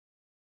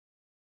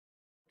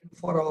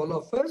for all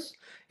of us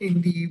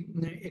in the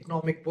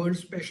economic world,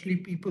 especially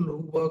people who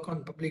work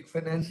on public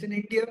finance in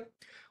India.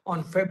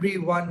 On February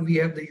 1, we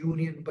have the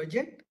union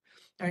budget.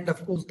 And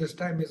of course, this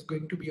time is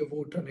going to be a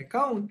vote on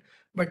account,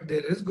 but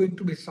there is going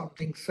to be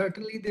something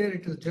certainly there.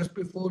 It is just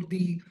before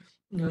the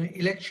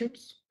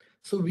elections.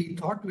 So we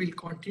thought we'll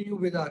continue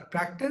with our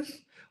practice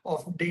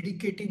of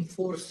dedicating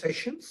 4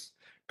 sessions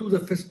to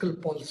the fiscal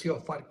policy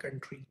of our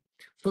country.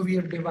 So we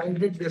have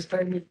divided this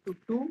time into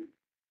 2.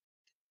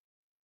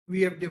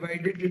 We have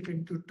divided it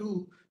into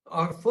 2.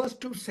 Our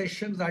first 2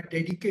 sessions are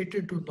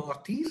dedicated to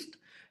Northeast,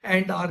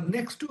 and our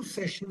next 2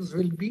 sessions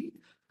will be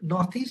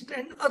Northeast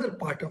and other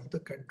part of the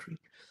country.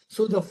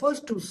 So the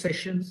first 2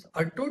 sessions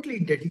are totally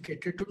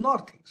dedicated to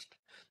Northeast.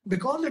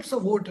 Because it's a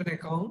vote on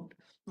account,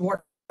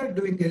 what we are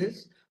doing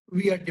is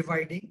we are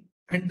dividing,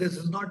 and this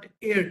is not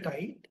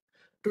airtight.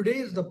 Today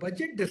is the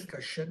budget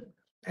discussion,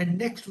 and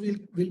next will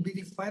be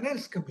the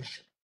Finance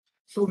Commission.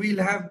 So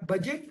we'll have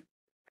budget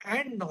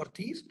and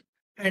Northeast,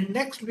 and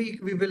next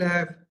week we will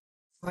have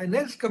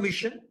Finance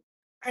Commission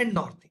and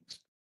Northeast.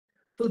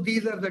 So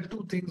these are the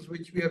 2 things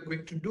which we are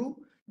going to do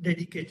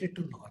dedicated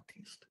to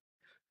Northeast.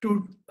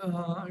 To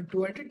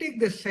undertake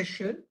this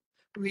session,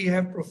 we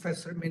have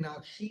Professor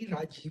Meenakshi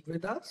Rajeev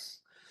with us.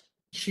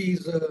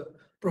 She's a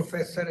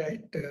professor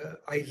at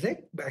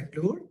ISEC,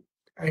 Bangalore,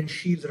 and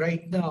she's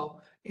right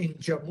now in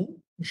Jammu.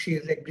 She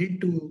has agreed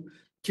to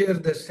chair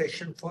the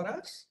session for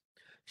us.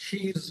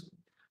 She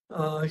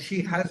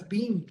has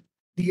been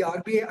the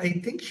RBI, I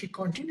think she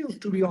continues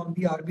to be on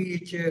the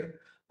RBI chair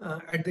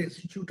at the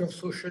Institute of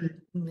Social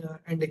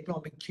and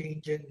Economic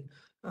Change in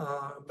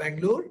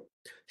Bangalore.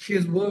 She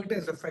has worked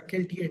as a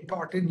faculty and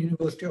taught in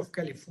University of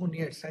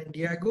California at San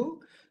Diego,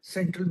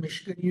 Central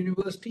Michigan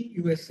University,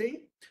 USA,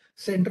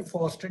 Center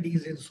for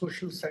Studies in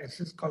Social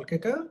Sciences,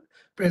 Kolkata,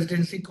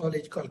 Presidency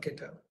College,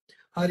 Kolkata.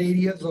 Her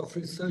areas of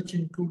research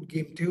include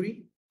game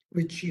theory,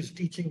 which she is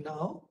teaching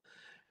now,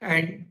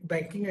 and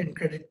banking and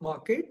credit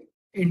market,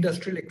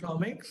 industrial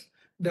economics,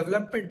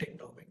 development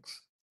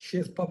economics. She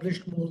has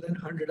published more than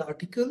 100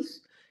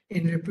 articles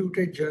in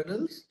reputed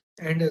journals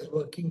and has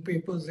working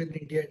papers in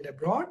India and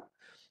abroad.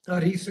 Her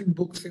recent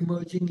books,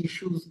 Emerging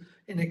Issues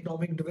in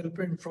Economic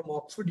Development from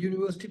Oxford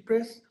University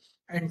Press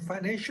and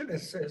Financial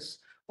Assess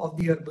of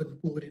the Urban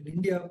Poor in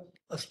India,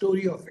 A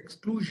Story of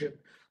Exclusion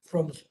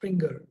from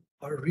Springer,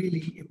 are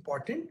really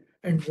important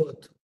and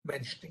worth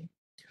mentioning.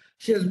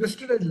 She has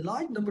visited a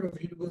large number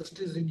of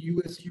universities in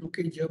US,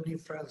 UK, Germany,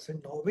 France,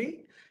 and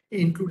Norway,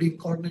 including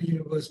Cornell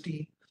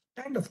University.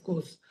 And of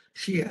course,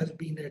 she has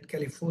been at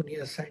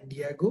California, San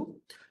Diego.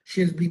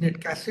 She has been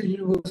at Castle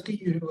University,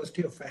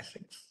 University of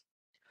Essex.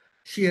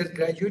 She has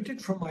graduated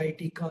from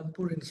IIT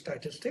Kanpur in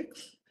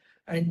statistics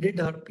and did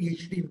her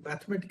PhD in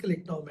mathematical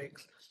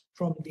economics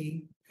from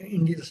the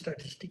Indian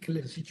Statistical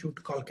Institute,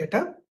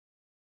 Kolkata.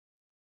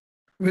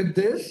 With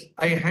this,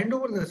 I hand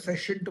over the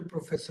session to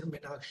Professor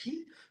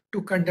Meenakshi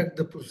to conduct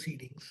the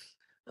proceedings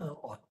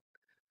on.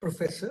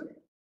 Professor.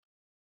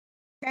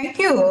 Thank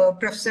you,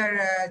 Professor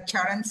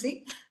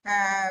Charansi,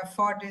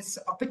 for this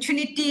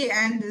opportunity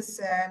and this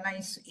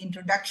nice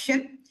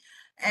introduction,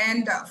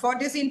 and for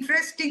this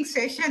interesting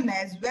session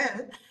as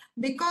well,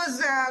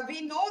 because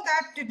we know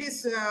that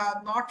this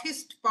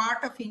northeast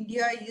part of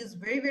India is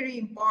very, very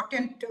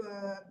important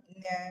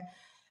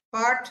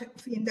part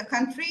in the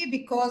country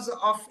because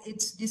of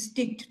its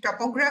distinct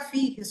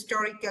topography,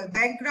 historical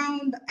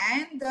background,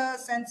 and the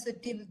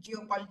sensitive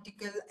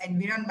geopolitical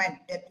environment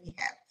that we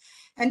have.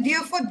 And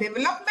therefore,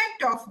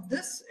 development of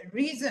this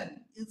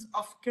region is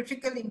of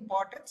critical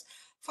importance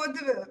for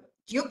the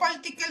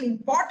geopolitical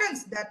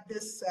importance that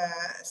this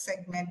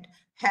segment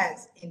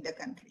has in the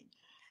country.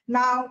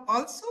 Now,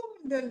 also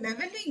the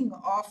leveling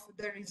of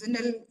the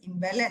regional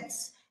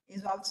imbalance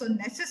is also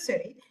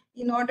necessary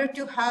in order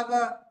to have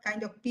a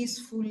kind of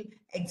peaceful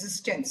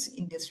existence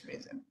in this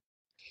region.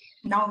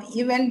 Now,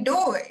 even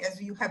though, as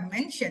you have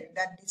mentioned,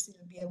 that this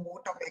will be a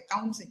vote of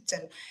accounts, it's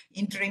an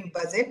interim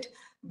budget,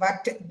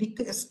 but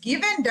because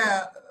given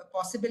the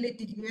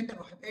possibility, given the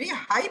very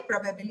high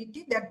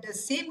probability that the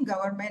same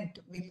government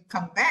will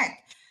come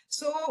back,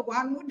 so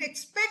one would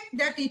expect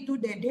that it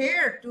would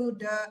adhere to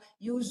the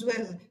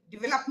usual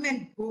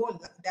development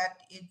goal that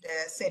it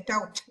set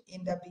out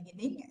in the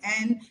beginning,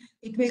 and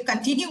it will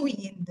continue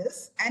in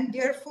this. And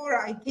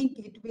therefore, I think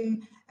it will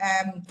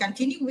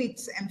continue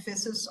its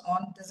emphasis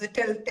on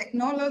digital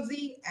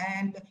technology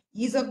and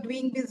ease of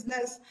doing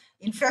business,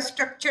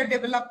 infrastructure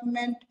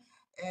development,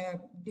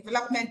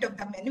 development of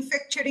the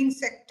manufacturing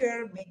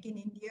sector, Make in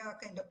India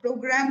kind of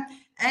program,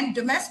 and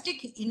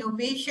domestic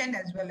innovation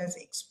as well as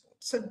export.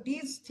 So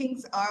these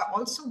things are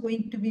also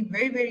going to be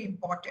very, very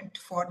important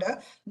for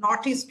the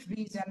Northeast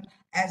region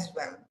as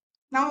well.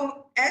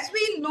 Now, as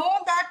we know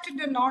that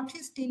the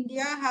Northeast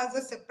India has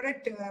a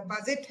separate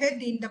budget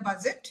head in the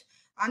budget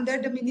under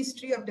the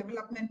Ministry of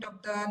Development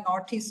of the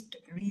Northeast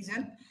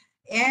region.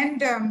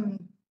 And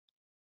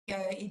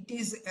it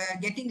is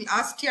getting,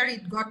 last year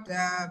it got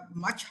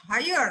much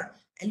higher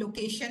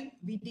allocation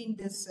within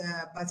this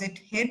budget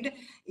head.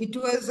 It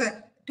was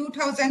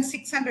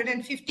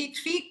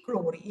 2,653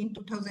 crore in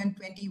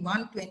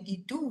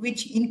 2021-22,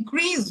 which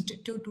increased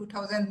to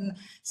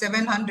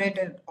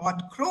 2,700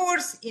 odd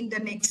crores in the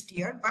next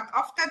year. But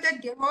after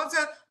that, there was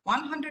a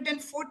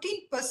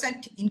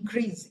 114%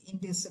 increase in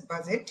this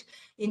budget,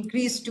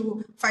 increased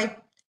to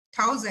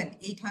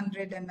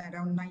 5,800 and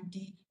around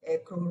 90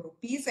 crore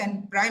rupees,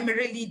 and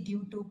primarily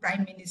due to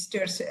Prime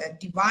Minister's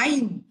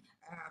Divine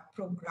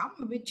program,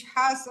 which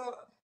has a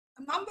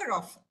number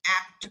of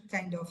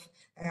kind of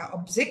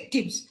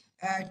objectives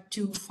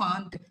to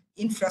fund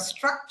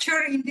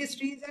infrastructure in this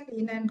region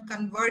in a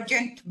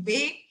convergent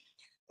way,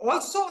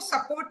 also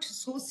support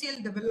social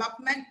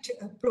development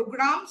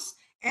programs,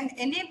 and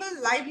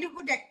enable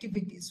livelihood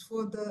activities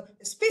for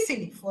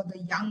especially for the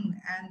young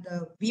and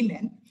the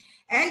women,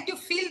 and to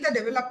fill the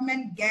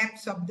development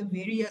gaps of the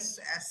various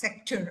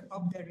sector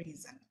of the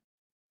region.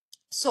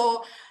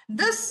 So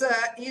this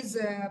is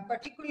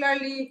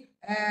particularly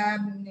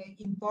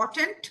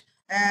important,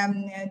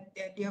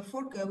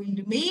 therefore will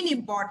remain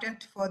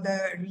important for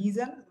the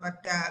region,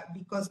 but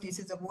because this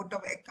is a vote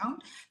of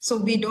account, so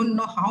we don't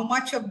know how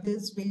much of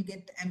this will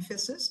get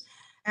emphasis.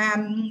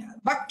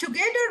 But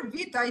together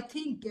with, I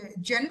think,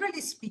 generally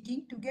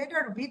speaking,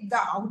 together with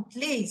the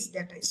outlays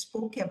that I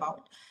spoke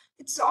about,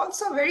 it's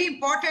also very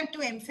important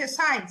to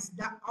emphasize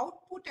the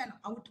output and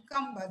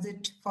outcome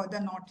budget for the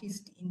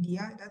Northeast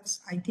India. That's,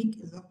 I think,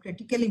 is of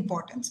critical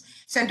importance.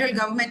 Central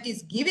government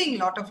is giving a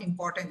lot of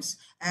importance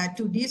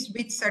to this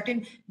with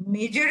certain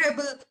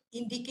measurable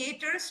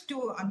indicators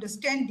to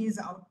understand this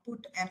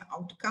output and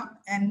outcome,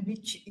 and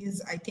which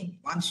is, I think,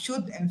 one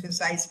should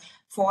emphasize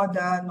for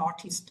the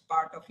Northeast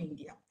part of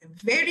India.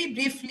 Very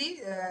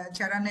briefly,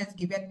 Charan has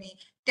given me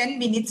 10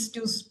 minutes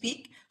to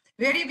speak.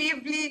 Very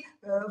briefly,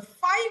 5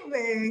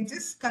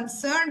 just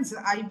concerns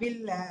I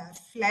will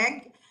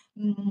flag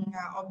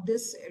of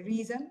this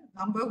reason.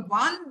 Number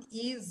one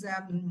is,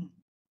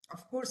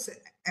 of course,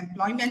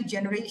 employment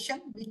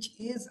generation, which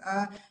is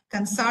a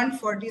concern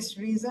for this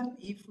reason.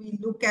 If we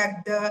look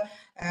at the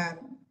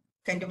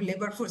kind of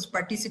labor force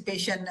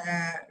participation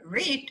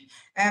rate,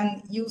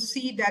 you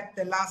see that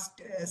the last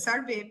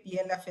survey,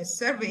 PLFS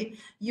survey,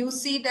 you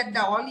see that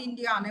the all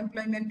India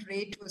unemployment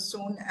rate was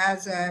shown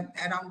as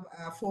around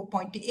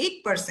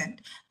 4.8%,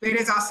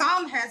 whereas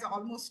Assam has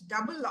almost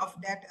double of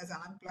that as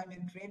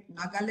unemployment rate.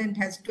 Nagaland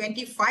has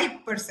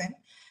 25%.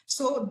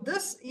 So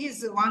this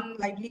is one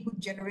livelihood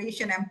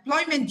generation,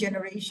 employment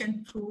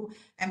generation through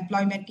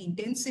employment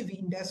intensive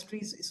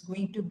industries is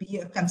going to be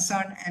a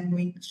concern, and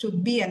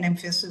should be an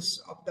emphasis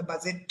of the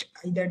budget,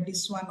 either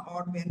this one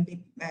or when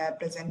we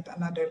present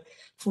another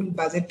full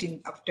budget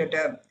after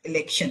the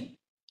election.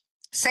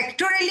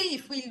 Sectorally,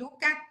 if we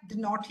look at the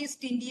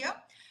Northeast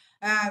India,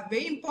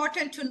 very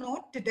important to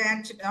note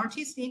that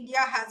Northeast India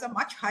has a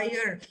much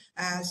higher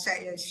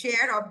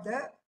share of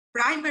the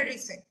primary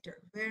sector,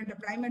 where the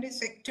primary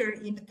sector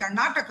in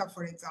Karnataka,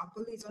 for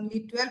example, is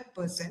only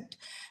 12%.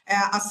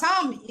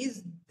 Assam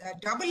is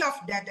double of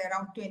that,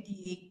 around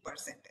 28%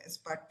 as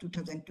per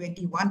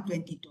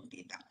 2021-22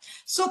 data.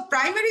 So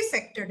primary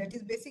sector, that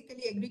is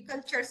basically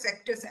agriculture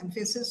sector's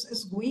emphasis,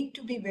 is going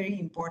to be very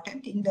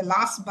important. In the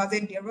last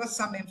budget, there was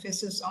some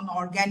emphasis on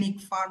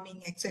organic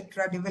farming,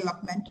 etc.,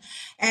 development,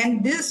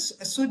 and this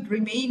should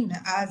remain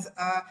as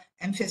an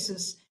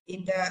emphasis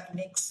in the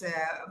next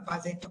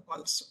budget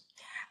also.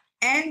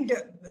 And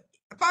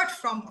apart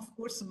from, of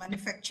course,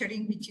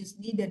 manufacturing, which is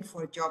needed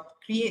for job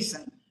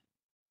creation.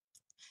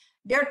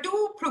 There are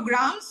 2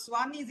 programs.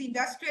 One is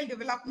industrial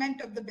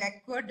development of the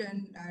backward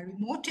and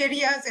remote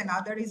areas, and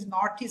other is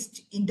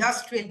Northeast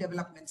industrial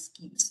development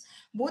schemes.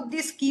 Both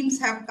these schemes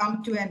have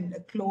come to a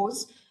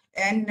close,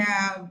 and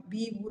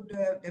we would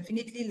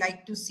definitely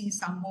like to see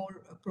some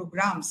more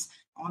programs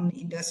on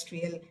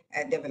industrial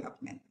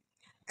development.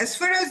 As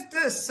far as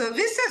the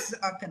services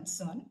are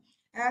concerned,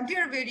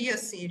 there are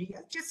various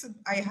areas. Just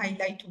I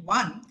highlight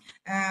one,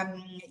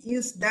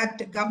 is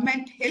that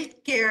government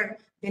healthcare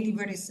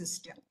delivery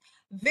system,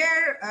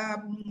 where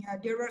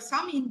there are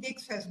some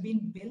index has been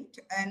built,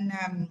 and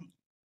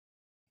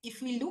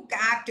if we look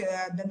at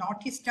the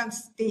northeastern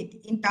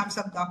state in terms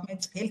of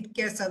government's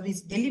healthcare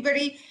service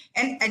delivery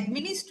and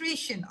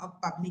administration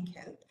of public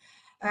health,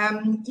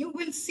 you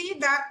will see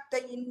that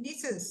the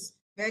indices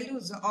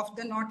values of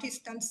the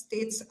northeastern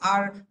states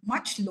are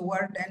much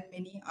lower than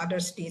many other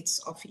states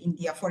of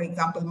India. For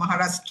example,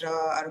 Maharashtra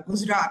or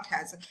Gujarat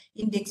has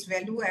index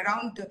value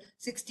around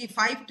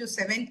 65 to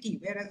 70,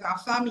 whereas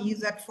Assam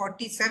is at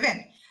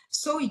 47.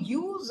 So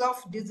use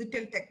of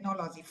digital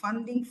technology,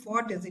 funding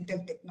for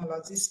digital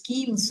technology,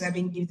 schemes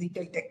having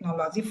digital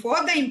technology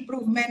for the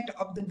improvement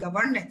of the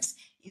governance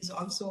is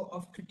also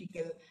of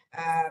critical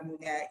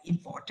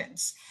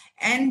importance.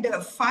 And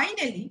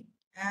finally,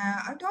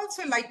 I'd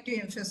also like to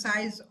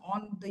emphasize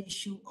on the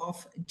issue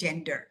of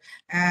gender,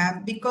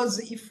 because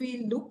if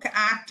we look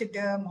at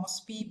the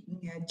MOSPI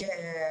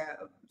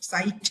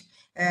site,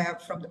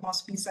 from the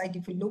MOSPI side,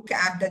 if you look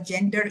at the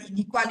gender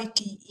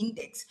inequality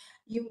index,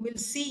 you will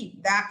see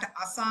that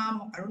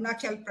Assam,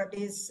 Arunachal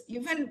Pradesh,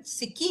 even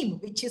Sikkim,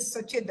 which is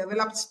such a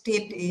developed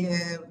state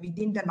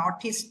within the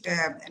Northeast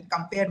and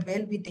compared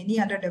well with any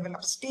other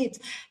developed states,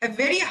 a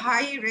very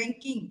high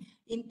ranking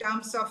in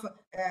terms of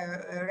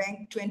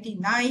rank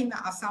 29,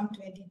 Assam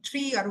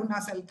 23,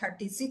 Arunachal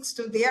 36.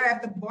 So they are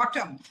at the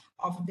bottom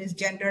of this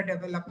gender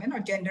development or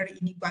gender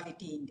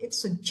inequality index.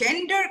 So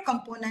gender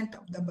component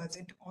of the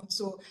budget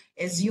also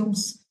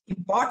assumes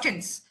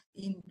importance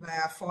in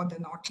for the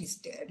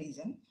Northeast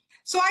region.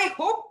 So I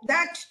hope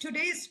that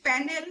today's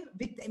panel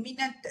with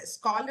eminent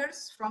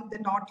scholars from the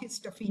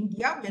Northeast of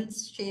India will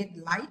shed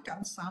light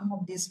on some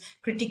of these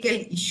critical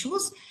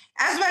issues,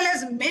 as well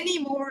as many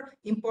more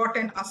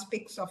important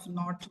aspects of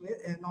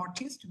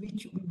Northeast,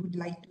 which we would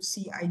like to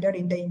see either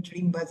in the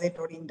interim budget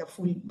or in the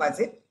full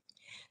budget.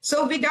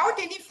 So without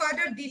any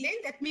further delay,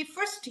 let me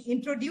first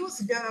introduce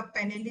the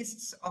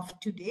panelists of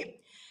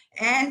today.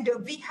 And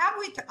we have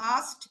with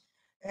us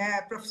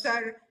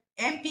Professor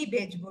M.P.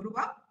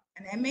 Bezbaruah,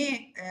 an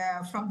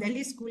MA from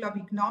Delhi School of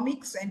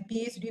Economics and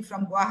PhD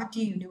from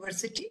Guwahati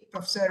University.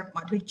 Professor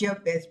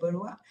Rajeev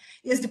Bezbaruah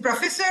is the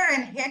professor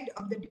and head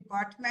of the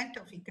Department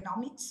of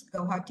Economics,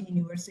 Guwahati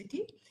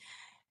University.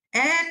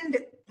 And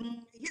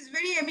he's a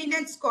very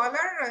eminent scholar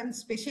and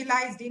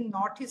specialized in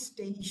Northeast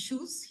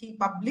issues. He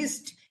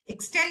published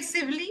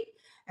extensively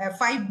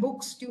 5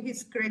 books to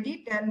his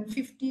credit and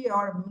 50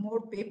 or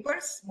more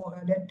papers,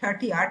 more than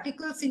 30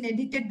 articles in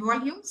edited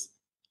volumes.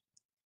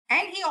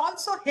 And he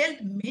also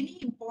held many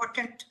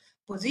important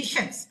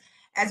positions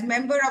as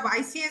member of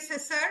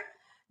ICSSR,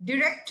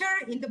 director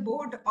in the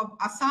board of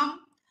Assam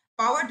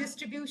Power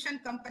Distribution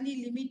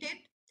Company Limited,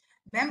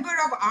 member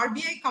of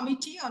RBI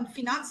Committee on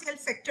Financial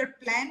Sector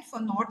Plan for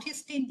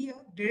Northeast India,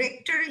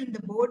 director in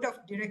the board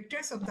of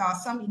directors of the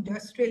Assam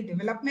Industrial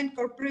Development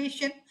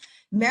Corporation,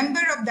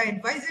 member of the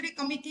Advisory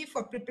Committee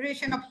for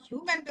Preparation of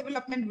Human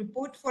Development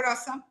Report for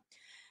Assam,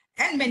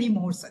 and many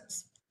more such.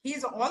 He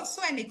is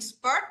also an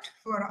expert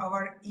for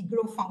our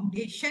EGROW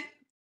Foundation.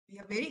 We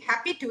are very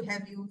happy to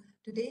have you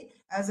today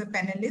as a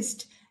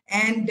panelist.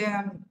 And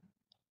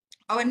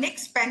our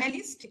next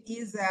panelist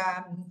is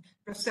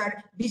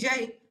Professor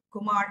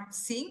Bijoykumar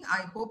Singh.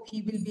 I hope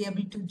he will be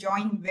able to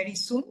join very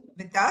soon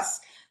with us.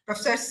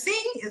 Professor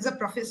Singh is a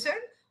professor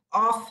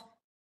of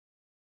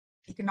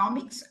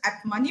economics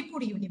at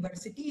Manipur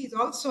University. He is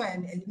also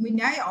an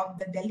alumni of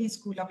the Delhi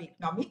School of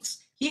Economics.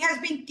 He has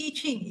been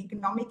teaching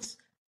economics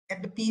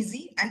at the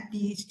PG and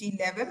PhD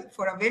level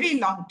for a very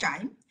long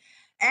time.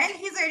 And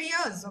his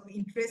areas of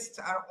interest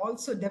are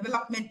also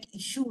development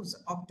issues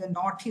of the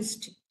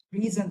Northeast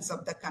regions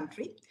of the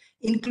country,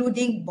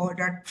 including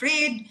border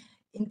trade,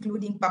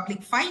 including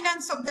public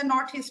finance of the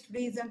Northeast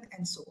region,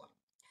 and so on.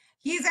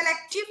 He is an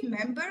active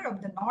member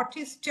of the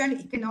Northeastern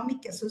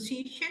Economic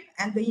Association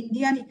and the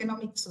Indian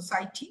Economic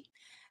Society,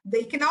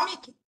 the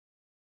Economic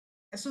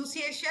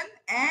Association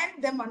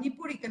and the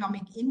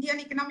Indian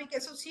Economic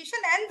Association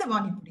and the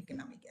Manipur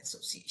Economic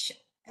Association.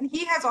 And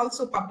he has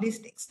also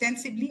published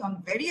extensively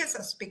on various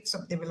aspects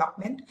of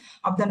development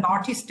of the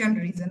Northeastern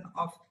region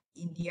of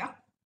India.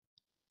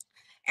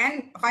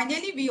 And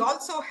finally, we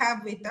also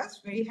have with us,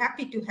 very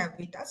happy to have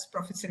with us,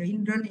 Professor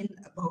Indraneel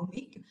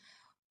Bhowmik.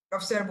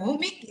 Professor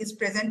Bhowmik is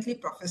presently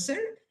professor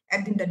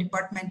at the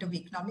Department of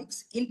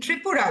Economics in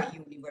Tripura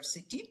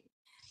University.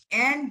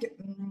 And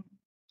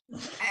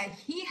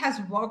he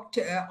has worked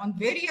on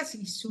various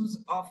issues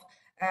of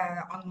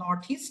on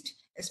Northeast,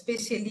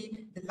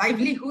 especially the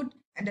livelihood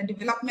and the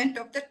development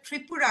of the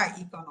Tripura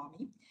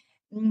economy.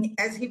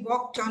 As he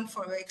worked on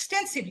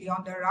extensively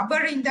on the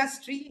rubber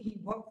industry, he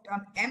worked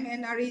on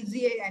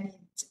MNREGA and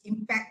its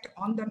impact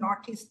on the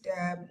Northeast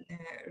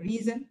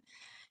region.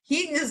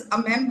 He is a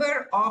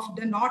member of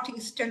the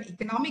Northeastern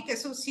Economic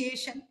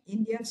Association,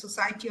 Indian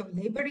Society of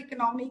Labor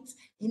Economics,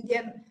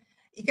 Indian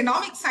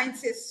Economic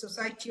Sciences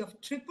Society of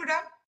Tripura.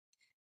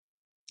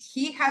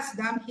 He has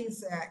done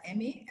his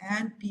MA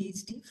and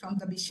PhD from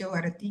the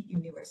Bijoykumar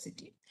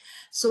University.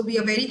 So we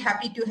are very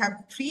happy to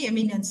have 3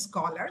 eminent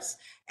scholars.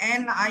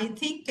 And I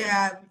think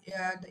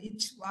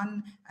each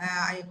one,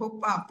 I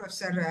hope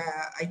Professor,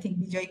 I think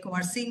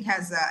Bijoykumar Singh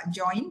has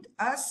joined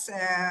us.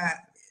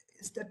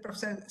 Is that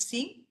Professor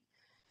Singh?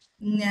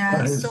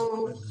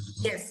 So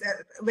yes,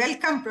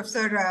 welcome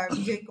Professor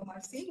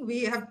Bijoykumar Singh.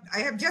 I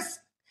have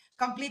just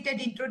completed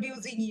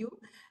introducing you.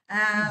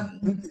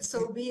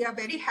 So we are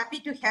very happy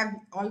to have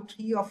all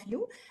 3 of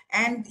you,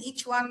 and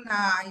each one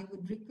I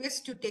would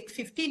request to take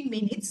 15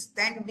 minutes,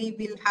 then we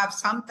will have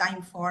some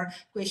time for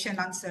question,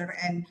 answer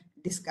and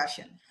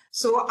discussion.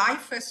 So I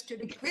first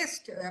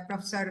request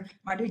Professor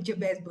Rajeev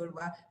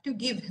Bezbaruah to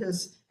give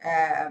his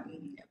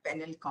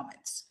panel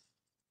comments.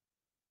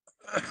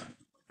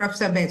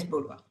 Professor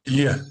Bezbaruah.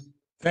 Yeah,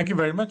 thank you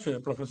very much,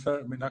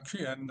 Professor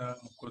Meenakshi, and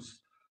of course,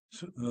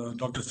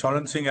 Dr.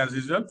 Charan Singh, as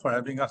usual, for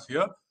having us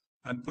here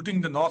and putting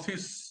the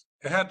Northeast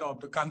ahead of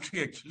the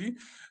country, actually,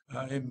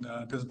 in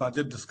this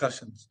budget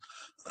discussions.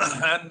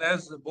 And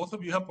as both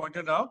of you have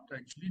pointed out,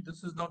 actually,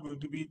 this is not going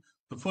to be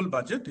the full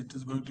budget. It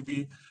is going to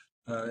be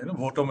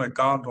votum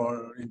account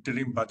or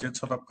interim budget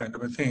sort of kind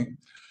of a thing.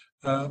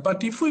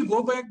 But if we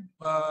go back,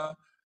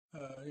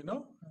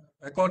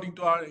 according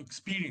to our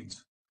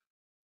experience,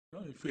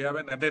 if we have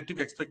an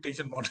adaptive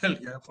expectation model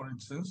here, for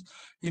instance,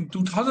 in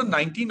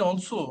 2019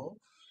 also,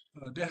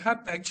 they had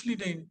actually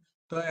the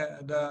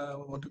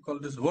what you call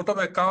this votum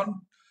account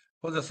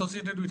was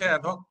associated with an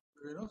ad hoc,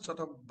 sort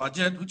of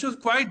budget, which was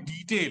quite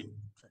detailed.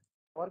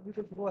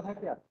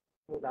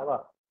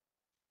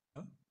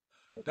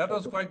 That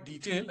was quite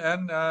detailed,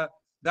 and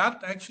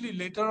that actually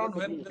later on,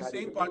 when the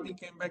same party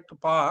came back to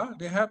power,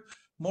 they have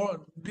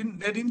they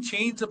didn't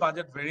change the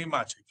budget very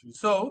much actually.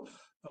 So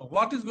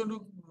what is going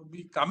to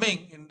be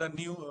coming in the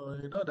new,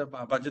 the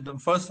budget on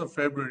 1st of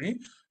February?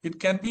 It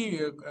can be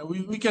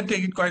we can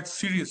take it quite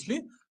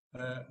seriously.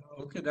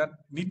 Okay, that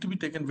need to be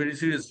taken very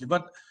seriously.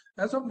 But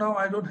as of now,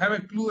 I don't have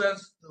a clue as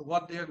to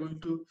what they are going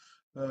to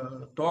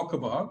talk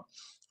about.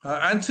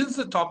 And since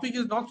the topic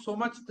is not so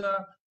much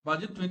the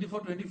budget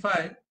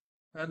 24-25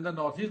 and the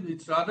Northeast,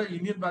 it's rather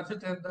Union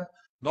budget and the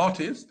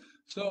Northeast.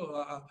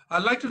 So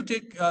I'd like to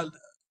take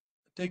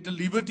the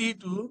liberty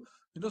to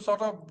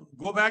sort of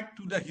go back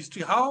to the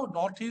history. How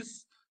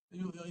Northeast,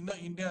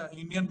 in the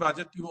Indian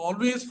budget, you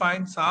always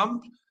find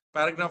some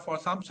paragraph or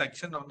some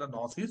section on the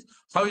Northeast,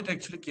 how it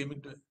actually came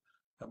into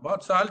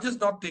about. So I'll just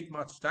not take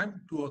much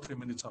time, 2 or 3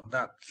 minutes on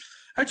that.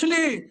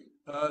 Actually,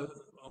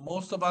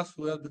 most of us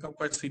who have become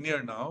quite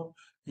senior now,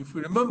 if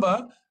you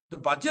remember, the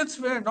budgets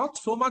were not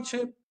so much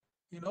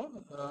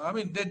I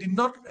mean, they did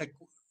not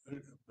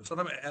sort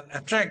of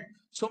attract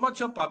so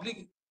much of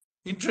public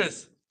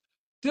interest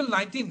till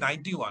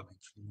 1991,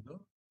 actually.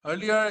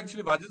 Earlier,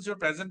 actually, budgets were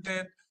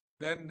presented,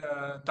 then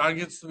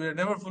targets were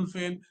never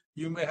fulfilled.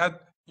 You may have,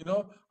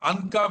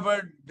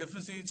 uncovered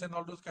deficits and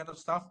all those kind of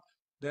stuff.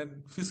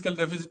 Then fiscal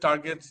deficit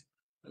targets,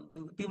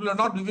 people are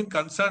not even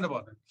concerned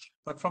about it.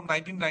 But from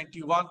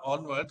 1991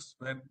 onwards,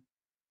 when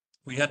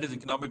we had these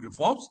economic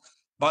reforms,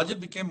 budget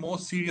became more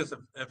serious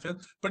affair.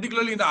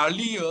 Particularly in the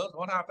early years,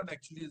 what happened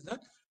actually is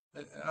that,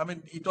 I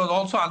mean, it was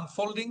also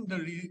unfolding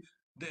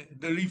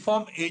the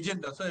reform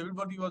agenda. So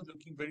everybody was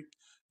looking very,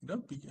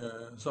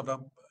 sort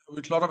of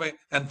with a lot of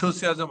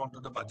enthusiasm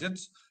onto the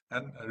budgets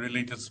and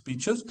related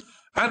speeches.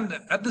 And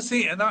at the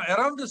same, and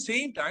around the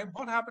same time,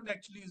 what happened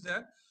actually is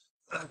that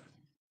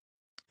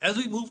as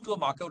we moved to a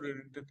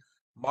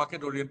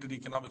market-oriented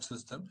economic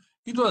system,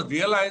 it was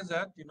realized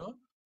that,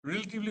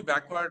 relatively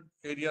backward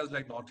areas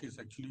like Northeast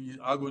actually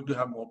are going to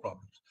have more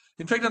problems.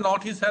 In fact, the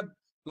Northeast had a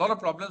lot of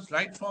problems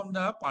right from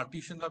the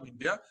partition of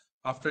India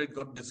after it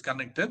got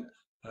disconnected,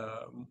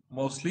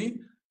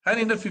 mostly. And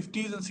in the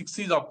 50s and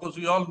 60s, of course,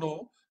 we all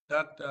know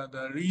that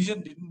the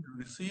region didn't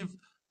receive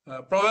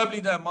probably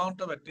the amount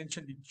of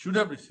attention it should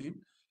have received.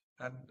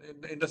 And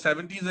in the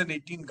 70s and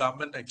 18,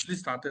 government actually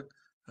started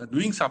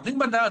doing something,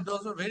 but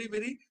those were very,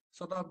 very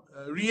sort of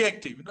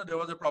reactive. There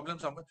was a problem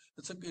somewhere.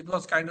 It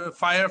was kind of a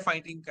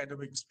firefighting kind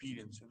of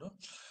experience.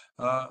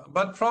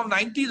 But from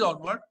 90s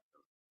onward,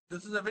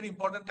 this is a very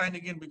important time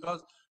again,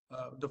 because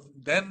the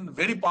then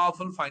very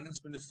powerful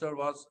finance minister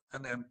was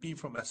an MP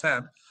from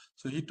Assam,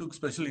 so he took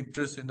special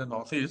interest in the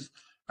Northeast,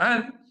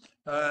 and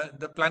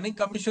the planning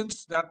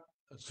commissions, that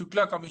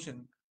Shukla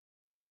Commission,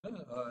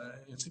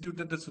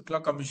 instituted the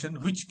Shukla Commission,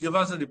 which gave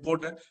us a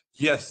report that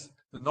yes,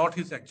 the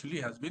Northeast actually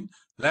has been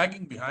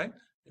lagging behind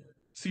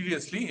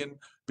seriously in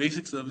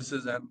basic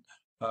services and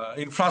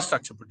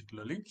infrastructure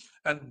particularly.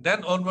 And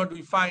then onward,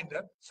 we find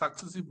that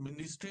successive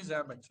ministries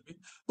have actually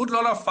put a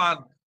lot of fund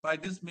by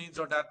this means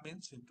or that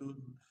means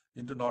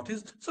into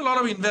Northeast. So a lot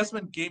of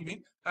investment came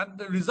in, and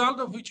the result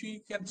of which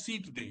we can see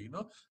today.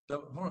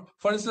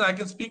 For instance, I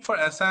can speak for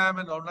Assam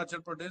and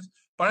Arunachal Pradesh,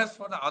 perhaps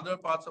for the other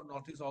parts of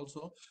Northeast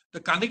also. The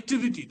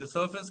connectivity, the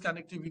surface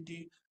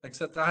connectivity,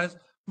 etc., has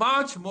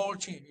much more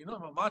change.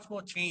 Much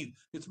more change.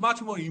 It's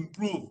much more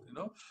improved.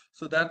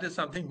 So that is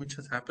something which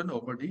has happened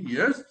over the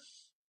years.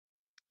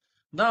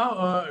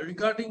 Now,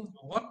 regarding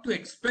what to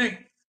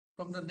expect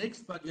from the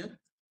next budget,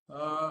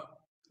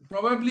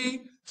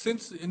 probably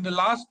since in the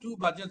last two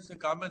budgets, the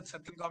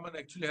central government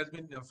actually has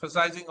been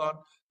emphasizing on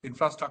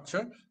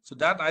infrastructure. So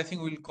that I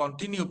think will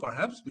continue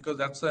perhaps, because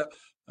that's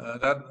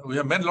that we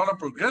have made a lot of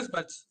progress,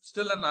 but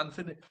still an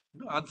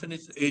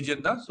unfinished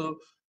agenda. So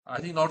I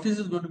think Northeast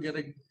is going to get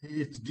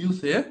its due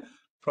share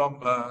from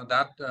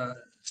that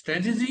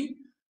strategy.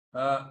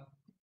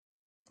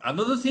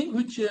 Another thing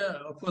which,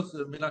 of course,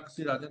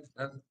 Meenakshi Rajan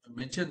has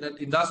mentioned, that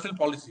industrial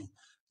policy,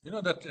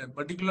 that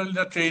particularly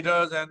the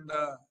traders and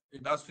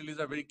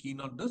industrialists are very keen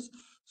on this.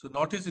 So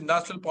Northeast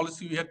industrial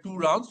policy, we had 2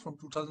 rounds from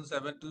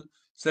 2007 to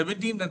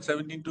 17, then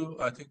 17 to,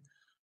 I think,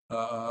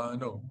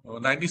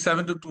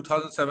 97 to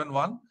 2007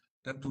 one,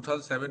 then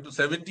 2007 to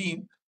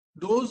 17.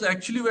 Those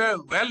actually were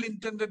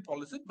well-intended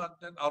policies, but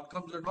then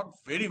outcomes were not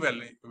very well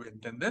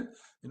intended.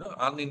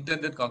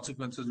 Unintended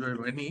consequences were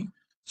many.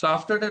 So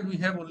after that, we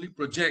have only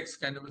projects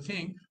kind of a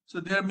thing. So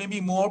there may be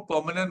more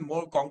permanent,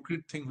 more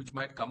concrete thing which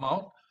might come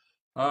out.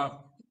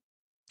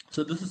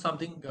 So this is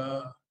something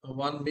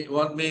one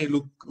may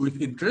look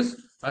with interest.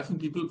 I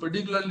think people,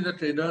 particularly the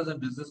traders and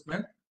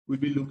businessmen, will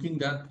be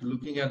looking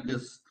at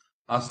this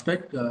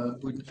aspect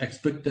with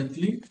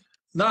expectantly.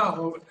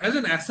 Now, as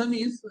an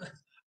Assamese,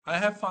 I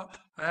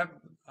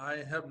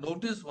have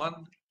noticed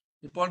one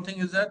important thing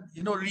is that,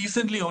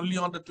 recently, only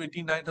on the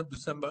 29th of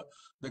December,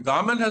 the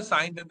government has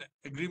signed an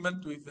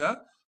agreement with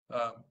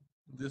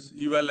this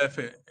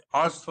ULFA.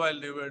 Erstwhile,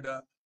 they were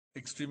the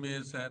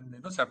extremists and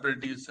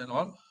separatists and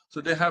all. So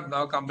they have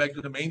now come back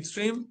to the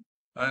mainstream,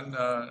 and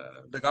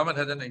the government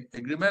has an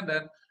agreement.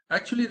 And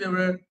actually, there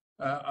were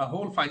a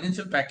whole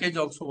financial package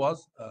also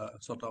was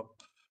sort of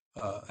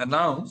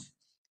announced,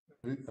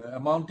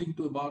 amounting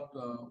to about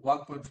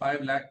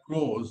 1.5 lakh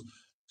crores.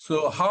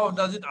 So how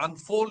does it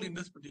unfold in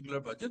this particular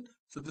budget?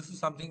 So this is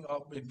something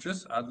of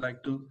interest I'd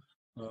like to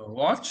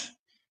watch.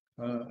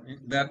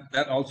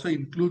 That also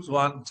includes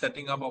one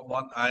setting up of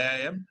one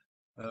IIM,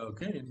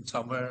 okay, in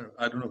somewhere,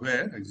 I don't know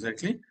where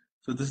exactly.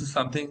 So this is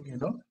something,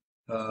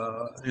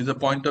 is a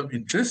point of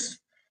interest.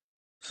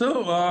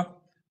 So,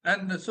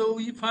 and so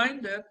we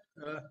find that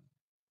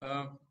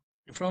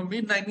from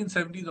mid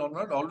 1970s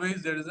onward,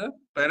 always there is a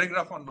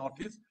paragraph on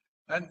Northeast,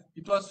 and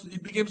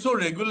it became so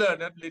regular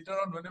that later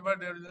on, whenever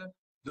there is a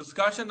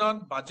discussion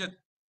on budget,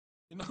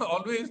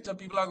 always the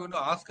people are going to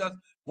ask us,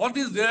 what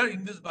is there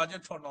in this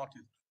budget for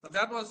Northeast? But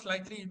that was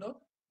slightly,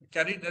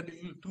 carried that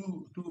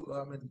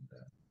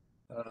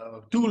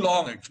too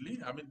long actually.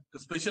 I mean, the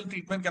special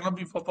treatment cannot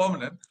be for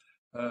permanent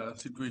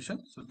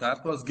situation. So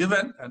that was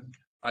given, and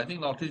I think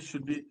Northeast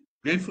should be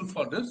grateful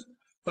for this.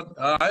 But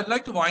I'd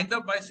like to wind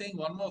up by saying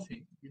one more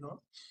thing.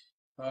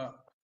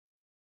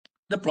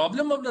 The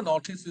problem of the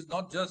Northeast is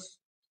not just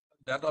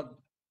that of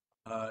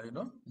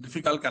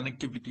difficult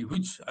connectivity,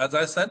 which, as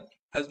I said,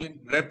 has been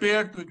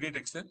repaired to a great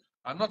extent.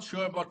 I'm not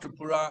sure about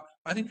Tripura.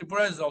 I think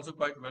Tripura is also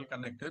quite well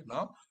connected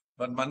now,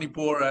 but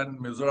Manipur and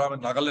Mizoram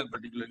and Nagaland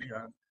particularly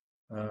are.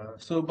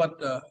 So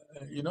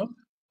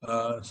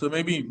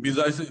maybe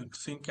Bijoy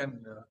Singh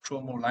can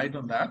throw more light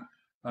on that.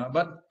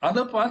 But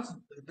other parts,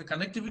 the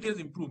connectivity has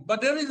improved.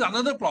 But there is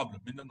another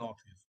problem in the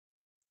Northeast,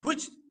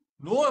 which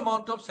no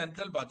amount of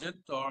central budget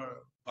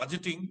or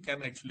budgeting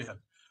can actually help.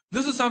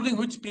 This is something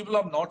which people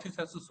of Northeast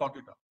has to sort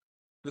it out.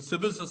 The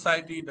civil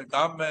society, the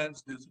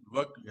governments, this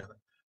work together.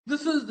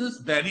 This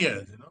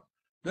barriers,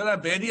 There are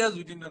barriers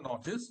within the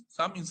Northeast,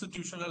 some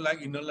institutional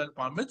like inner-land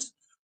permits.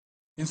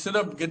 Instead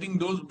of getting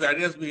those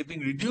barriers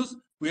getting reduced,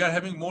 we are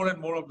having more and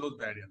more of those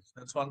barriers.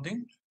 That's one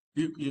thing.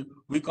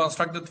 We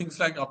constructed things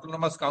like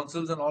autonomous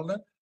councils and all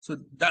that. So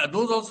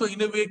those also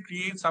in a way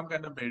create some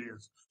kind of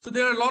barriers. So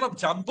there are a lot of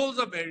jumbles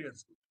of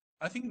barriers.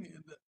 I think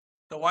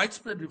the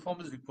widespread reform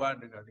is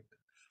required regarding that.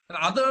 And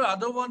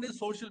other one is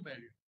social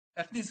barrier.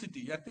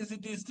 Ethnicity.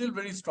 Ethnicity is still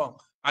very strong.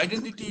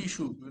 Identity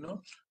issue,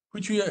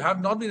 which we have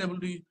not been able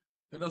to,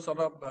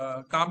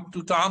 come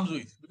to terms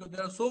with, because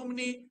there are so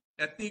many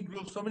ethnic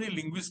groups, so many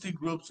linguistic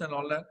groups and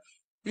all that.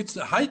 It's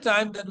high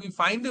time that we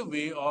find a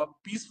way of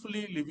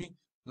peacefully living,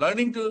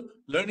 learning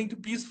to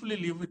peacefully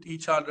live with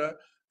each other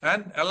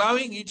and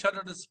allowing each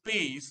other the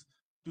space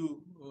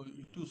to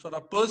sort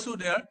of pursue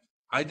their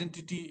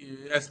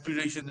identity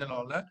aspirations and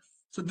all that.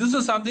 So this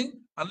is something,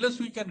 unless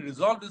we can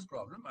resolve this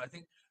problem, I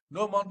think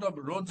no amount of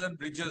roads and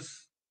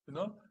bridges,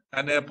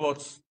 and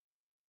airports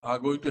are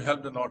going to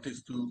help the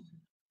Northeast to,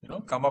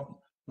 come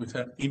up with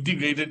an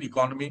integrated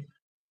economy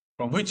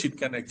from which it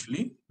can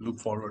actually look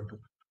forward to.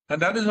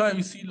 And that is why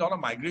we see a lot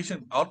of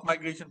migration,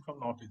 out-migration from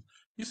Northeast.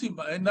 You see,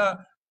 in the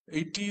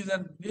 80s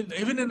and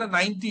even in the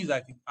 90s,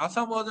 I think,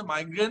 Assam was a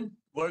migrant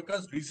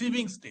workers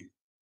receiving state.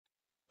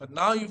 But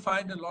now you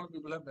find a lot of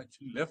people have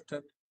actually left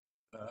it.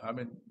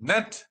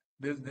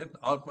 There's net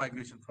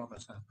out-migration from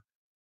Assam.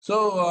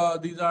 So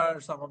these are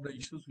some of the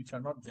issues which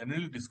are not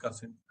generally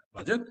discussed in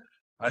the budget.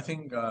 I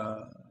think,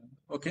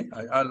 okay,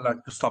 I'd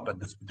like to stop at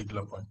this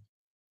particular point.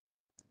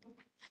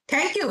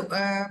 Thank you,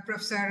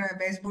 Professor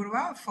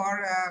Bezbaruah,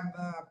 for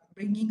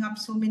bringing up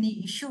so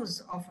many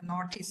issues of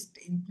Northeast,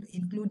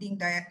 including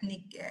the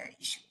ethnic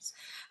issues.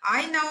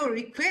 I now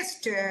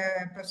request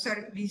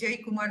Professor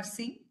Bijoykumar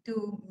Singh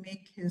to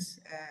make his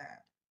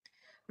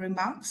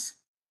remarks.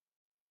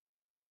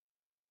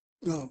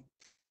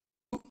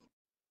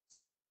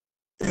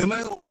 Am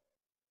I?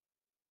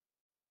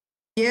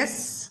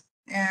 Yes,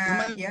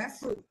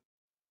 yes.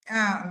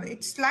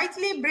 It's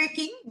slightly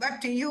breaking,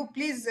 but you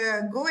please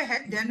go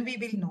ahead, then we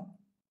will know.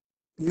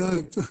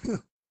 Yeah.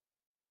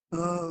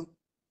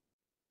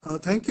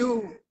 Thank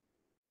you,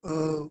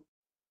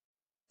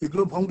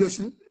 EGROW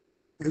Foundation,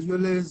 as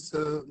well as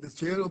the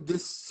chair of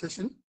this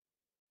session,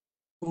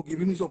 for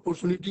giving this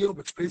opportunity of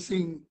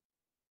expressing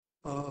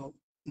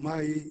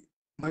my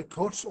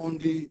thoughts on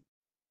the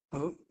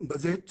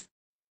budget,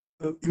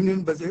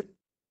 union budget,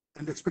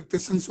 and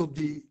expectations of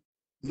the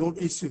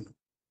Northeast.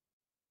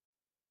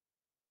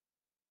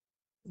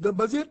 The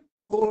budget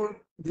for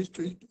this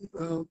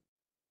 24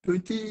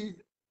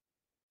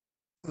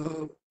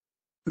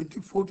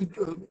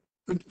 to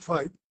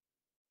 25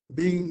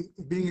 being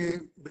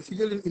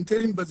basically an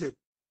interim budget,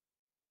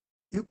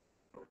 you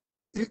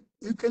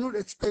cannot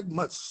expect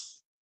much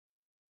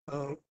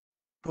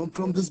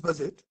from this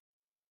budget.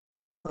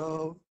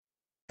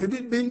 Had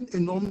it been a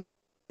normal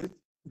budget,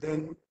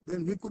 then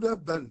we could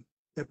have done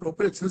a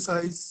proper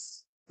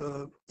exercise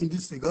in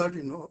this regard,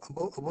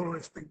 about our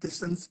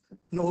expectations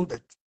and all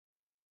that.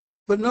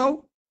 But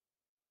now,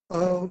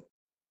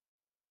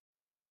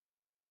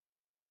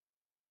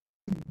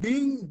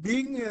 being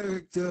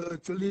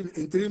actually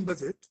interim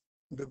budget,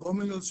 the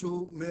government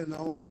also may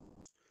now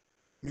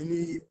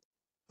many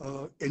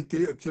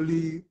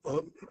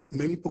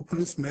many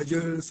populist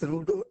measures and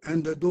all,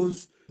 and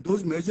those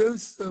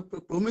measures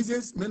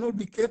promises may not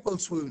be kept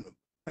also,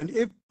 And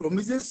if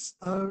promises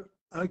are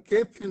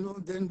kept,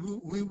 then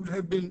we would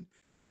have been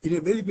in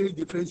a very, very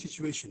different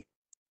situation.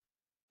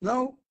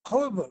 Now,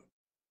 however,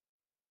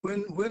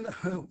 when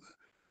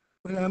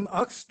I'm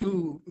asked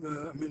to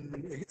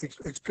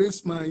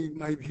express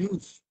my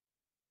views,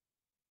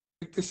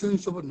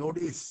 expectations of a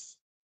notice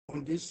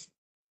on this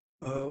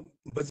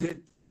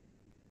budget,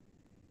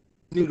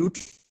 any route.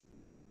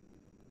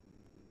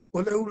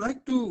 Well, I would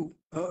like to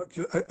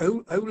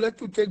I would like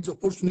to take the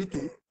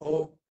opportunity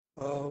of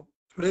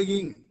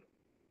flagging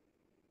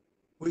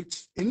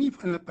which any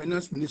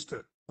finance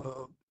minister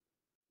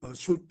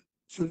should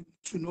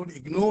not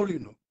ignore,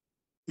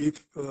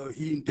 if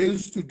he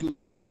intends to do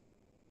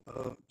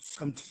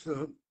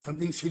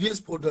something serious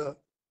for the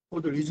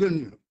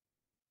region.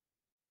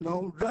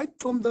 Now, right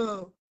from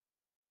the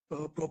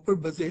proper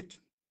budget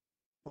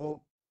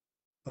of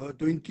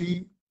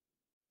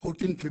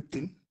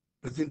 2014-15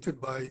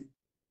 presented by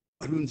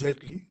Arun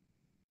Jaitley,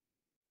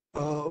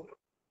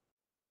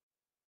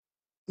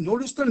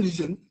 Northeastern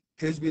region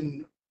has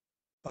been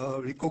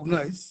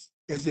recognized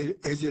as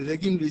a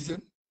lagging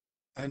region,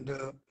 and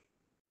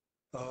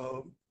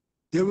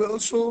there were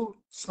also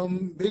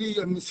some very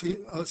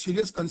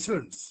serious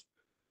concerns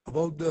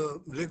about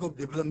the lack of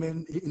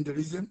development in the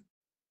region.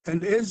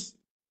 And as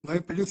my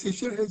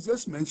predecessor has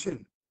just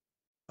mentioned,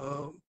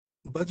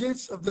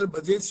 budgets after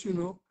budgets,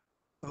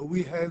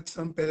 we had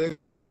some paragraph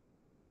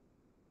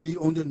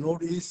on the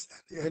Northeast,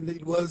 and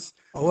it was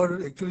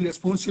our actually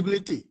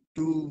responsibility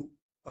to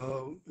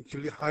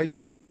actually highlight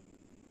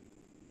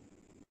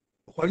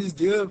what is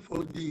there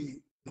for the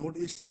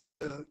Northeast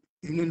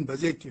Union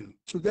budget.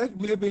 So that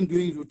we have been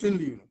doing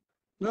routinely.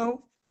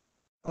 Now,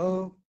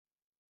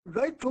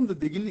 right from the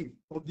beginning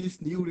of this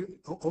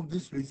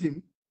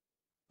regime,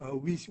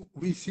 we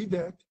see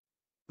that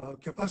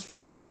capacity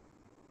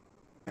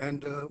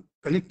and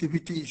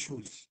connectivity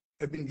issues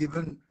have been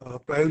given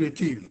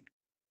priority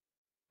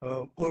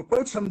for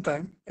quite some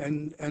time,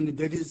 and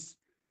that is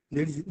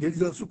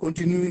also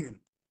continuing.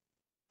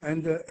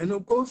 And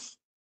of course,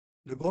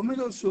 the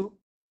government also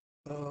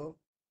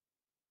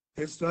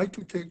has tried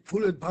to take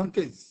full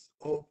advantage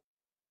of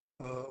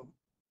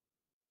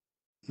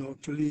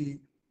actually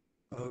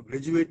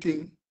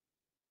graduating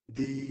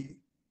the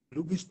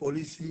rupees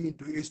policy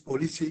into its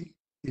policy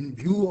in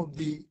view of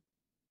the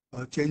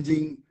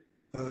changing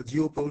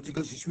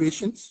geopolitical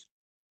situations.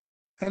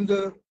 And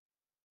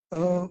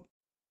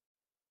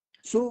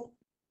so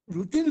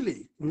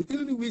routinely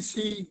we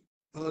see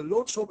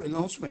lots of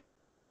announcements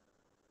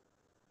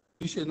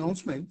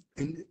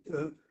in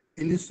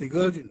this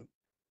regard.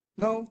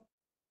 Now,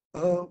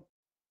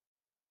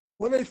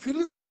 what I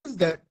feel is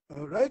that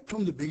right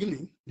from the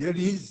beginning, there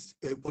is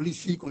a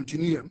policy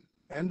continuum,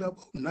 and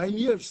about 9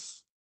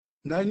 years.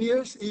 9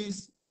 years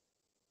is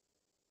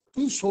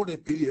too short a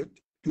period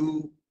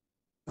to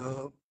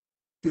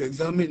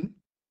examine,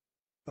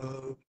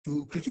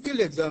 to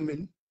critically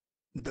examine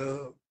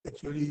the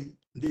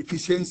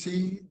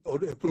efficiency or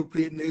the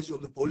appropriateness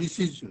of the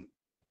policies.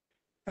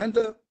 And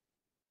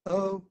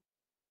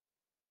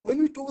when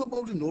we talk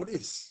about the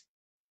notice,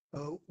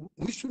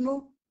 we should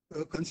not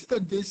consider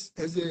this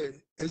as a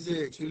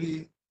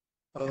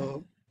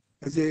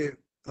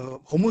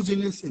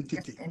homogeneous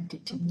entity.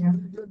 Yeah.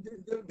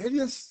 There are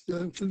various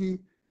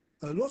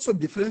lots of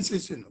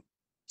differences.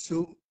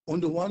 So on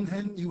the one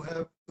hand, you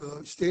have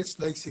states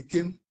like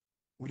Sikkim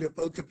with a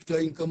per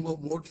capita income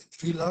of more than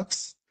 3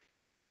 lakhs,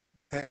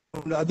 and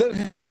on the other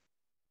hand,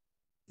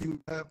 you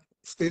have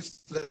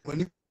states like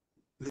Manipur,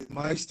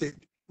 my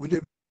state, with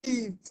a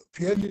very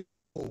fairly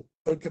low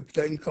per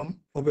capita income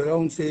of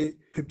around, say,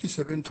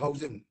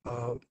 57,000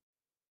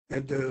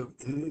 in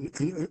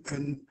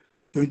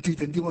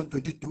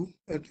 2021-22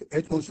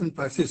 at constant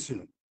prices.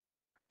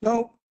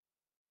 Now,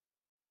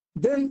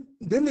 then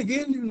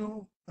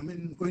again,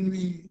 when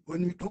we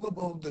talk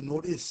about the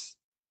Northeast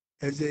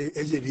as a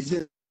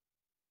region,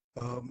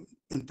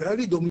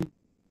 entirely dominated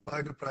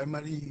by the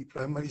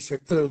primary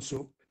sector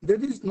also,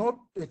 that is not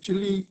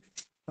actually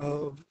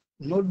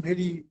not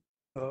very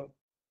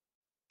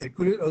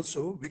accurate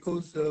also,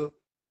 because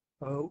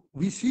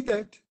we see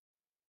that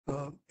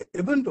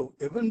even though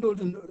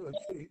in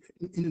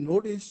the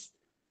Northeast,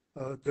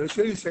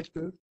 tertiary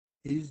sector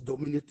is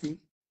dominating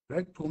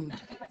right from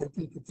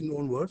 14-15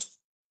 onwards.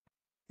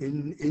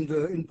 In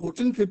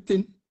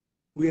 14-15,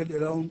 we had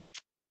around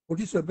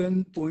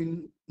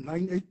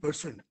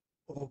 47.98%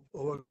 of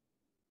our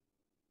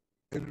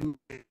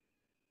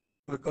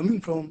were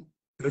coming from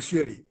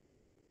tertiary.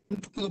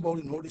 I'm talking about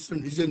the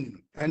Northeastern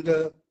region, and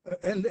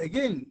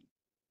again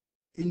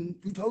in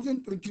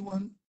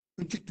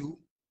 2021-22,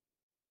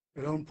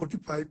 around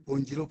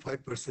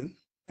 45.05%,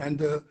 and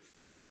the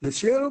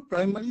share of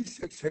primary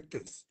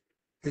sectors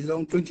is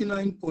around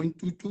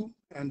 29.22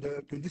 and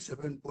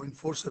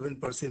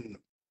 27.47%.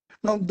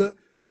 Now, the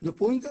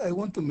point I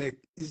want to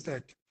make is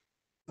that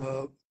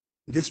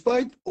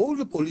despite all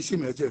the policy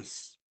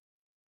measures,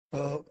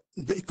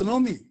 the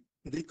economy,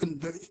 the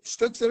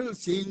structural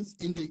change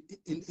in the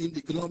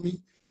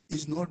economy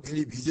is not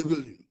very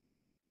visible.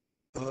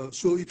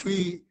 So if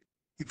we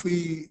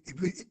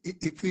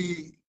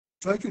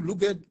try to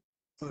look at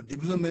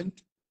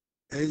development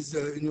as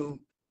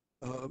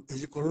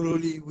as a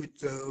corollary with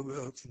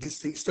this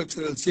thing,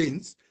 structural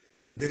change,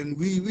 then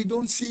we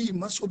don't see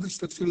much of the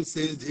structural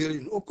change here.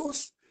 Of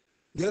course,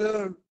 there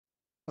are,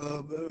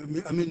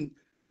 I mean,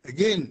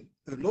 again,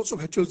 lots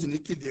of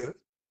heterogeneity there.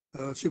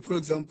 So, for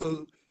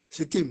example,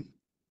 Sikkim,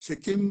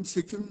 actually,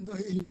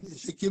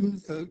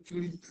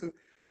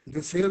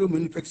 the share of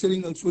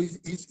manufacturing also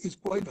is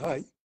quite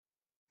high,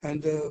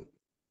 and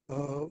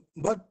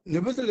but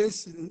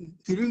nevertheless,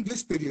 during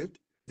this period,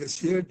 the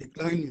share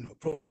declined,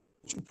 from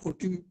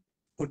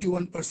 41%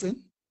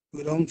 to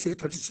around, say,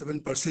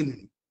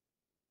 37%.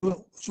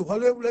 So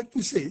what I would like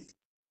to say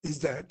is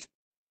that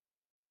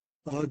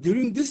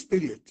during this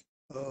period,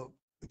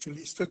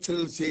 actually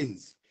structural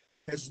change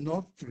has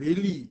not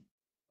really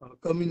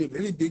come in a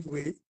very big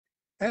way.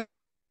 And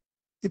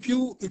if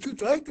you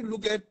try to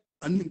look at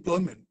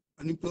unemployment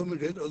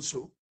rate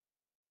also,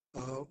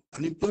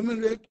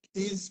 unemployment rate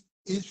is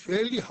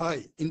fairly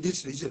high in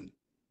this region.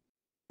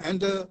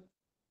 And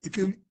if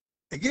you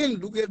again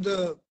look at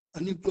the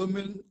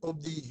unemployment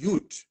of the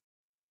youth,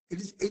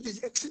 it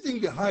is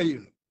exceedingly high.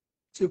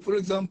 So, for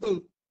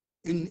example,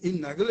 in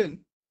Nagaland,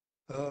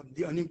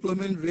 the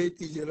unemployment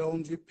rate is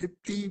around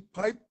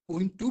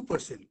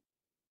 55.2%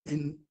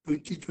 in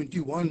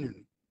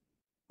 2021.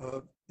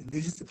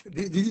 This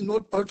is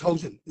not per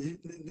thousand,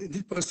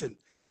 this percent.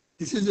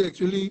 This is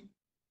actually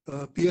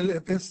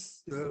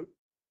PLFS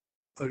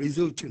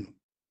result.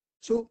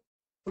 So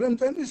what I'm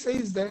trying to say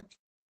is that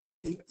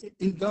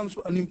in terms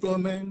of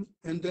unemployment,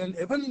 and then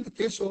even in the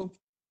case of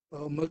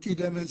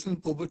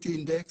multidimensional poverty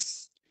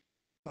index,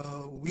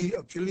 we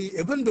actually,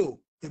 even though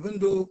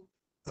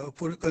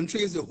for the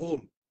country as a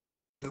whole,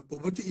 the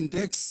poverty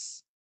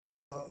index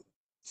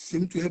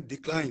seems to have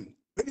declined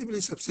very,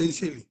 very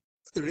substantially.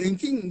 The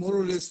ranking more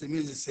or less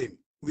remains the same.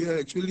 We are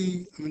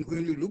actually, I mean,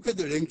 when you look at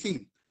the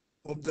ranking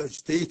of the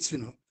states,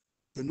 the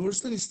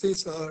northern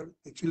states are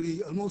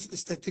actually almost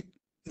static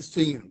this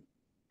thing.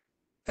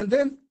 And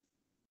then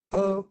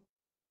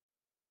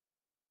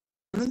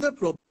another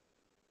problem,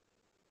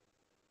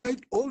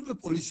 like all the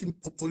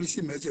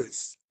policy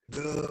measures,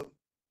 the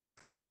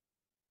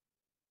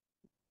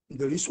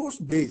resource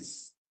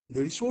base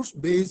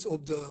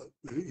of the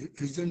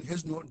region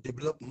has not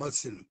developed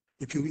much.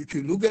 If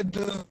you look at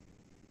the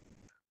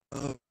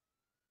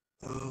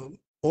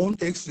own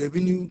tax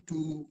revenue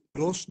to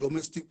gross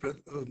domestic rate,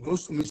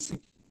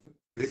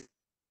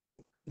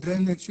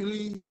 then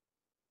actually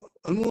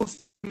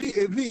almost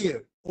every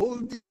year all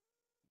the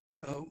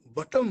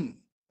bottom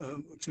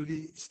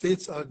actually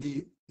states are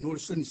the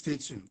northern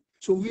states.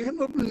 So we have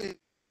not really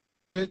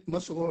had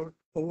much of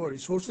our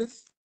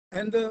resources,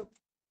 and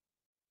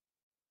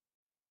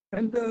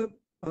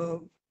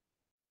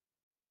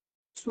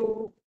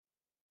so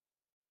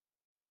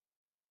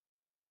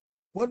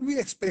what we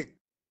expect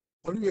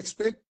from this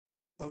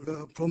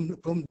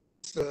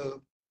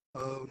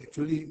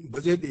actually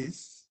budget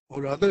is,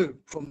 or rather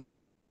from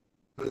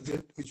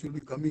budget which will be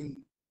coming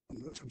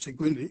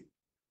subsequently,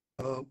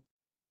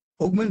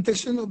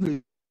 augmentation of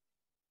the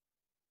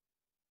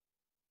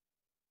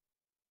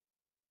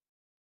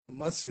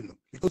must,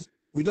 because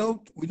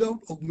without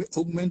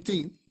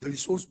augmenting the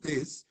resource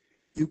base,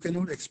 you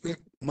cannot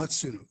expect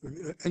much,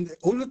 and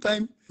all the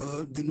time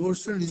the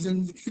northern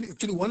region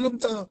actually one of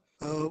the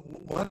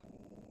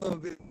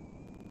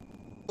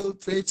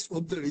traits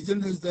of the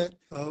region is that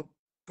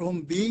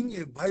from being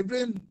a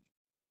vibrant,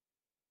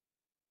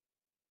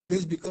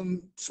 has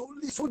become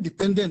so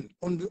dependent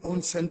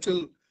on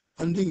central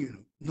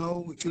funding.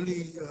 Now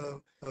actually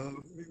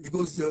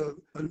because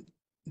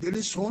there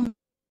is shown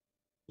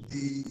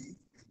the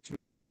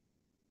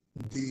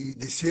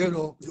share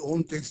of the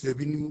own tax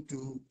revenue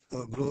to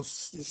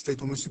gross state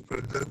domestic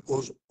product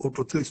or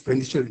total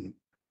expenditure.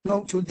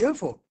 Now, so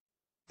therefore,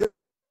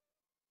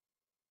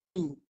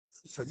 to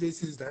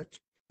suggest is that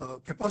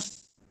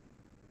capacity.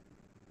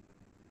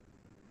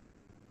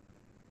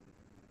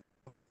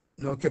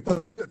 Now,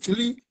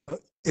 actually,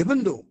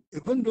 even though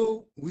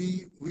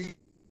we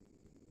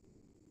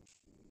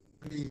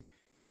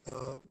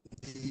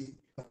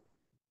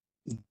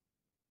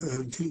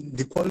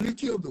the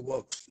quality of the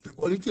works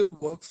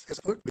has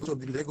hurt because of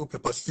the lack of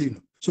capacity.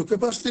 So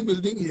capacity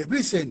building in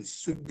every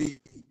sense should be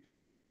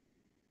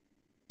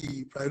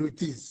the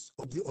priorities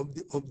of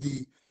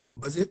the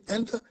budget.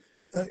 And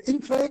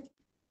in fact,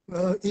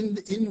 in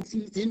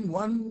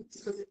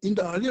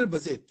the earlier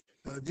budget,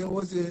 there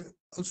was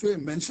also a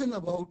mention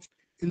about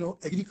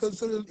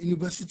agricultural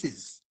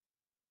universities.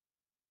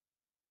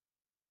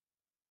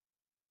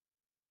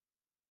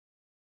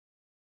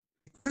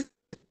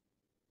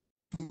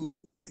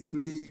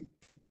 the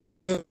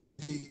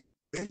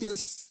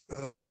various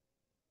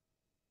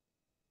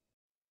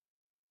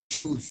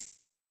issues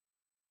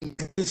in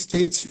every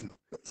states,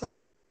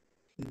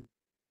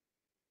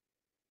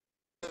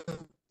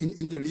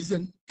 in the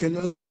region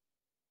can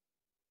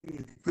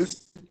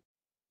request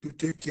to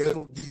take care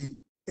of the,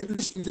 at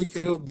least to take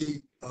care of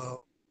the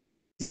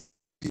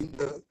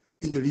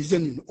in the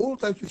region, in all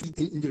types of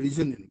in the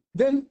region.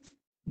 Then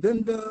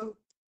the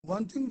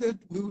one thing that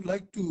we would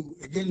like to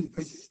again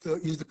is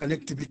the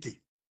connectivity.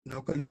 Now,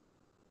 connectivity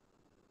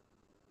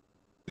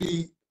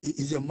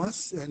is a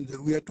must, and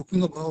we are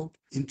talking about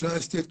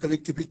intra-state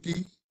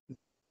connectivity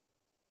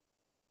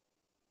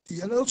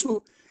and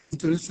also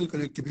international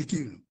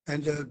connectivity,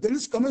 and that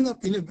is coming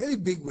up in a very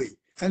big way.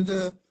 And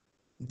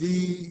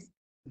the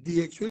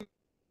actual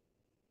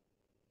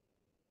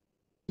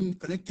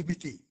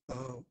connectivity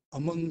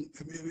among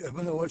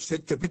our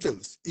state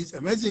capitals is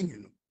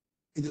amazing.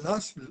 In the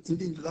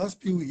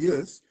last few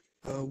years,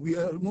 we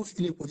are almost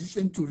in a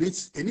position to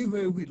reach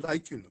anywhere we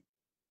like.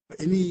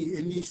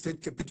 Any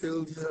state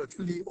capital is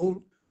actually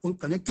all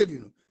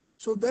connected.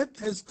 So that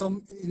has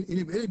come in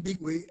a very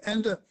big way,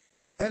 and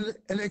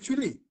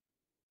actually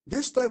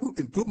this type of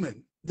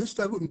improvement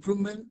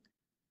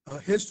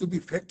has to be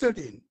factored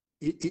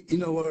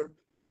in our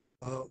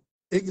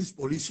EGROW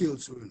policy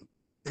also.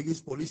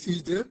 EGROW policy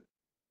is there,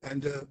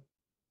 and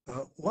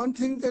one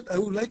thing that I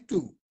would like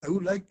to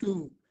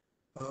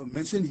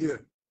mention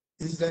here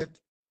is that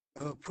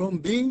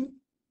from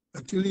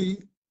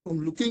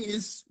looking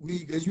east,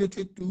 we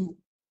graduated to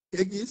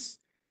EGROW,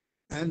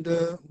 and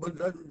but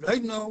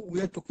right now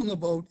we are talking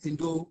about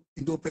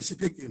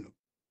Indo-Pacific.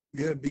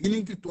 We are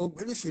beginning to talk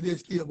very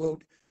seriously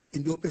about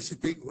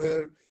Indo-Pacific,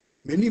 where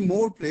many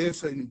more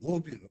players are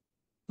involved.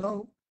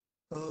 Now,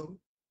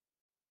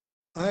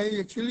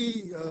 I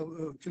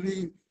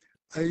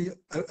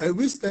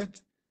wish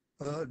that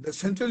the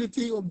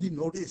centrality of the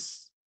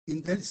Northeast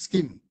in that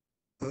scheme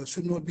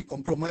should not be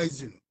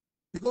compromised,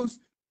 because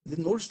the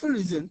Northeastern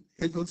region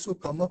has also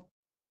come up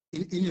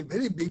in a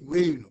very big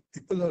way.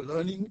 People are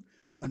learning,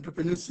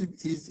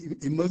 entrepreneurship is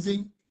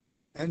emerging,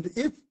 and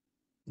if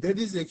that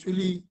is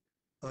actually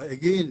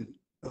again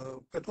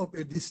cut off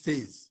at this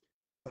stage,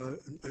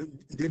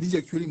 that is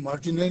actually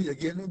marginalized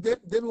again,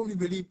 that will be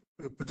very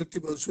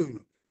protective also.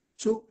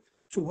 So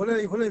what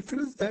I feel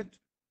is that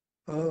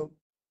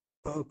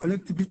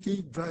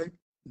connectivity drive,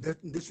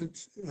 that this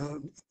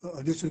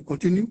should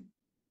continue,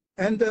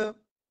 and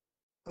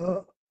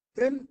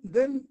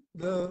then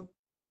the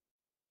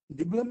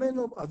development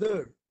of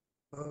other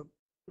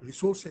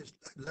resources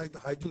like the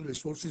hydro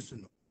resources,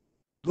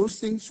 those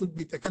things should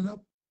be taken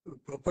up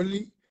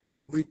properly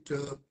with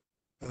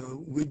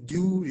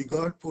due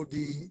regard for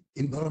the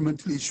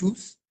environmental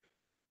issues,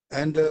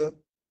 and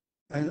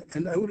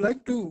I would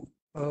like to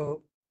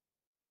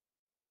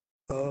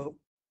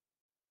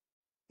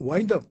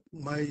wind up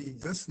my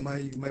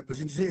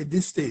presentation at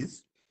this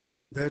stage,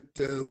 that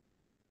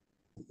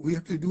we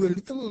have to do a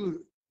little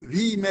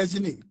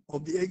reimagining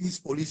of the EGROW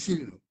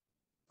policy.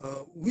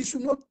 We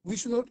should not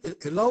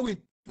allow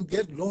it to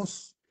get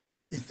lost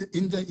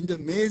in the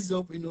maze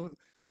of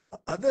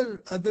other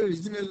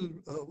regional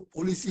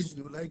policies,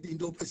 like the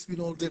Indo-Pacific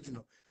and all that.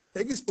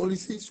 EGROW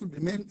policy should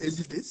remain as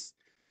it is,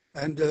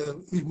 and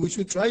we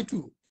should try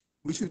to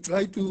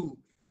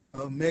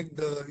make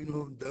the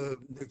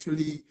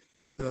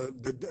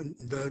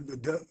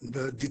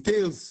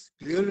details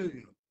clearer.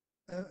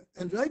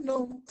 And right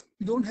now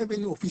we don't have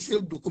any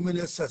official document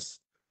as such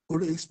for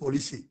the EGROW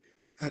policy.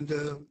 And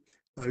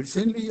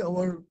recently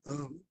our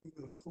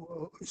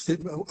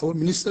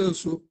minister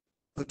also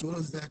told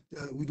us that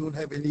we don't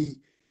have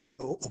any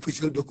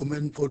official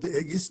document for the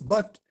EGROW,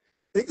 but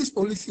EGROW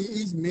policy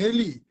is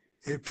merely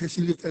a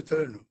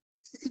facilitator.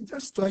 It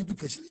just trying to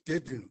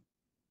facilitate.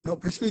 Now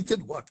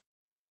facilitate what?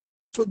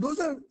 So those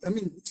are,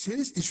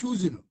 serious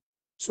issues.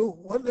 So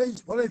what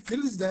I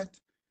feel is that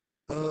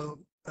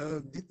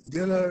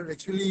there are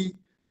actually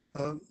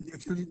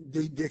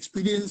the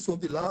experience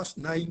of the last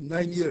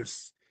nine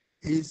years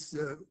is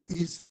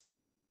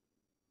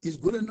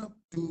good enough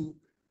to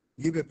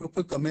give a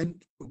proper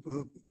comment,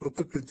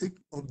 proper critique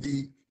of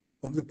the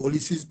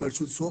policies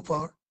pursued so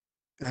far,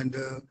 and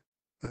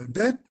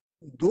that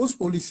those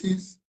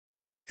policies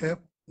have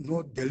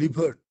not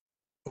delivered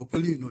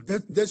properly.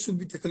 That should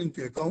be taken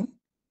into account.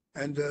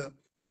 And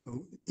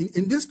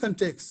in this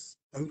context,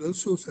 I would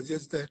also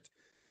suggest that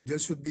there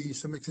should be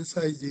some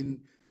exercise in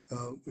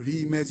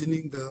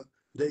reimagining the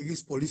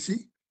EGROW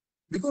policy,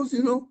 because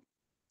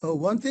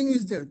one thing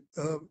is that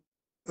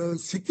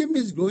Sikkim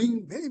is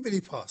growing very, very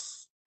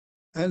fast,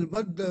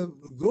 but the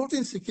growth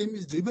in Sikkim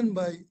is driven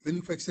by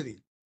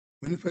manufacturing.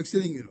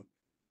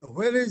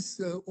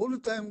 Whereas all the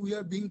time we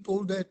are being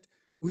told that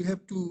we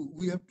have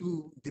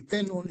to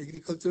depend on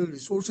agricultural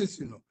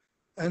resources,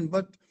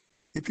 but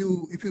if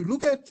you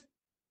look at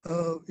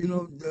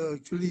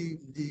actually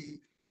the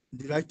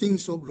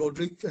writings of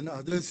Roderick and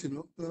others,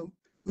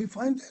 we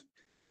find that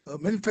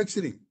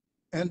manufacturing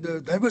and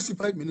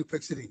diversified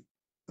manufacturing,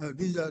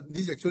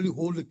 these actually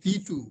hold the key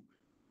to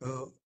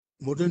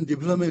modern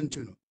development,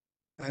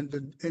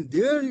 And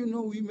there,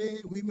 we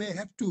may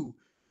have to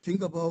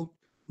think about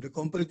the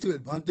comparative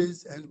advantage,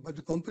 but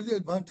the comparative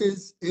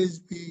advantage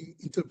as we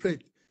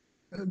interpret,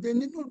 they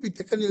need not be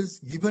taken as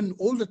given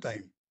all the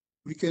time.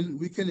 We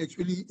can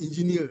actually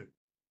engineer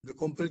the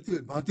comparative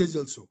advantage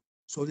also,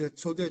 so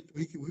that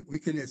we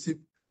can achieve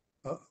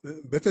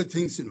better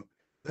things,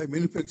 like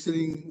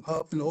manufacturing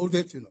hub and all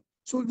that,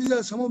 So these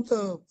are some of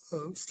the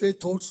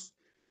straight thoughts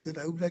that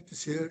I would like to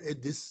share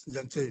at this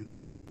juncture.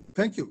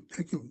 Thank you.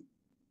 Thank you.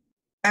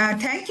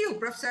 Thank you,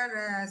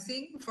 Professor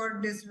Singh, for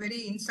this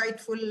very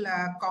insightful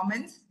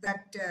comments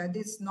that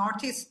this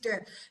Northeast,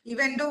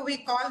 even though we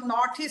call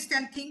Northeast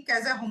and think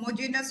as a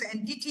homogeneous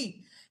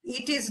entity,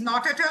 it is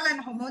not at all an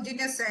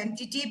homogeneous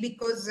entity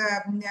because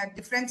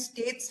different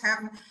states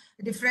have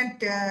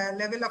different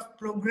level of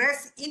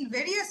progress in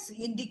various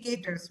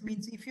indicators.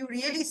 Means if you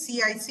really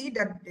see, I see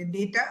the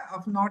data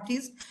of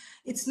Northeast,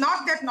 it's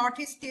not that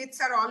Northeast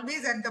states are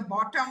always at the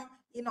bottom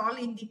in all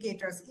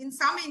indicators. In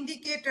some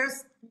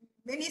indicators,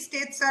 many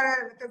states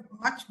are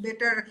much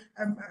better,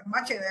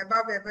 much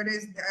above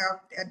average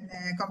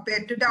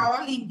compared to the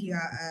all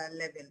India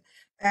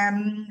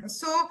level.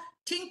 So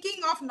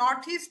thinking of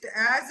Northeast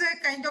as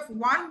a kind of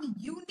one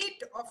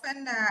unit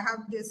often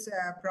have this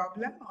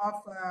problem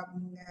of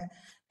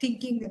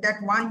thinking that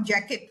one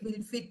jacket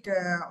will fit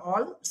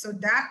all. So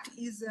that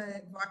is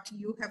what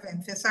you have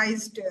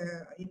emphasized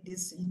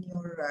in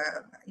your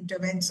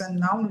intervention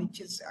now,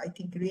 which is, I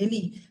think,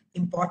 really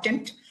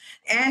important.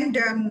 And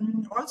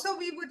also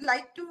we would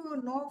like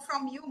to know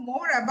from you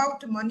more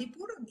about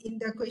Manipur in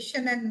the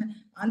question and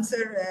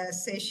answer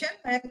session.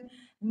 And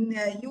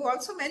you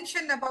also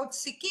mentioned about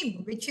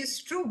Sikkim, which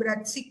is true,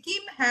 but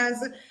Sikkim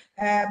has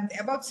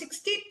about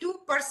 62%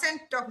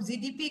 of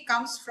GDP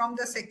comes from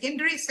the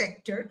secondary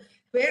sector,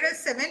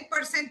 whereas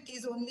 7%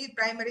 is only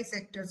primary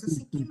sector. So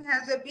Sikkim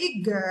has a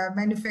big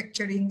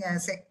manufacturing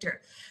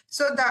sector.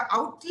 So the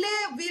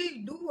outlay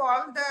will do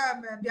all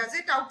the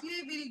budget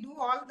outlay will do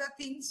all the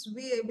things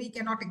we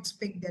cannot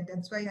expect that.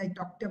 That's why I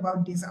talked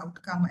about this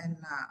outcome and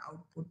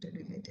output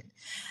related.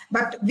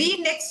 But we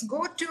next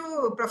go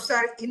to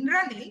Professor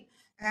Indraneel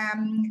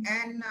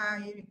and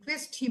I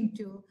request him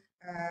to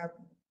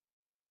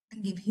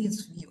give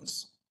his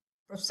views.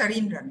 Professor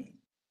Indraneel.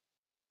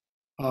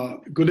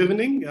 Good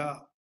evening.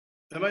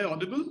 Am I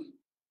audible?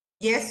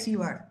 Yes,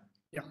 you are.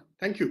 Yeah,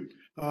 thank you.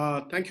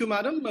 Thank you,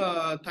 madam.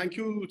 Thank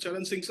you,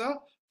 Charan Singh sir,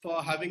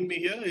 for having me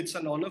here. It's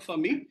an honor for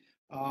me.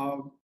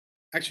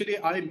 Actually,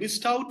 I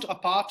missed out a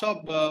part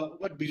of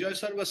what Bijoy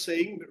sir was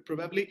saying.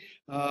 Probably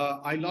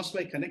I lost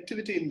my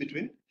connectivity in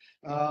between.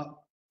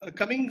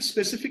 Coming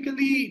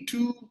specifically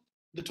to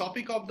the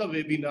topic of the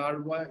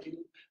webinar,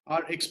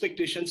 our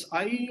expectations,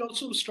 I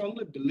also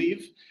strongly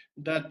believe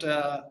that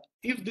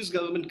if this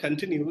government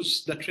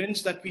continues, the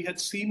trends that we had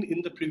seen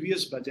in the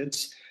previous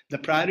budgets, the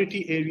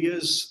priority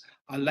areas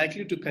are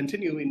likely to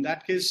continue. In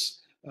that case,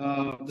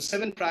 the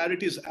 7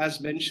 priorities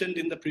as mentioned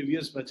in the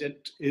previous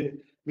budget,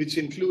 which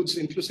includes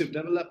inclusive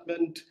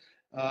development,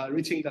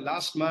 reaching the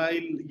last mile,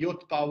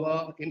 youth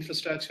power,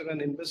 infrastructure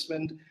and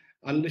investment,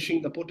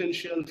 unleashing the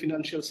potential,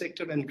 financial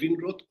sector and green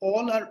growth,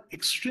 all are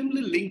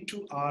extremely linked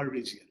to our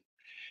region.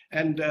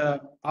 And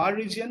our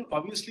region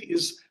obviously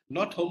is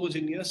not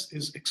homogeneous,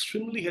 is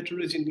extremely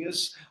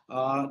heterogeneous,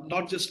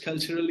 not just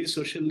culturally,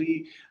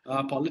 socially,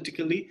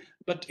 politically,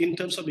 but in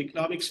terms of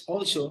economics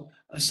also.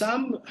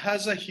 Assam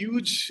has a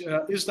huge,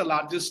 is the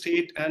largest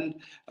state and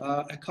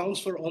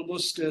accounts for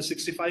almost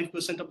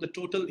 65% of the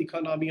total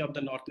economy of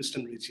the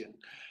northeastern region.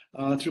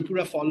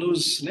 Tripura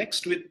follows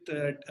next with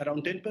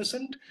around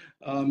 10%,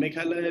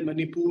 Meghalaya,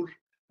 Manipur,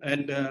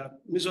 and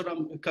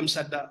Mizoram comes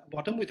at the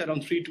bottom with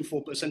around 3 to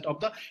 4% of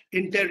the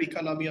entire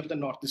economy of the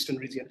northeastern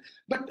region.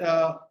 But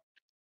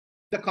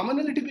the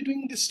commonality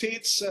between the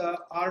states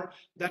are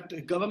that the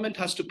government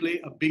has to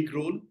play a big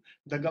role.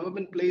 The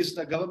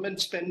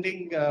government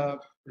spending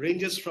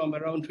ranges from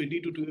around 20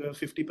 to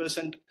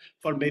 50%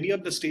 for many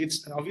of the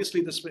states.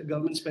 Obviously, the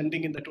government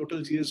spending in the total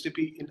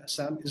GSDP in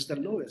Assam is the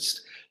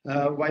lowest,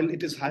 while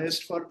it is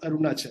highest for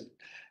Arunachal.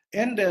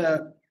 And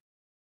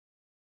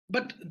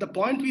but the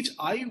point which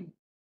I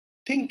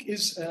think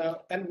is,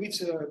 and which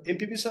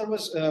MPP sir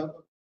was,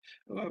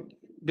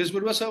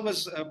 Bezbaruah sir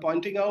was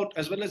pointing out,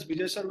 as well as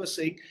Bijay sir was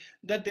saying,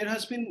 that there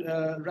has been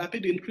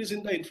rapid increase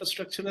in the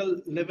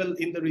infrastructural level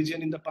in the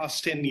region in the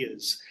past 10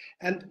 years.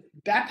 And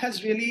that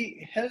has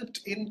really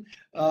helped in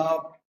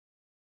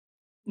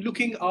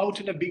looking out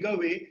in a bigger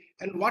way.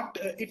 And what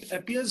it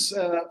appears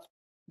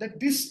that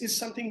this is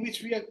something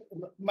which we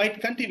might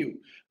continue.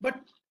 But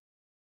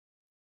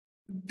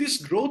this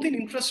growth in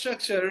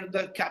infrastructure,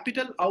 the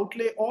capital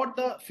outlay or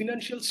the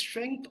financial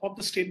strength of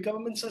the state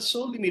governments are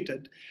so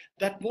limited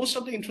that most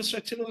of the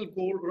infrastructural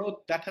growth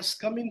that has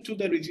come into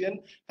the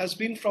region has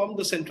been from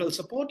the central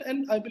support.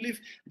 And I believe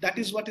that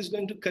is what is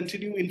going to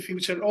continue in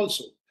future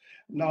also.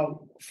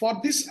 Now, for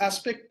this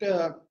aspect,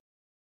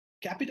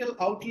 capital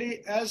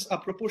outlay as a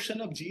proportion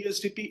of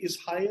GSDP is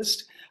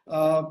highest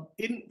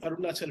in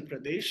Arunachal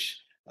Pradesh,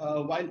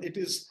 while it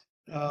is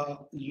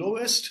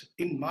lowest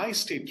in my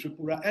state,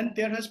 Tripura, and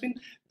there has been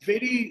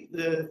very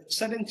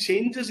sudden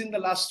changes in the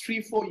last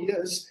 3-4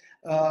 years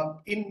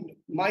in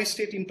my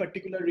state in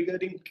particular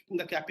regarding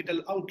the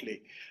capital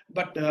outlay.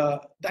 But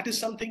that is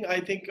something I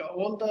think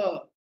all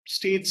the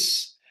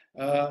states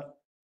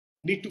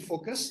need to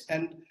focus,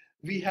 and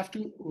we have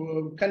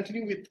to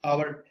continue with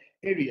our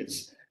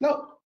areas.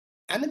 Now,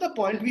 another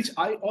point which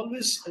I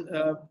always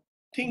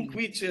think,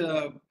 which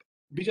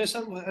Bijay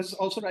sir has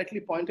also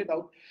rightly pointed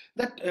out,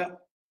 that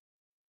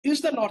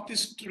is the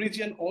Northeast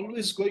region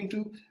always going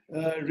to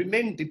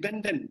remain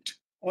dependent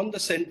on the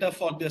center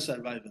for their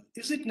survival?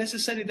 Is it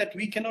necessary that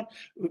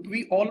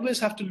we always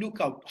have to look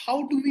out?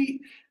 How do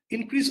we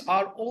increase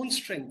our own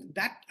strength?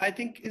 That I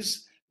think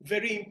is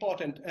very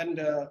important. And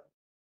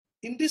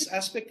in this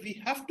aspect,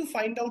 we have to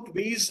find out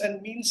ways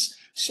and means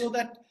so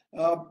that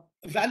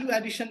value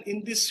addition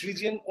in this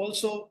region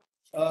also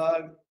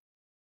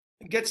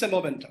gets a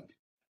momentum.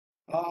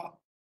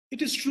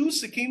 It is true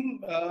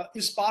Sikkim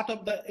is part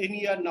of the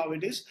NER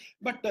nowadays,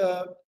 but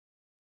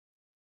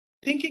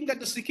thinking that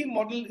the Sikkim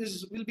model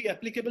will be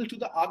applicable to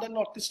the other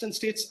northeastern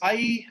states,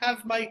 I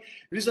have my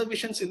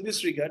reservations in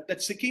this regard,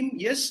 that Sikkim,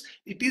 yes,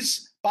 it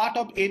is part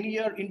of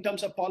NER in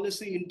terms of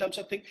policy, in terms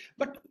of thing,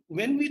 but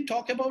when we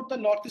talk about the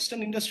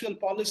northeastern industrial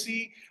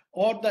policy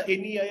or the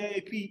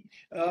NEIIP,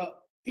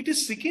 it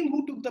is Sikkim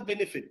who took the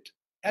benefit.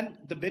 And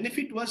the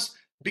benefit was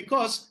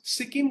because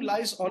Sikkim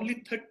lies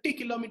only 30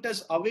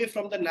 kilometers away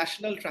from the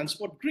national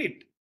transport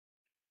grid,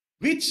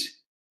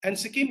 and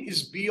Sikkim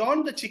is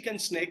beyond the chicken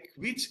snake,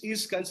 which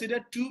is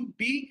considered to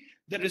be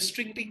the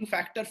restricting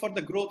factor for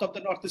the growth of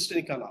the northeastern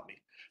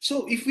economy.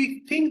 So if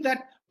we think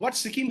that what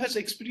Sikkim has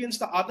experienced,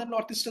 the other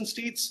northeastern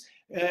states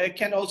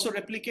can also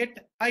replicate,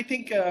 I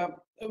think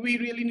we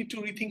really need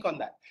to rethink on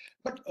that.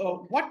 But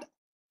what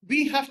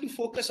we have to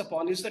focus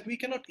upon is that we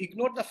cannot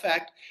ignore the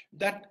fact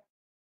that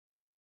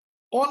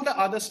all the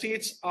other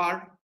states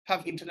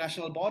have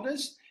international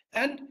borders,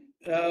 and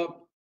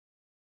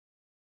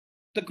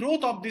the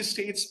growth of these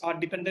states are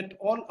dependent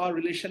on our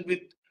relation with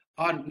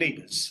our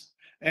neighbors.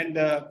 And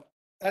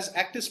as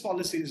Act's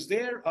policy is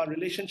there, our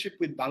relationship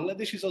with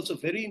Bangladesh is also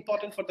very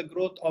important for the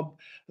growth of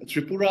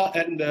Tripura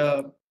and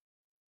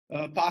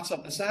parts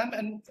of Assam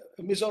and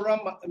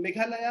Mizoram,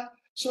 Meghalaya.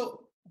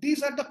 So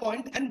these are the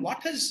point. And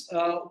what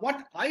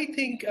I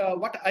think,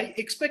 what I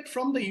expect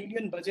from the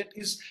union budget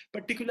is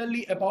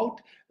particularly about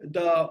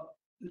the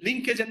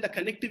linkage and the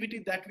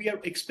connectivity that we are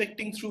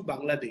expecting through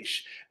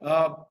Bangladesh.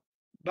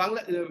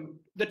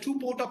 The 2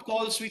 port of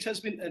calls which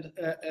has been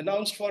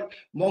announced for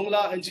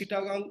Mongla and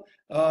Chittagong,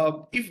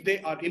 if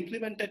they are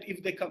implemented,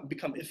 if they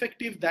become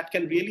effective, that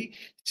can really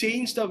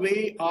change the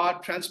way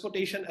our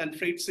transportation and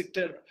freight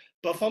sector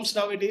performs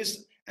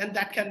nowadays, and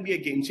that can be a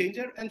game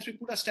changer, and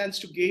Tripura stands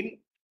to gain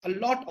a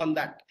lot on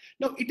that.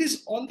 Now, it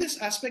is on this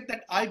aspect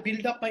that I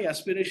build up my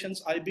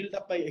aspirations, I build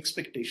up my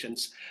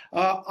expectations.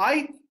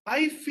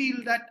 I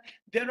feel that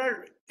there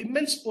are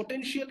immense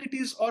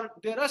potentialities, or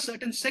there are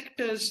certain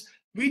sectors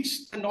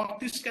which the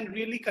Northeast can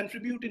really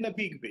contribute in a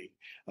big way.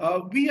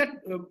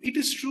 It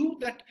is true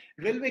that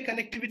railway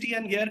connectivity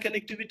and air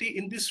connectivity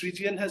in this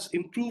region has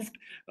improved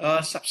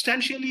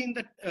substantially in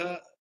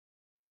the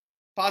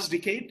past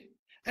decade.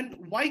 And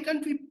why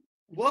can't we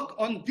work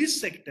on these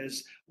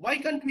sectors? Why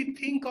can't we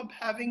think of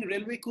having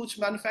railway coach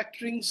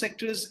manufacturing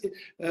sectors,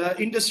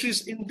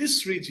 industries in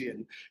this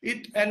region?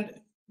 And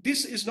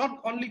this is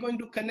not only going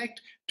to connect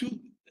to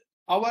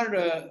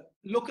our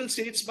local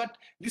states, but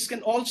this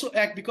can also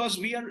act, because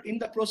we are in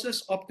the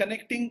process of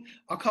connecting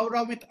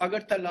Akhaura with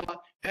Agartala,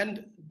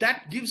 and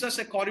that gives us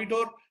a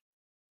corridor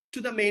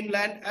to the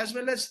mainland, as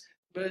well as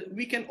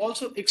we can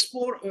also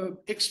explore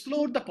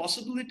the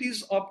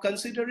possibilities of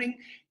considering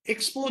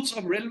exports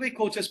of railway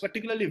coaches,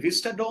 particularly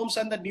Vista Domes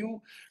and the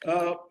new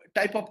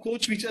type of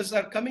coach which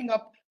are coming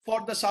up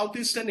for the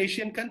Southeastern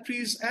Asian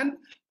countries, and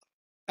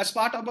as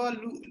part of our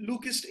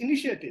Lookist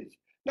initiative.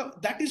 Now,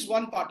 that is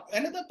one part.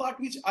 Another part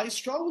which I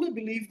strongly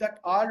believe that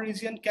our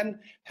region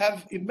can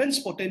have immense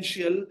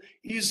potential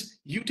is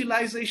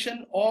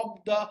utilization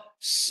of the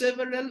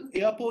several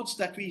airports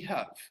that we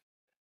have.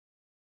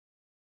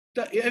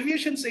 The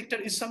aviation sector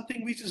is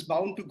something which is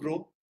bound to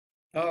grow.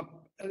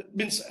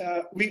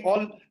 We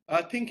all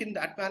think in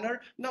that manner.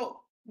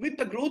 Now, with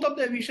the growth of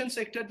the aviation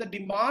sector, the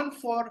demand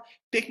for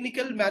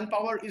technical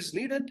manpower is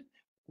needed.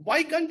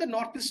 Why can't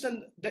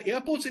the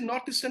airports in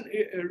Northeastern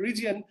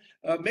region,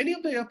 many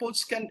of the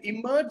airports can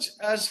emerge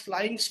as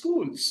flying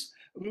schools?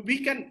 We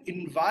can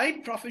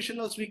invite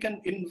professionals, we can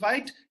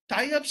invite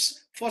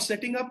tie-ups for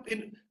setting up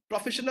in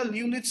professional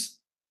units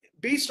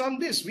based on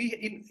this.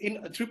 In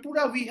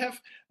Tripura, we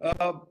have,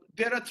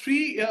 there are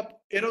 3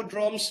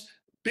 aerodromes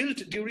built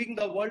during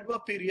the World War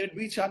period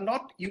which are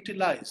not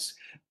utilized.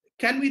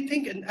 Can we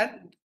think,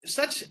 and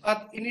such an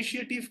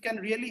initiative can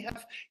really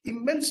have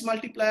immense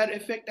multiplier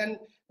effect, and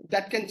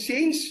that can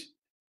change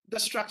the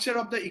structure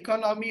of the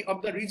economy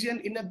of the region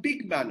in a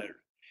big manner.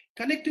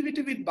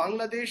 Connectivity with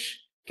Bangladesh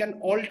can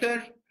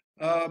alter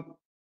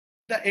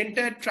the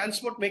entire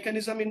transport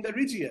mechanism in the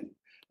region.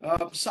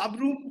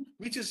 Sabroom,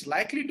 which is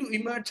likely to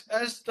emerge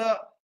as the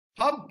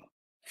hub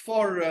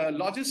for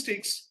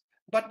logistics,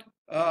 but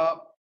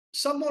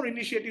some more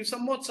initiatives,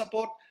 some more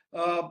support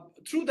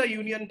through the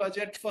union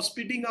budget for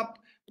speeding up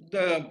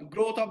the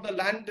growth of the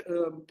land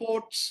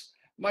ports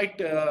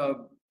might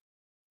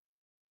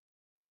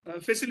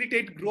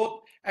facilitate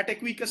growth at a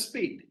quicker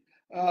speed.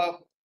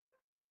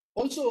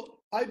 Also,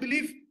 I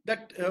believe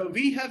that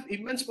we have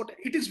immense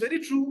potential. It is very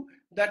true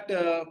that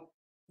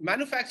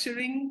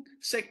manufacturing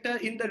sector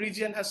in the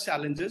region has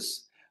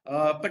challenges,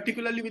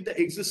 particularly with the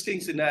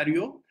existing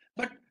scenario.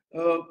 But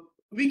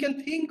we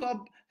can think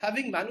of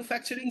having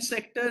manufacturing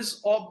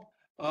sectors of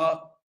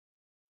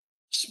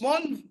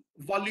small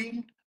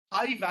volume,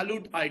 high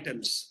valued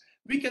items.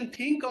 We can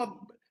think of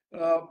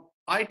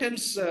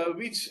items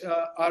which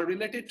are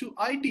related to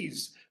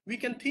ITs. We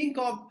can think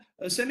of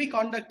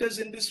semiconductors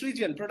in this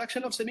region.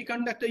 Production of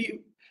semiconductor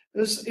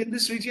in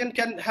this region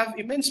can have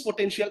immense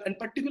potential, and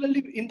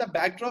particularly in the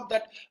backdrop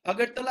that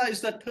Agartala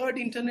is the third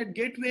internet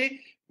gateway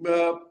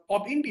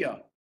of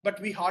India, but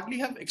we hardly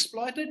have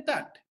exploited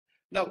that.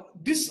 Now,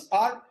 these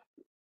are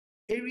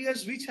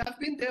areas which have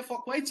been there for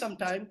quite some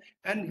time,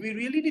 and we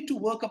really need to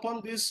work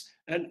upon this.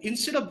 And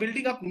instead of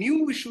building up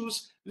new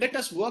issues, let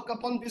us work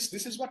upon this.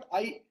 This is what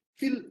I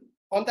feel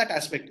on that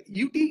aspect.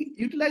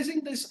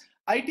 Utilizing this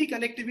IT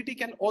connectivity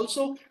can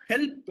also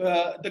help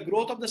the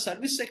growth of the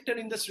service sector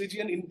in this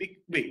region in big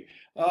way.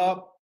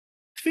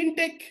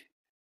 Fintech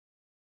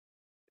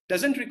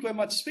doesn't require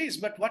much space,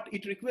 but what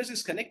it requires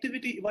is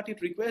connectivity, what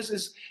it requires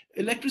is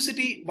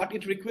electricity, what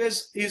it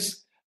requires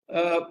is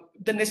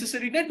the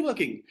necessary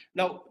networking.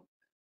 Now,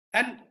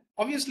 and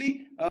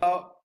obviously,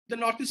 the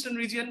Northeastern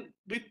region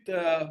with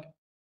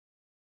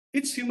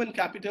its human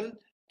capital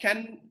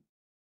can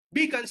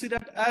be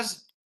considered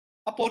as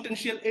a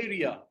potential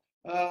area.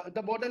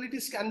 The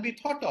modalities can be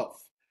thought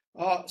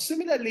of.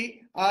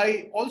 Similarly,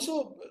 I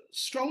also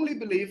strongly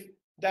believe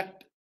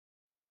that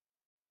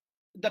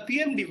the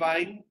PM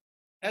Divine,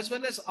 as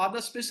well as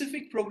other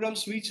specific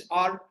programs which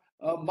are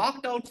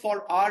marked out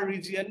for our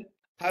region,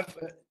 have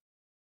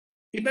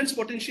immense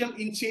potential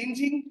in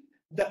changing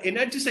the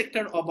energy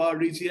sector of our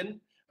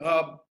region,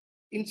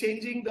 in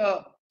changing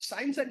the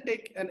science and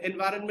tech and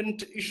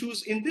environment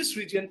issues in this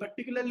region,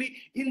 particularly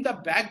in the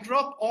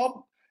backdrop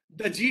of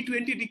the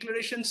G20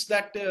 declarations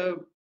that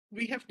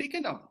we have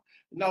taken up.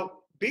 Now,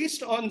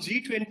 based on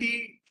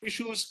G20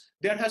 issues,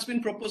 there has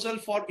been proposal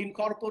for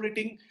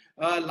incorporating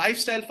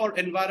lifestyle for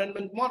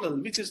environment model,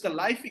 which is the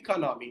life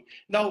economy.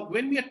 Now,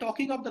 when we are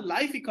talking of the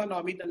life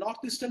economy, the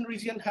Northeastern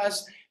region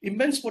has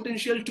immense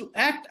potential to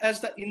act as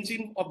the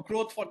engine of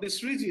growth for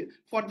this region,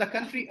 for the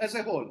country as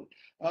a whole.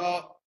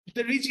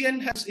 The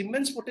region has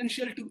immense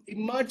potential to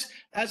emerge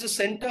as a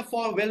center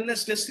for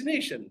wellness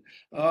destination.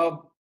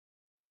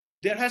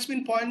 There has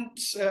been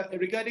points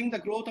regarding the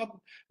growth of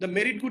the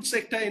merit goods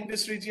sector in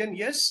this region.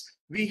 Yes,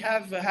 we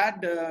have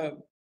had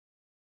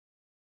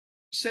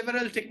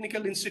several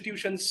technical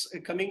institutions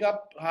coming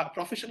up,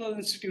 professional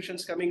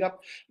institutions coming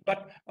up,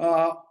 but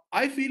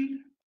I feel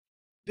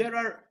there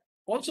are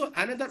also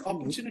another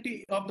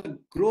opportunity of the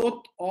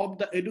growth of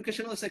the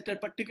educational sector,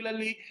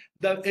 particularly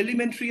the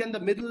elementary and the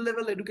middle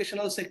level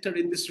educational sector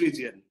in this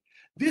region.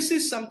 This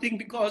is something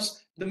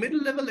because the middle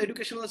level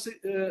educational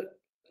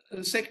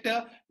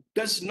sector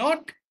does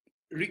not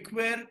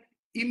require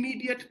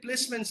immediate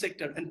placement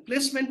sector, and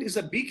placement is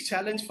a big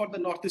challenge for the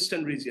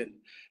Northeastern region.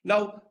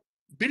 Now,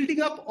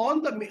 building up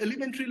on the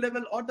elementary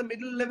level or the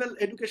middle level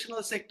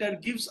educational sector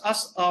gives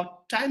us a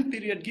time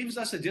period, gives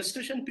us a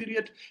gestation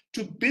period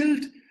to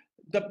build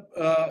the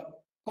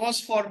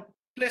cause for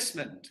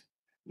placement.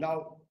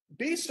 Now,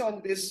 based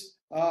on this,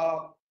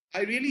 I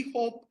really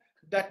hope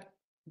that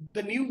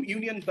the new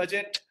union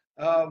budget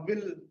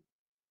will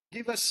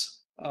give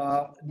us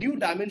new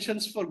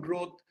dimensions for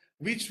growth,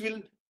 which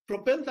will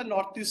propel the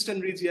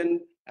Northeastern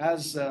region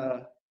as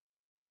to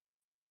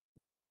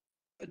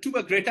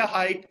a greater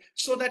height,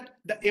 so that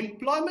the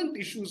employment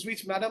issues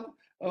which Madam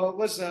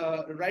was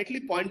rightly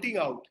pointing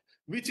out,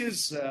 which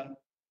is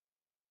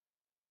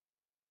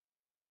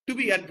to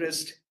be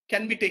addressed,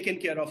 can be taken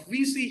care of.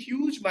 We see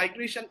huge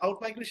migration,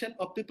 out-migration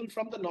of people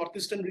from the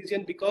Northeastern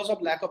region because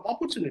of lack of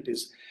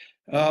opportunities.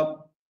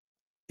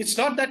 It's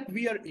not that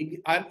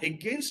I'm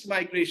against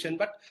migration,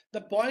 but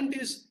the point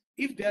is,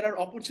 if there are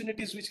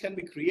opportunities which can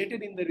be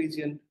created in the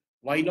region,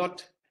 why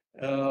not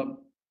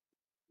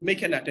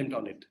make an attempt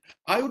on it?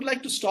 I would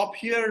like to stop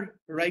here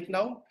right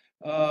now.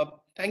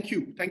 Thank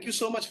you. Thank you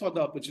so much for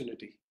the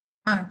opportunity.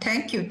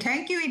 Thank you.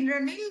 Thank you,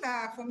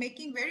 Indraneel, for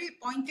making very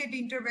pointed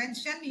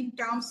intervention in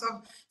terms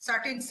of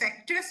certain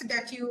sectors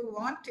that you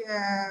want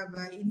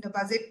in the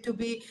budget to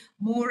be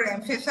more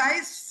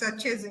emphasized,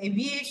 such as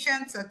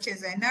aviation, such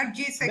as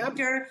energy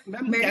sector.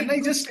 Ma'am, can I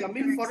just come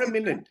in for a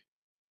minute?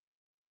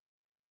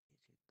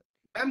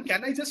 Ma'am,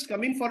 can I just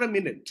come in for a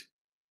minute?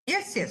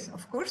 Yes,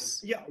 of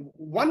course. Yeah,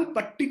 one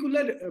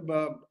particular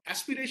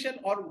aspiration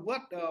or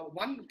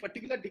one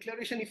particular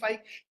declaration, if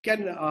I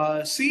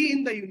can see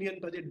in the union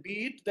budget,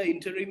 be it the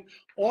interim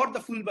or the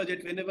full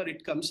budget whenever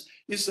it comes,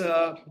 is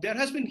there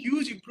has been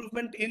huge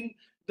improvement in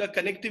the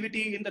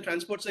connectivity in the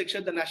transport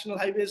section. The national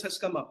highways has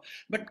come up.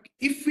 But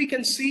if we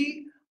can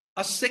see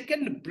a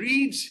second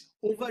bridge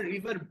over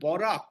river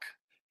Borak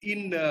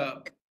in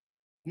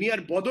near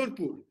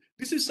Bodorpur,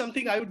 this is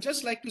something I would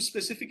just like to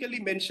specifically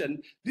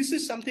mention. This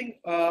is something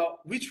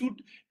which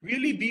would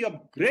really be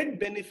a great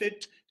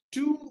benefit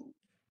to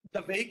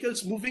the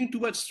vehicles moving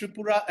towards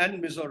Tripura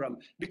and Mizoram,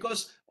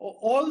 because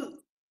all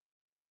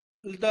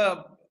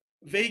the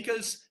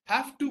vehicles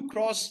have to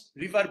cross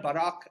river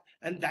Barak,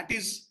 and that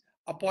is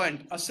a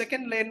point. A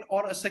second lane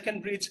or a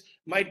second bridge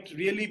might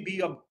really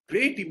be a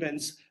great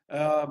immense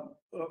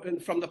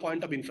from the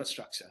point of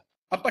infrastructure.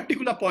 A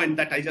particular point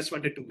that I just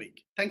wanted to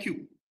make. Thank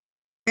you.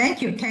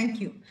 Thank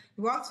you.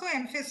 You also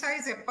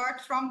emphasize,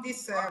 apart from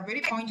this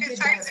very pointed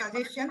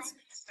suggestions,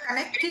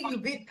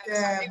 connecting with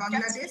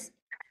Bangladesh.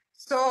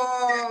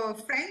 So,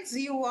 friends,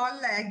 you all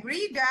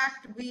agree that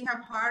we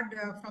have heard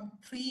from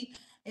three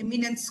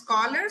eminent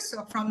scholars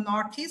from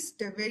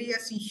Northeast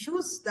various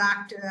issues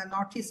that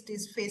Northeast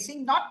is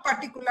facing, not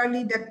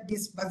particularly that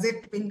this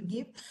budget will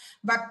give,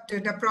 but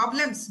the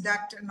problems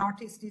that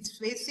Northeast is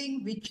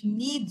facing, which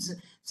needs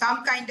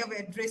some kind of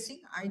addressing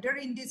either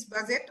in this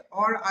budget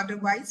or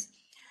otherwise.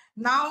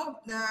 Now,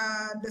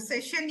 the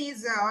session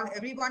is,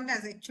 everyone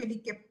has actually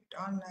kept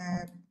on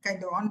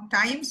kind of on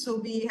time. So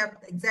we have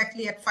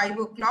exactly at 5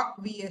 o'clock,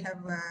 we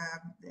have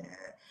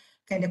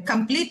kind of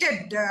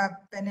completed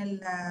panel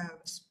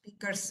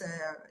speakers'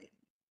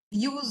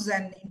 views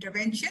and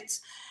interventions.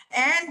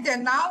 And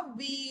now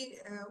we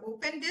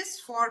open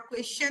this for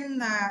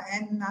question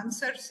and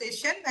answer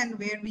session, and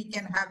where we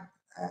can have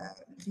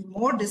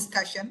more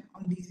discussion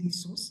on these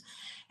issues.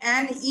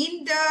 And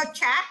in the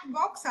chat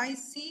box, I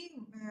see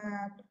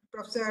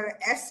Professor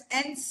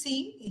S.N.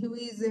 Singh, who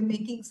is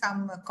making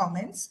some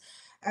comments.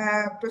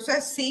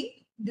 Professor Singh,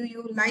 do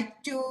you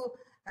like to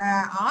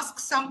ask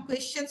some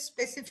questions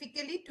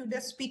specifically to the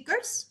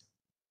speakers?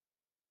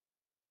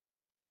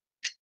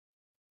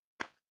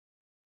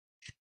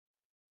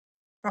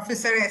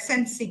 Professor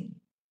S.N. Singh.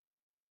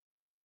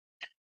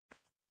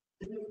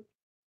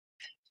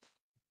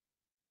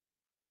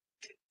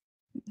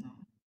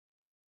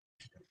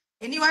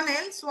 Anyone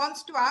else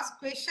wants to ask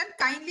question?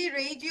 Kindly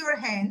raise your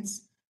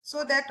hands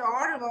so that,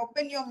 or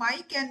open your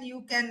mic and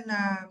you can,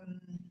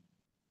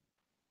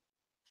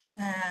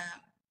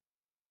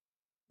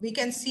 we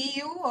can see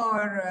you,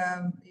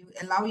 or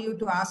allow you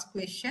to ask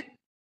question.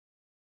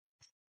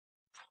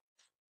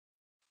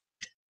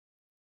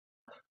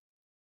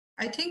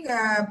 I think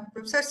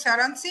Professor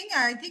Charan Singh,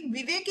 I think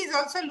Vivek is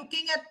also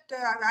looking at,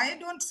 I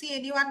don't see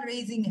anyone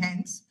raising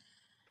hands.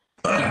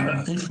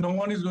 If no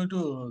one is going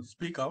to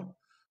speak out,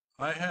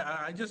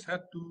 I just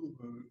had two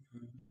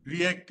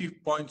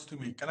reactive points to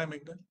make. Can I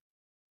make that?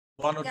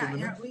 1 or 2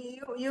 minutes?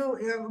 Yeah,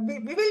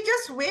 we will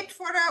just wait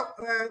for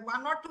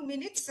 1 or 2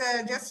 minutes.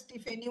 Just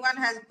if anyone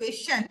has a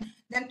question,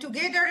 then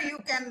together you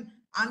can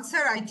answer,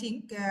 I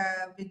think,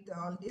 with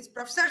all this.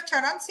 Professor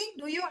Charan Singh,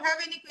 do you have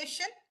any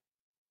question?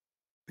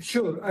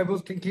 Sure, I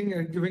was thinking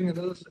of giving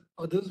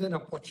others an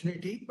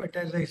opportunity, but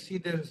as I see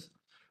there's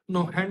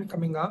no hand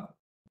coming up,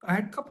 I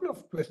had a couple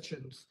of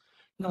questions.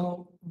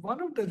 Now,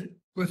 one of the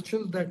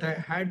questions that I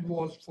had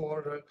was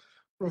for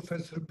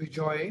Professor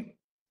Bijoy,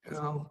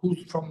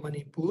 who's from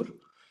Manipur.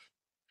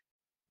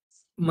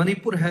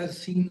 Manipur has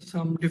seen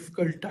some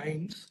difficult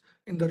times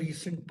in the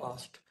recent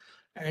past.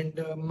 And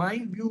my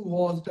view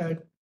was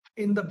that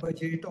in the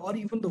budget or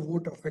even the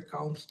vote of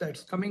accounts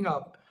that's coming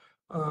up,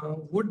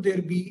 would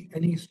there be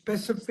any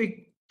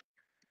specific,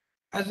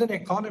 as an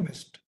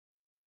economist,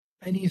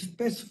 any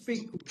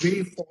specific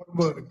way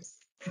forward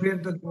where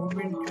the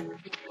government can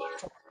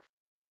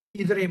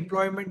either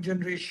employment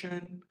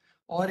generation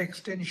or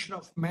extension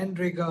of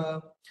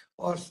Manrega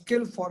or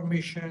skill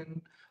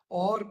formation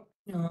or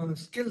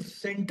skill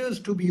centers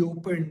to be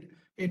opened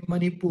in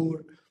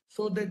Manipur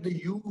so that the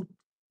youth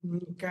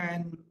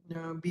can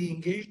be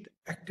engaged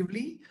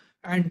actively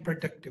and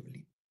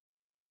productively.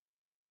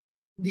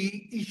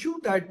 The issue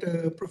that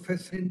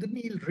Professor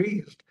Indraneel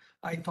raised,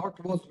 I thought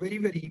was very,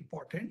 very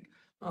important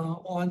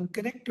on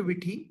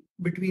connectivity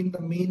between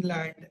the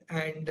mainland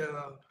and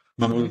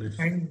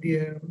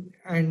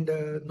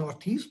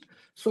Northeast.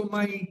 So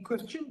my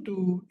question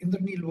to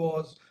Indraneel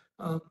was,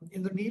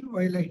 Indraneel,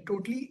 while I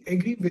totally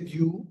agree with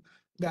you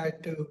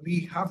that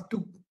we have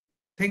to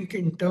think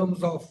in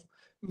terms of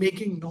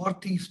making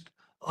Northeast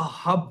a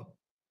hub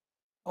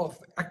of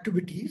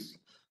activities,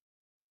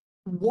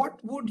 what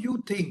would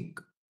you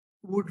think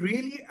would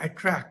really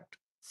attract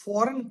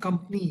foreign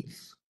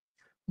companies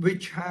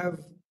which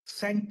have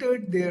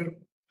centered their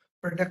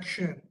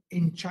production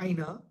in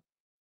China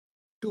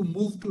to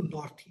move to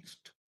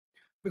Northeast?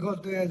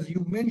 Because as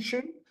you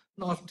mentioned,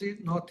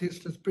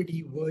 Northeast is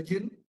pretty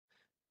virgin,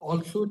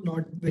 also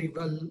not very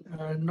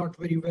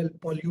well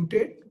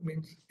polluted,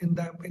 means in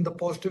the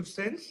positive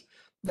sense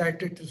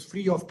that it is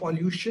free of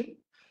pollution.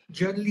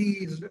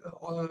 generally is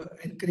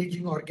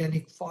encouraging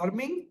organic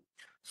farming.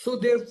 So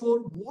therefore,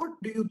 what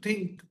do you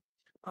think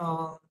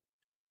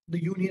the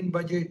union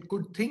budget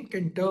could think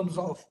in terms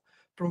of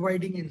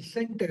providing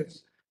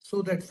incentives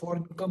so that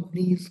foreign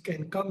companies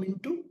can come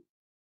into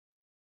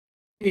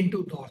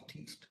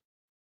Northeast?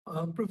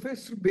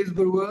 Professor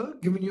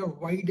Bezbaruah, given your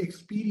wide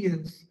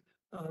experience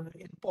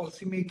in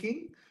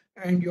policymaking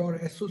and your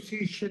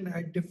association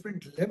at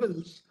different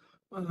levels,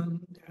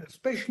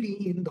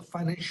 especially in the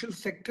financial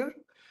sector,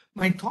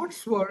 my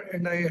thoughts were,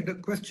 and I had a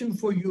question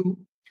for you,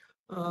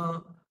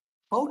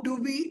 how do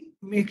we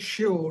make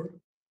sure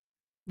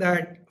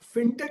that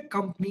fintech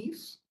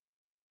companies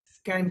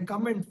can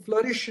come and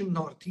flourish in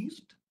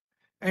Northeast?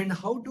 And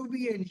how do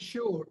we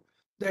ensure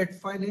that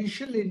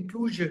financial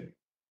inclusion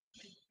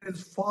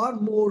is far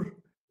more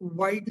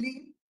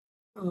widely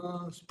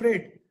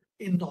spread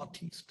in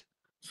Northeast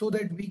so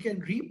that we can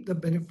reap the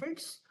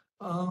benefits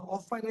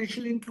of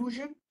financial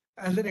inclusion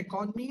as an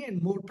economy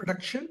and more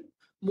production,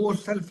 more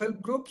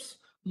self-help groups,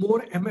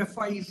 more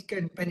MFIs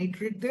can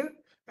penetrate there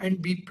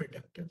and be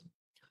productive.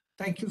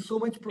 Thank you so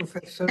much,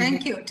 Professor.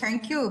 Thank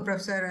you,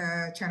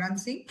 Professor Charan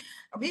Singh.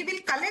 We will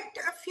collect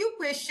a few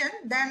questions,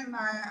 then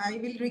I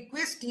will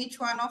request each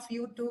one of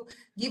you to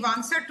give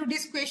answer to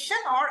this question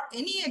or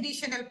any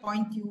additional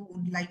point you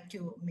would like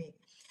to make.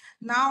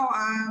 Now,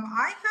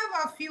 I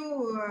have a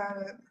few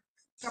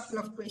couple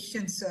of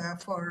questions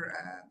for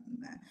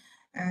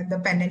the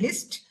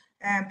panelists.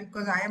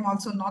 Because I am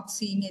also not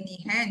seeing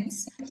any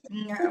hands.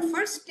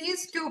 First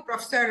is to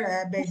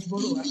Professor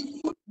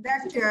Bezbaruah,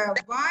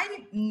 that why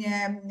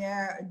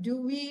do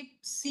we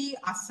see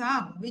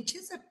Assam, which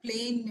is a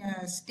plain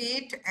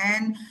state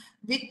and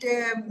with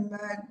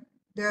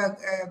the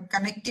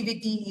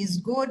connectivity is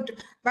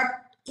good, but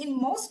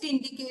in most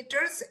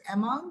indicators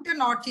among the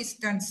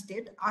northeastern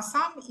state,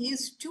 Assam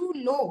is too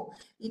low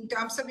in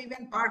terms of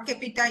even per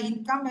capita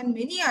income and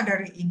many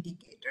other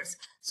indicators.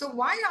 So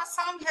why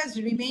Assam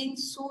has remained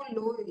so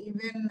low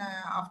even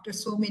after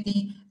so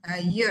many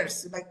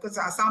years? Because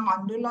Assam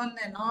Andolan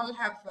and all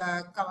have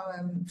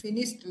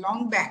finished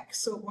long back.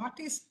 So what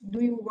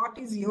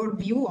is your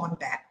view on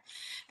that?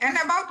 And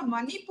about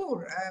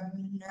Manipur,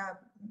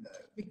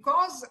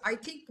 because I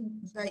think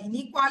the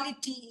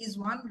inequality is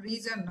one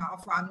reason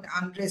of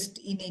unrest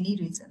in any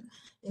region.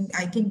 And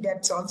I think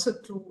that's also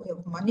true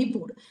of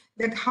Manipur,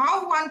 that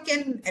how one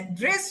can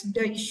address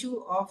the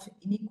issue of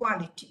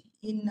inequality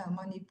in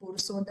Manipur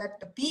so that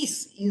the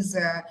peace is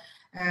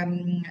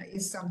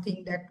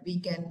something that we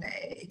can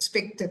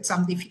expect at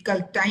some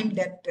difficult time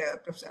that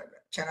Professor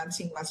Charan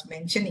Singh was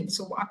mentioning.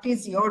 So what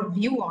is your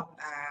view on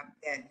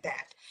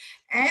that?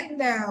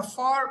 And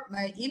for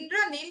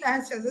Indraneel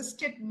has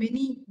suggested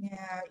many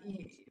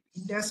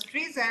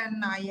industries,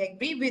 and I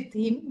agree with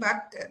him,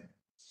 but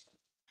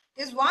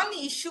there's one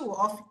issue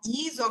of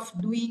ease of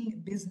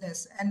doing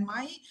business, and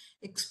my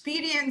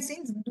experience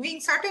in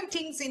doing certain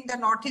things in the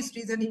Northeast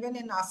region, even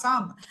in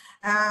Assam,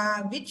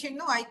 which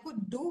I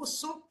could do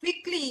so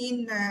quickly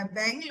in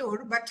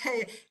Bangalore, but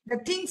the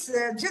things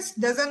just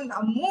doesn't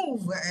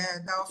move.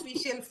 The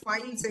official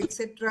files,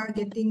 etc.,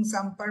 getting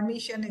some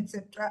permission,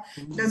 etc.,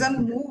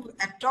 doesn't move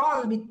at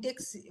all. It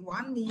takes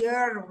 1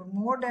 year,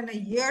 more than a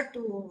year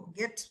to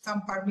get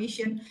some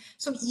permission.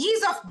 So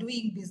ease of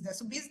doing business.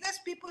 So business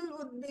people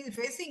would be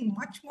facing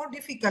much more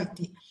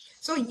difficulty.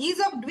 So ease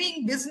of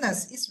doing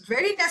business is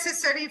very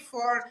necessary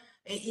for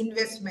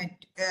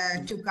investment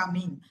to come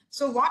in.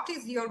 So what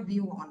is your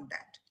view on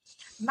that?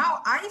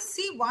 Now I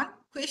see one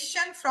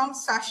question from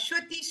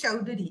Sashwati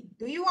Chaudhary.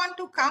 Do you want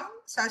to come,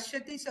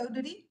 Sashwati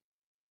Chaudhary?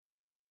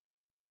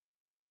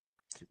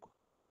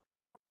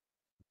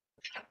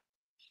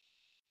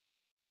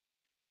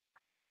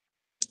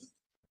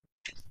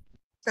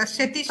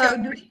 Sashwati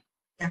Chaudhary?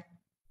 Yeah.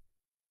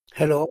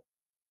 Hello.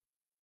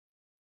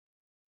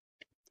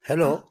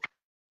 Hello.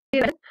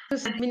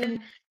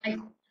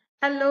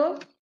 Hello.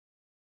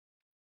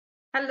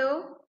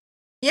 Hello.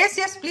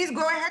 Yes, please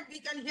go ahead. We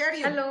can hear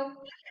you. Hello.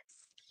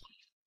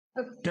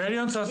 Carry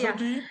on,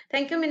 Saswati. Yeah.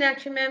 Thank you,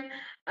 Meenakshi ma'am.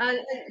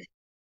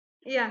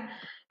 Yeah,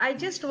 I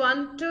just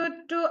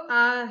wanted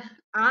to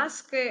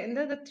ask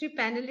the three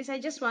panelists. I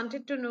just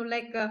wanted to know,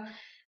 like,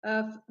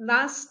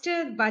 last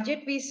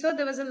budget we saw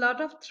there was a lot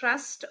of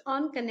thrust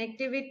on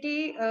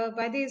connectivity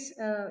by this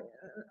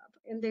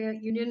in the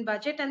union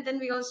budget, and then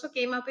we also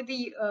came up with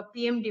the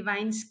PM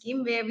Divine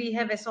scheme where we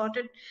have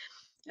assorted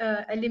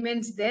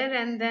elements there,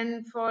 and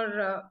then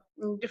for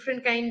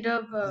different kind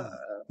of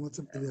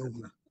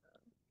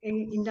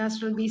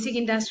basic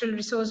industrial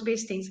resource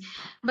based things,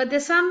 but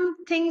there's some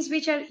things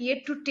which are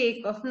yet to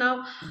take off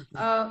now.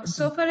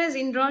 So far as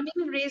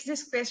Indraneel raised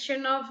this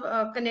question of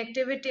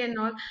connectivity and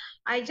all,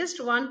 I just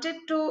wanted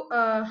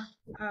to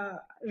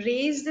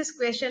raise this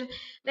question,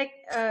 like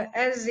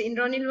as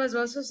Indraneel was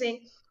also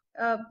saying,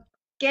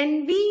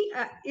 can we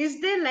is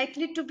there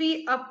likely to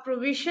be a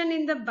provision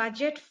in the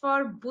budget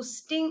for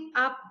boosting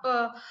up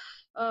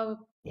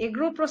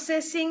agro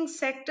processing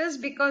sectors,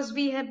 because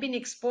we have been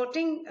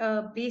exporting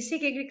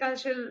basic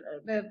agricultural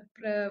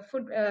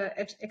food,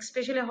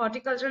 especially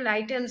horticultural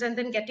items, and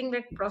then getting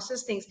back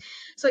processed things.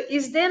 So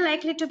is there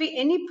likely to be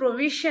any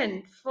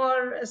provision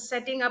for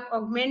setting up,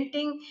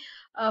 augmenting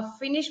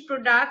finished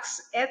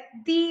products at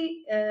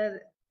the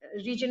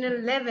regional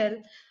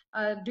level?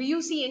 Do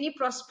you see any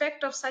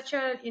prospect of such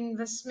an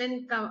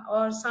investment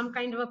or some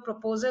kind of a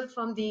proposal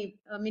from the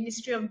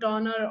Ministry of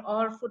Donor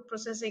or Food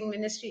Processing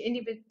Ministry,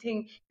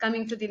 anything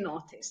coming to the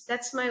Northeast?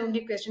 That's my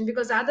only question,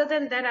 because other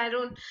than that,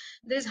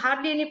 there's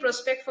hardly any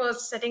prospect for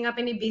setting up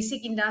any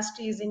basic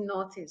industries in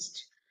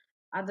Northeast.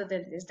 Other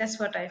than this, that's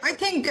what I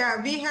think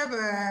we have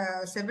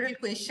several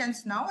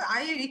questions now.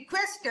 I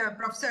request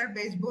Professor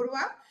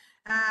Bezbaruah.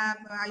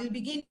 I will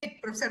begin with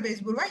Professor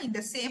Bezbaruah in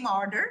the same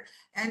order.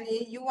 And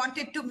you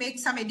wanted to make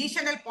some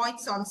additional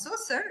points also,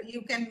 sir.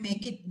 You can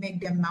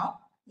make them now.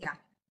 Yeah.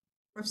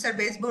 Professor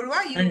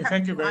Bezbaruah,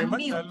 Thank you very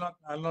much. unmute.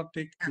 I'll not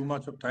take too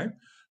much of time.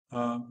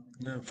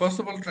 First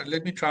of all,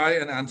 let me try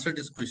and answer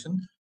this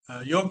question.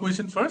 Your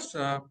question first.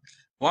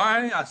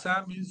 Why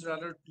Assam is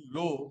rather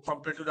low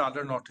compared to the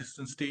other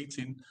northeastern states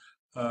in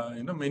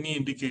many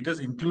indicators,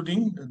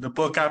 including the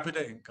per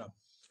capita income.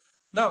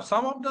 Now,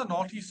 some of the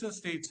northeastern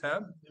states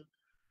have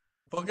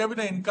per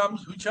capita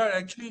incomes which are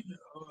actually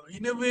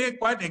in a way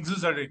quite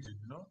exaggerated,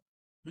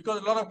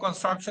 because a lot of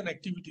construction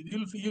activity.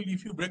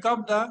 If you break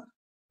up the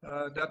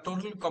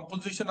total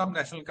composition of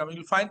national income,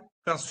 you'll find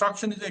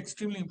construction is an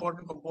extremely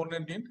important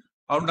component in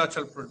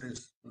Arunachal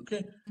Pradesh.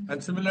 Okay,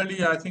 and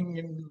similarly, I think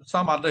in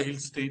some other hill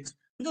states,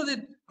 because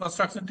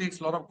construction takes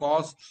a lot of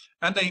cost,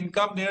 and the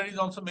income there is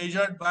also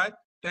measured by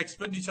the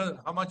expenditure,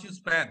 how much you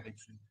spend.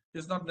 Actually,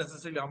 it's not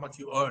necessarily how much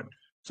you earn.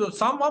 So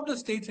some of the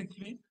states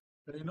actually,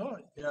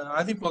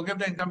 I think per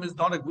capita income is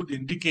not a good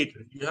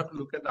indicator. You have to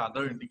look at the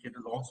other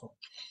indicators also.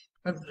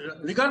 And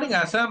regarding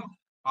Assam,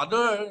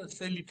 other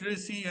say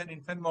literacy and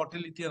infant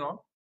mortality and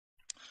all,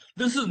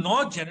 this is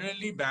not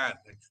generally bad.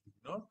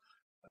 Actually,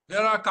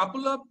 there are a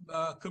couple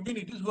of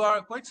communities who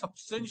are quite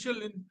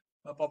substantial in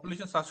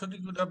population.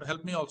 Sashwati would have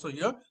helped me also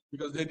here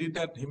because they did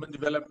that human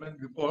development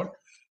report.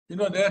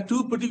 There are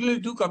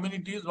particularly two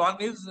communities.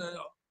 One is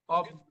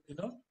of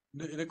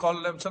they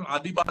call themselves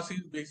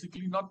Adivasis,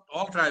 basically not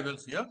all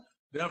tribals here.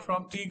 They are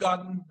from tea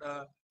garden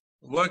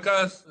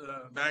workers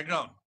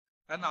background,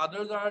 and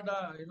others are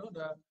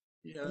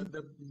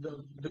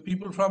the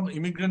people from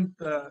immigrant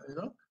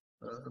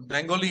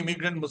Bengali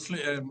immigrant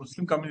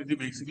Muslim community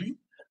basically.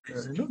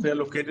 They are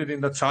located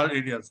in the Char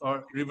areas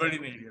or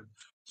riverine areas.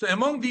 So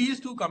among these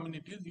two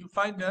communities, you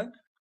find that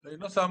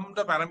some of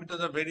the parameters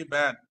are very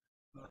bad.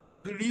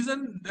 The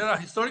reason, there are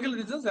historical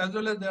reasons as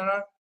well as they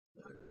are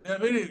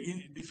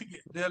very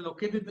difficult. They are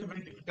located in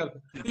very difficult.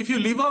 If you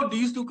leave out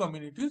these two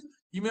communities,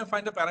 you may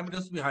find the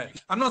parameters to be higher.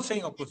 I'm not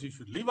saying, of course, you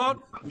should leave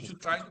out. We should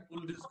try to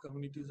pull these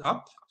communities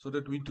up so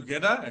that we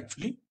together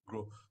actually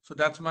grow. So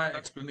that's my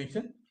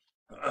explanation.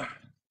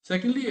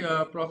 Secondly,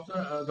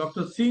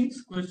 Dr.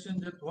 Singh's question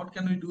that what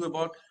can we do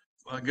about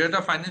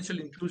greater financial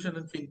inclusion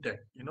in fintech?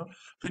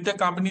 Fintech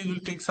companies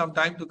will take some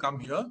time to come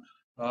here.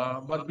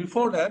 But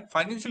before that,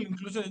 financial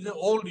inclusion is an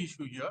old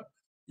issue here.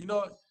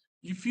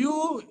 If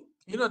you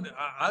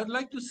I'd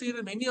like to say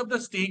that many of the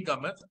state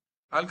governments,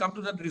 I'll come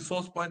to that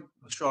resource point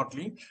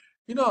shortly,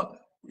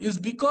 is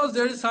because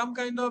there is some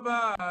kind of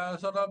a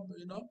sort of,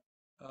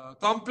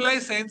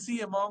 complacency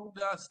among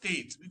the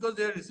states because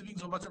they're receiving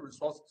so much of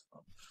resources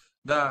from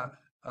the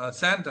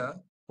center.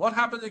 What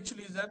happens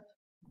actually is that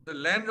the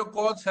land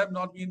records have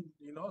not been,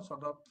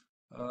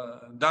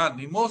 done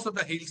in most of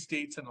the hill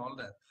states and all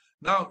that.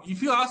 Now,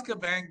 if you ask a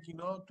bank,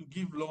 to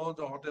give loans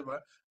or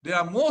whatever, they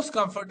are most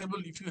comfortable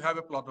if you have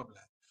a plot of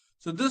land.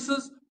 So this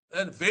is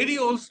a very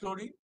old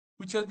story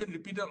which has been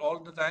repeated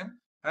all the time,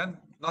 and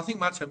nothing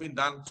much has been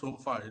done so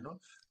far.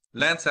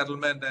 Land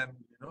settlement and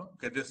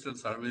cadastral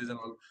surveys and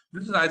all.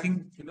 This is, I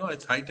think,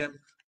 it's high time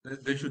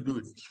they should do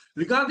it.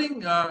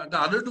 Regarding the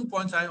other 2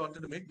 points I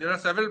wanted to make, there are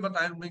several, but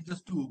I'll make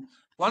just two.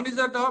 One is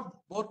that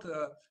both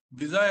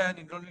Vijay and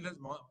Indraneel has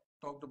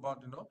talked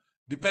about,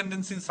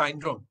 dependency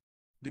syndrome,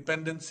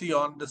 dependency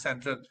on the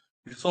central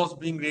resource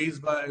being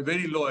raised by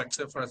very low,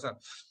 except for Assam.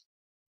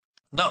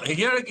 Now,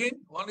 here again,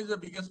 one is the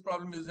biggest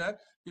problem is that,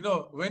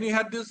 when you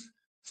had this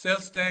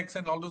sales tax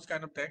and all those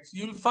kind of tax,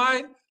 you'll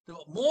find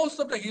most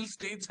of the hill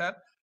states have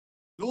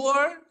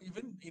lower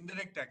even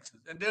indirect taxes,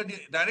 and their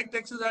direct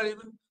taxes are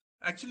even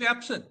actually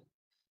absent.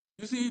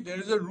 You see, there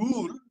is a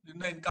rule in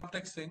the income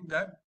tax saying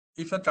that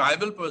if a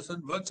tribal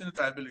person works in a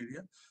tribal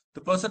area,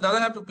 the person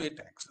doesn't have to pay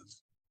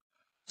taxes.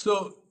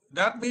 So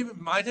that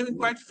might have been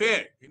quite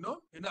fair, in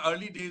the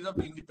early days of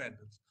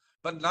independence.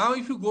 But now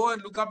if you go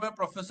and look up a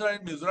professor in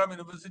Mizoram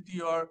University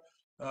or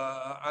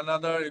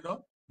another,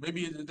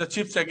 maybe the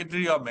chief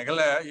secretary of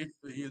Meghalaya,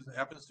 if he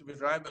happens to be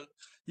tribal,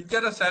 you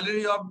get a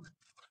salary of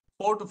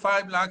 4 to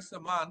 5 lakhs a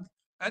month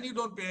and you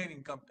don't pay an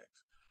income tax.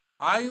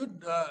 I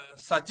would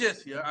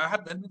suggest here, I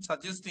have been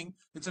suggesting,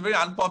 it's a very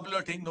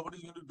unpopular thing,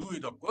 nobody's going to do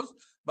it, of course,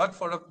 but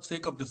for the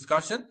sake of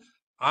discussion,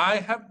 I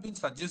have been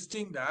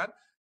suggesting that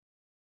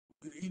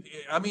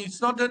I mean,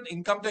 it's not that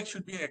income tax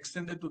should be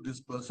extended to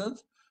these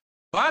persons,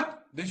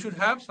 but they should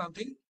have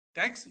something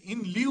tax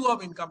in lieu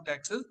of income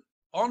taxes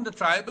on the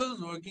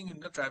tribals working in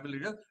the tribal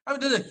area. I mean,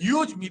 there's a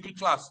huge middle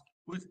class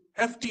with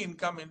hefty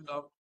income in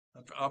the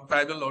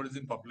tribal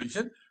origin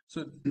population.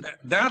 So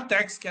that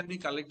tax can be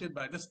collected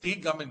by the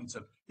state government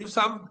itself. If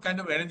some kind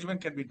of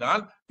arrangement can be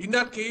done, in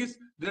that case,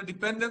 their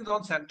dependence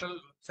on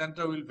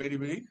central will very,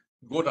 very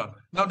go down.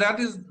 Now, that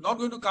is not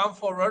going to come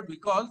forward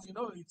because,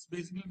 it's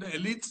basically the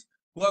elites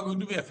who are going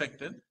to be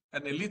affected,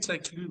 and elites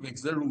actually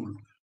makes the rule.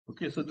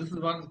 Okay, so this is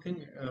one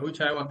thing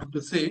which I wanted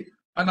to say.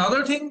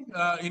 Another thing,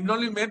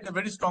 Indraneel made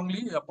very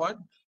strongly a point,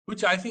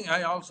 which I think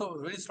I also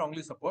very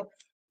strongly support.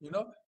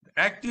 The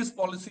Act East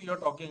policy you're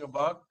talking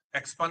about,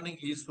 expanding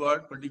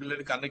eastward,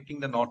 particularly connecting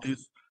the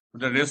Northeast to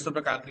the rest of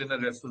the country and the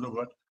rest of the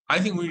world. I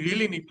think we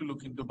really need to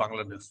look into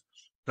Bangladesh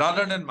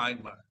rather than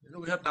Myanmar.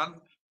 We have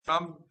done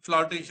some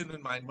flirtation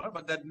in Myanmar,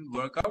 but that didn't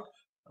work out.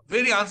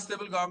 Very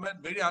unstable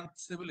government, very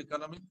unstable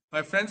economy.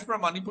 My friends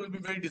from Manipur will be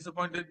very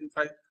disappointed if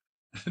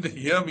they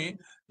hear me.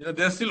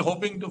 They're still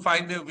hoping to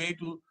find their way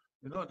to,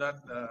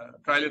 that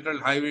trilateral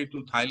highway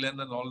to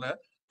Thailand and all that.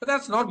 But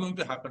that's not going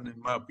to happen, in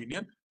my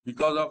opinion,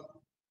 because of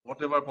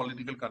whatever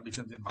political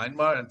conditions in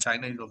Myanmar, and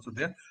China is also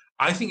there.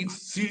 I think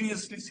it's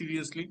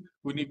seriously,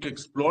 we need to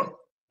explore,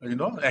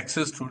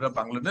 access through the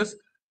Bangladesh,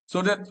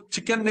 so that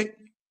chicken neck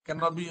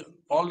cannot be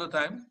all the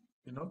time,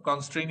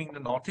 constraining the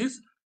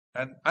Northeast.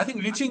 And I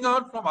think reaching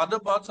out from other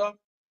parts of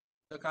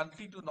the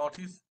country to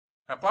Northeast,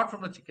 apart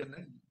from the chicken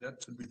neck,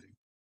 that should be there.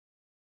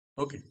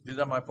 Okay, these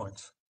are my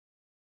points.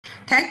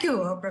 Thank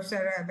you,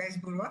 Professor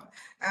Bezbaruah.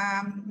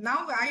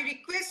 Now I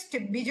request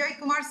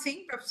Bijoykumar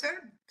Singh,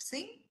 Professor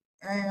Singh,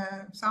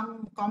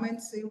 some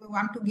comments you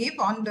want to give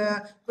on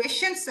the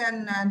questions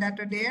and that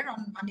are there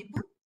on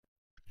Manipur.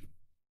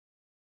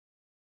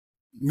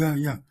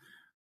 Yeah.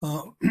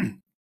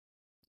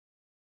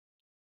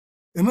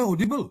 Am I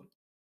audible?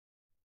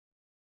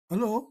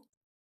 Hello?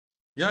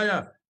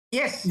 Yeah.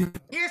 Yes. Yeah.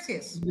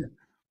 Yes. Yeah.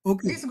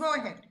 Okay. Please go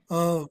ahead.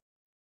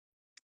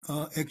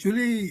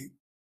 Actually,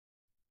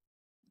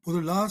 for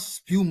the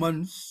last few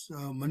months,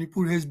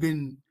 Manipur has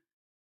been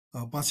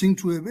passing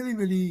through a very,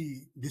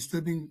 very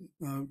disturbing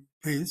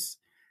phase.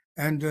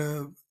 And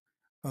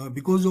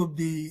because of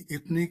the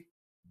ethnic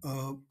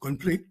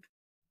conflict,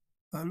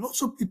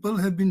 lots of people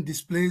have been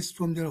displaced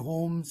from their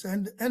homes.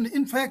 And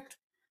in fact,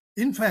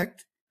 it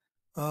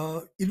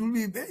will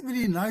be a very,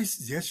 very nice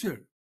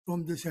gesture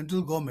from the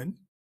central government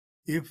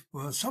if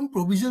some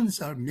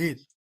provisions are made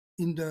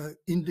in the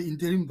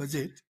interim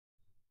budget.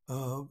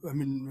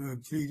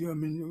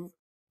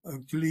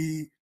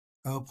 Actually,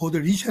 for the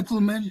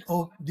resettlement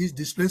of these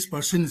displaced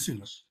persons,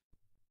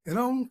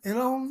 around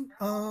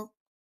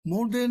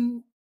more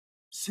than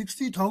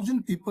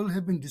 60,000 people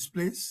have been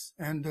displaced,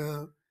 and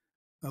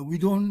we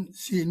don't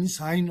see any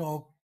sign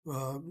of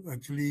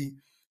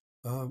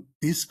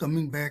peace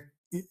coming back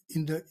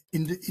in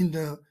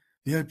the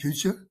near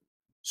future.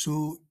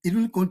 So it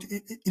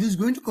is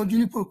going to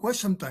continue for quite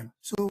some time.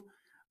 So,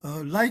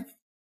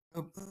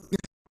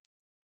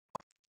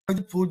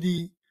 for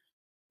the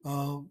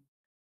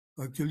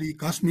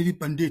Kashmiri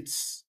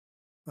Pandits,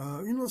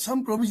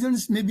 some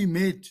provisions may be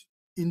made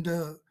in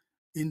the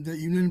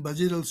union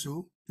budget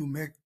also to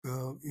make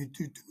for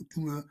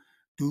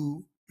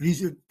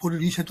the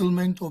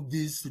resettlement of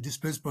these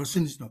displaced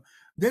persons.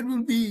 That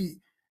will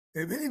be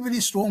a very, very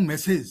strong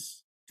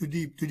message to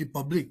the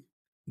public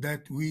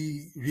that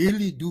we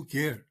really do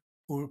care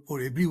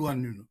for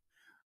everyone.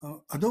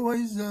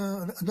 Otherwise,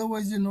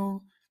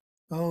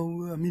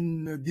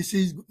 this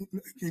is,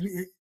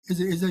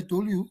 as I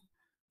told you,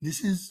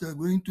 this is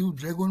going to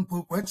drag on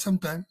for quite some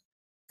time,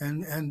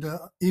 and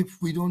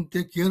if we don't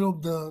take care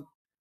of the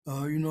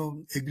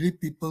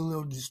aggrieved people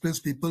or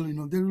displaced people,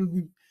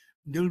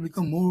 they will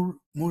become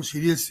more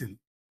serious.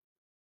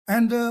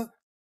 And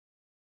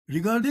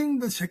regarding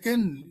the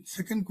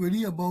second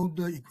query about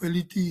the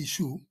equality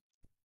issue,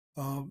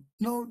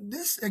 now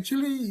this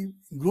actually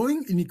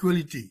growing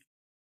inequality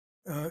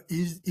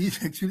is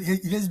actually,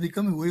 it has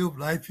become a way of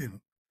life,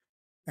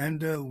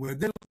 and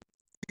whether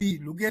we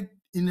look at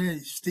in a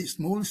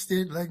small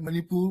state like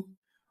Manipur,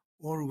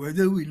 or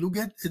whether we look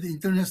at the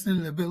international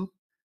level,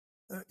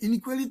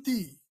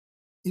 inequality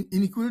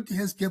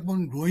has kept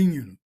on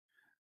growing,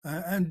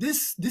 and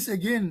this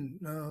again,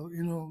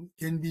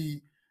 can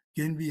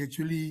be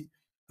actually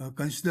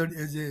considered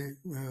as a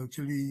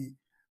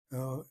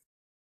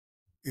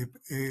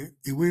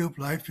way of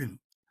life.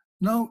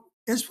 Now,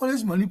 as far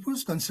as Manipur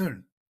is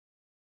concerned,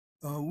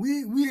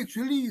 we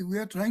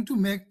are trying to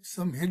make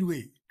some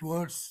headway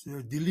towards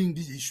dealing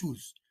these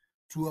issues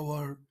through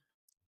our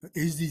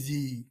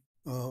SDG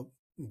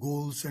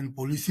goals and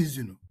policies,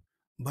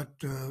 But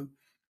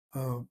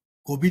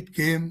COVID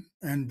came,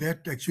 and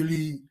that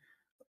actually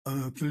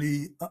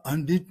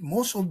undid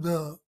most of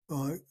the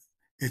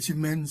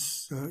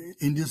achievements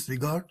in this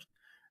regard.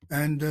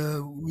 And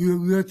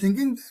we are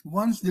thinking that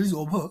once this is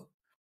over,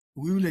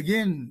 we will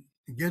again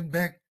get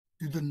back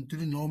to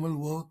the normal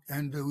work,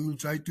 and we will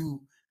try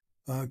to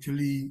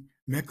actually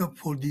make up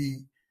for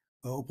the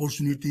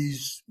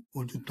opportunities,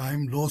 all the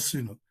time lost,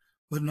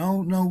 But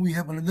now we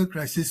have another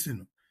crisis,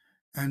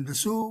 And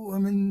so, I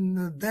mean,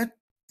 that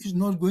is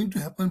not going to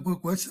happen for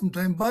quite some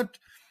time. But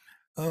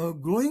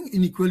growing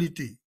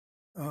inequality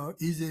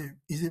is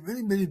a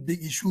very, very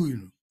big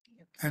issue,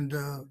 And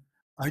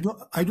I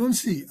don't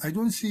see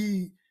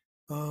actually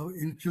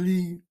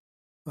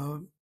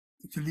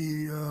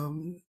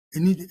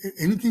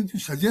anything to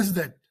suggest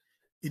that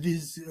it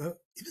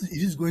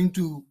is going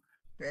to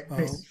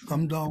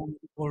come down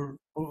or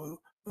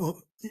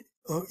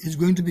is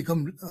going to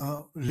become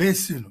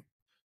less,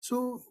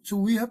 So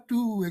we have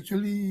to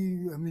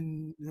actually, I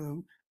mean,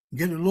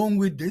 get along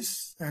with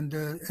this and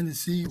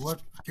see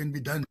what can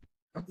be done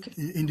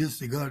in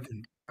this regard.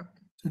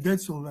 So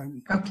that's all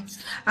I'm. Okay.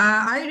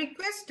 I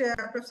request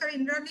Professor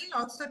Indraneel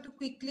also to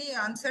quickly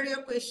answer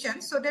your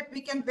question so that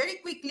we can very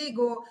quickly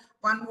go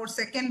one more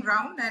second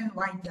round and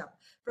wind up.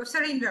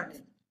 Professor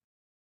Indraneel.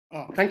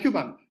 Thank you,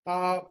 ma'am.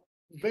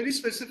 Very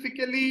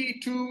specifically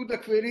to the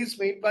queries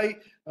made by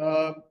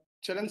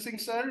Charan Singh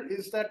sir,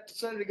 is that,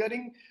 sir,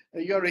 regarding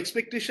your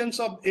expectations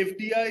of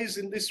FDIs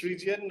in this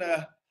region,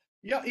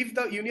 yeah, if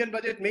the union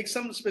budget makes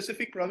some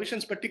specific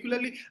provisions,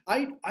 particularly,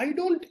 I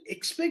don't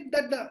expect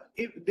that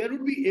if there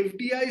would be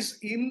FDIs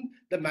in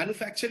the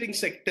manufacturing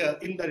sector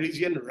in the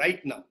region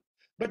right now.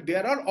 But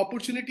there are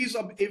opportunities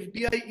of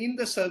FDI in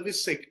the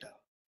service sector,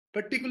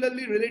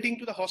 particularly relating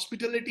to the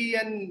hospitality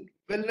and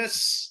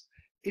wellness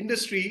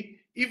industry.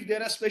 If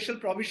there are special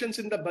provisions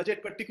in the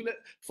budget, particular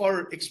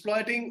for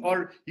exploiting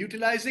or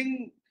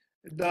utilizing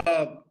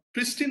the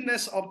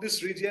pristineness of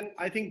this region,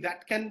 I think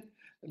that can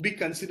be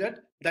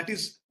considered. That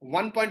is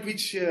one point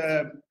which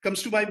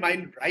comes to my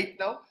mind right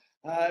now.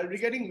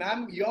 Regarding,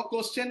 ma'am, your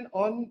question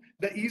on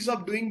the ease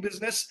of doing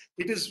business,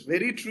 it is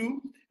very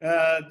true.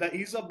 The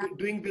ease of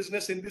doing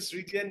business in this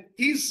region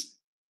is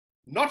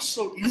not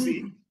so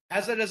easy.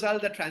 As a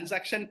result, the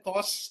transaction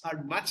costs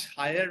are much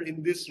higher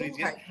in this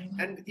region.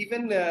 And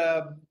even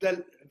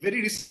the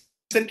very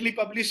recently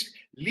published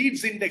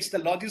Leads Index, the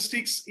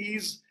logistics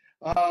is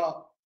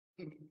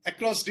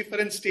across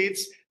different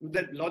states.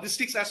 The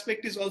logistics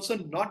aspect is also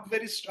not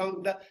very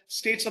strong. The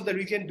states of the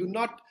region do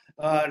not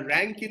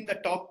rank in the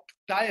top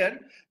tier.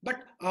 But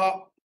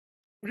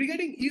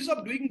regarding ease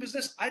of doing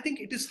business, I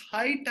think it is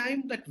high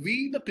time that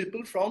we, the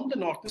people from the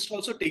Northeast,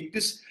 also take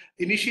this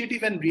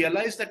initiative and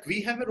realize that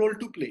we have a role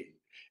to play.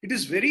 It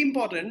is very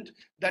important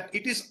that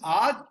it is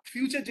our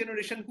future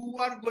generation who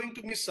are going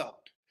to miss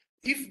out.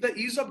 If the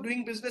ease of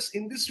doing business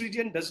in this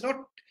region does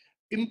not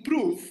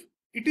improve,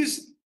 it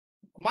is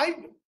my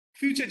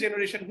future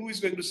generation who is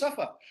going to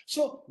suffer.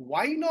 So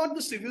why not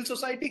the civil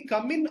society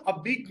come in a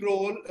big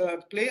role,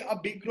 play a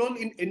big role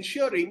in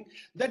ensuring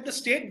that the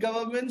state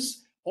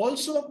governments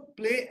also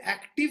play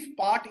active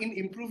part in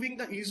improving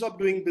the ease of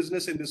doing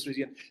business in this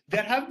region.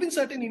 There have been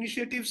certain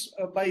initiatives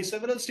by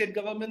several state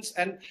governments,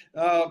 and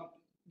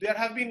there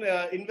have been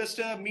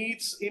investor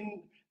meets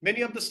in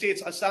many of the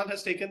states. Assam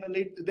has taken the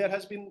lead. There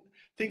has been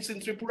things in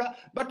Tripura,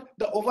 but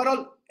the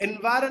overall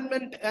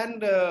environment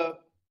and the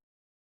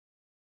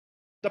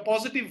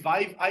positive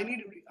vibe, I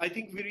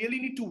think we really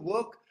need to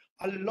work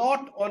a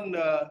lot on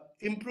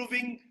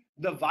improving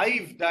the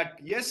vibe that,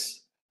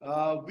 yes,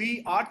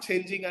 we are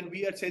changing and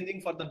we are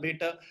changing for the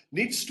better,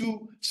 needs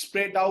to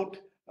spread out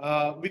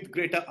with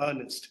greater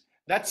earnest.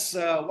 That's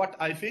what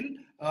I feel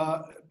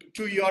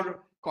to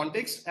your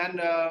context.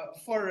 And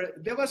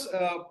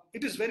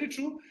it is very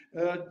true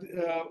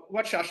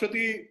what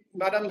Shashwati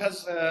madam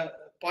has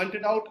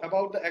pointed out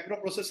about the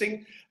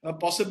agro-processing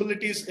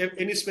possibilities,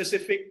 any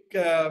specific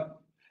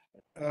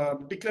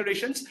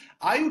declarations.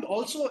 I would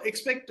also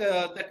expect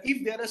that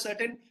if there are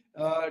certain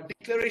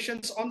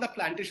declarations on the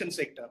plantation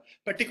sector,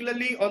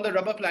 particularly on the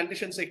rubber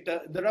plantation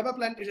sector, the rubber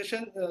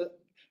plantation,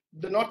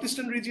 the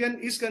northeastern region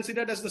is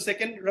considered as the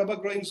second rubber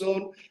growing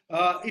zone.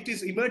 It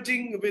is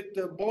emerging with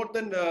more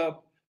than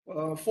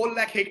 4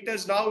 lakh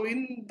hectares now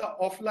in the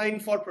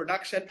offline for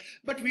production,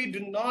 but we do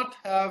not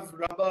have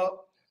rubber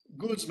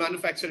goods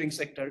manufacturing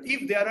sector.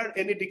 If there are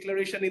any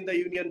declaration in the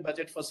union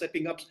budget for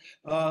setting up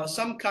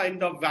some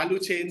kind of value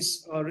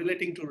chains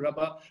relating to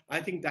rubber, I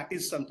think that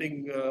is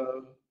something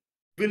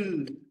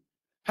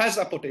has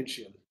a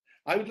potential.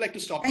 I would like to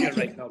stop here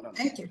right now.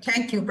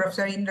 Thank you,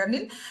 Professor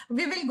Indraneel.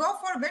 We will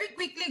very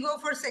quickly go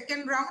for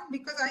second round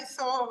because I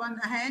saw one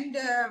hand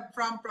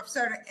from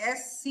Professor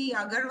S.C.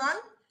 Agarwal.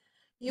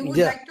 You would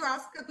like to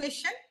ask a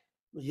question?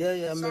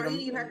 Yeah, Sorry, madam.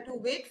 you have to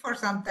wait for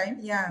some time.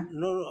 Yeah.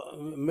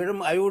 No,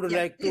 madam, I would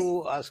like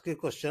to ask a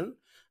question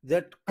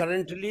that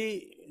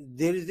currently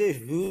there is a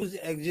huge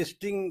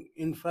existing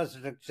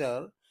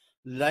infrastructure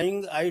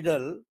lying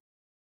idle,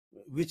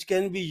 which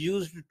can be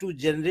used to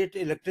generate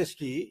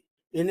electricity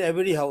in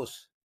every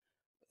house.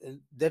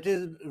 That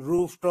is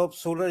rooftop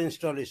solar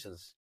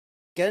installations.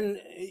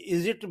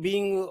 Is it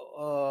being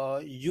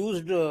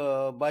used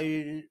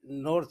by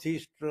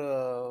Northeast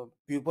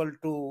people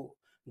to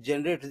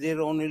generate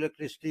their own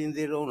electricity in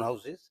their own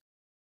houses?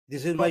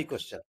 This is my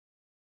question.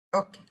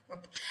 Okay.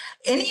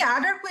 Any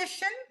other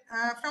question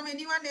from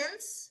anyone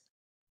else?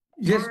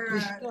 Yes,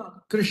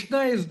 Or, Krishna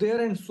is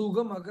there and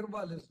Sugam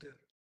Agarwal is there.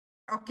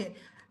 okay.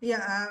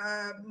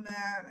 Yeah.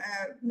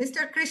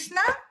 Mr.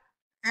 Krishna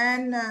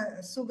and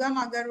Sugam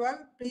Agarwal,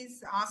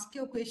 please ask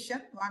your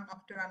question one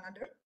after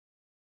another.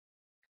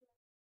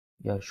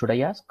 Yeah, should I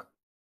ask?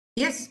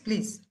 Yes,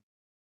 please.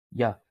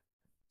 Yeah.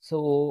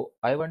 So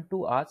I want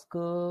to ask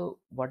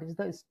what is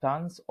the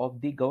stance of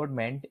the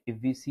government if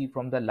we see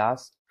from the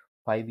last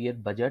 5-year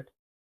budget,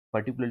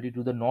 particularly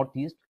to the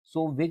Northeast?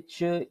 So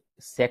which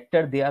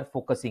sector they are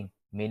focusing?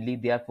 Mainly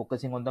they are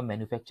focusing on the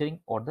manufacturing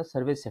or the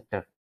service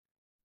sector.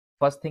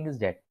 First thing is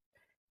that.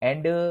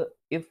 And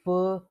if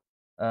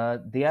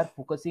they are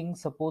focusing,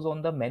 suppose,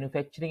 on the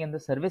manufacturing and the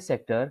service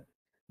sector,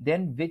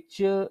 then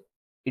which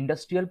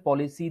industrial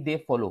policy they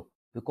follow?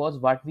 Because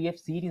what we have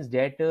seen is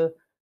that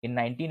in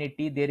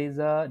 1980 there is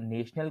a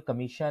national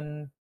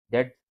commission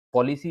that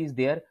policy is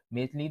there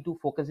mainly to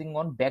focusing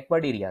on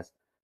backward areas.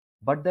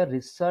 But the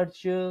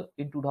research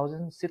in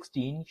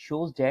 2016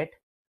 shows that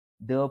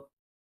the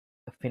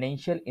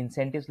financial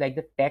incentives like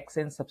the tax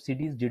and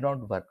subsidies did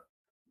not work.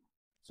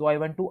 So I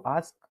want to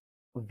ask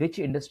which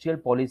industrial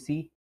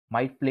policy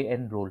might play a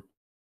role.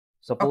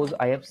 Suppose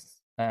Okay. I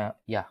have,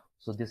 yeah.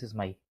 So this is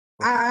my question.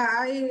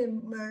 I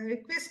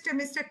request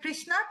Mr.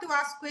 Krishna to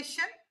ask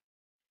question.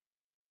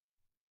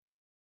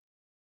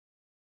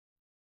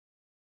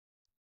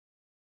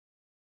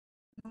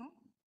 No,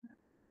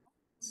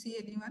 see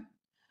anyone.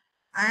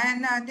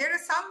 And there are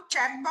some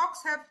chat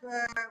box have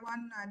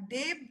one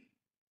Dave.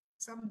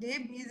 Some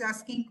Dave is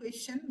asking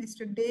question.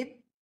 Mr. Dave.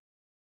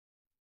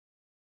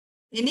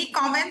 Any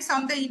comments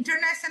on the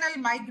international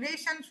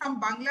migration from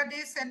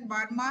Bangladesh and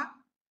Burma?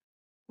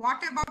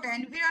 What about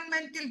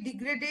environmental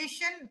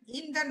degradation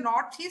in the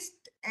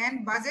Northeast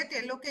and budget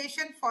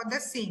allocation for the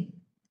same?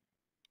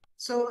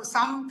 So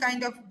some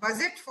kind of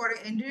budget for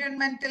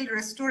environmental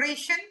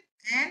restoration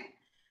and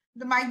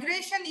the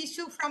migration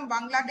issue from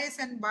Bangladesh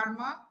and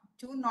Burma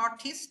to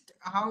Northeast,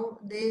 how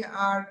they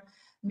are,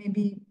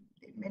 maybe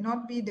it may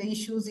not be the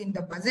issues in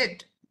the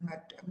budget,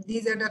 but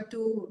these are the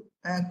two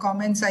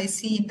comments I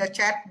see in the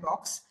chat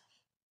box.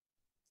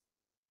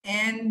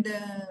 And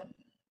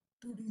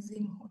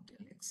tourism,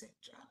 hotel, etc.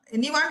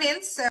 Anyone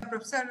else?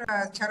 Professor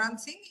Charan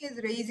Singh is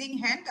raising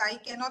hand. I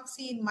cannot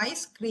see in my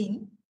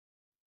screen.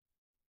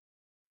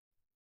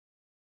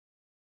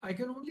 I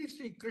can only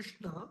see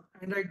Krishna,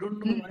 and I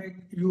don't know why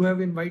you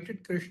have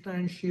invited Krishna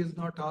and she has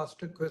not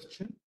asked a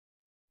question.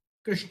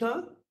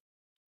 Krishna?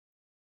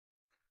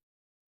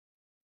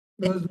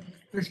 Because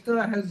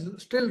Krishna has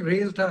still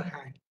raised her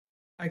hand.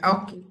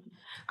 Okay.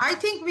 I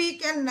think we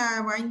can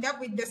wind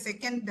up with the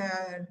second,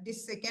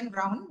 this second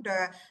round.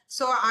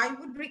 So I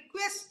would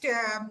request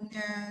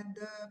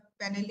the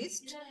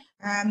panelists,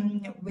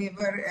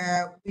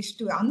 whoever wish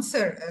to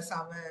answer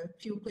some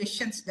few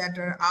questions that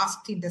are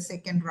asked in the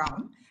second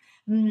round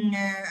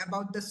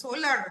about the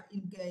solar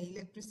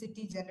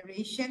electricity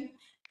generation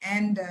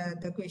and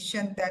the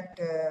question that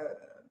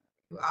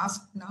you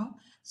asked now.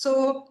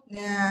 So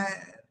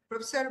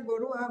Professor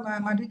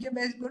Madhurya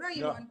Bezbaruah,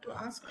 you want to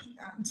ask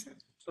answer?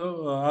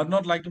 So I'd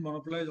not like to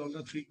monopolize all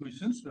the three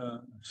questions.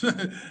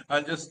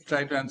 I'll just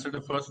try to answer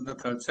the first and the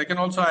third. Second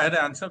also I had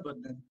an answer,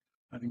 but then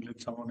I think let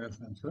someone else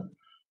answer.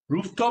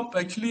 Rooftop,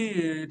 actually,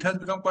 it has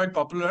become quite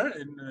popular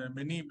in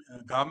many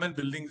government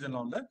buildings and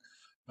all that.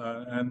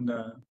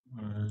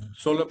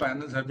 Solar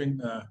panels have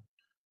been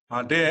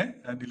are there,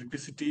 and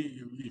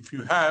electricity, if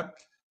you have,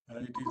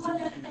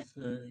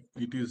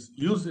 it is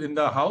used in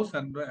the house,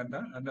 and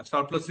the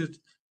surplus is,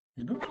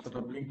 sort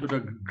of linked to the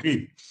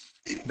grid.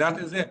 That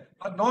is it,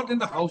 but not in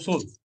the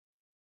household.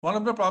 One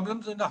of the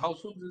problems in the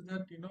households is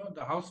that,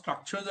 the house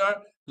structures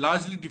are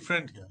largely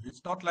different here.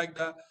 It's not like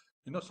the,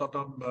 sort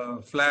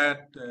of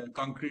flat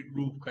concrete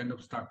roof kind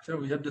of structure.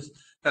 We have this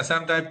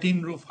Assam type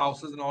tin roof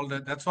houses and all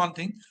that. That's one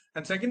thing.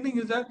 And second thing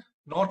is that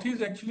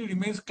Northeast actually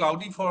remains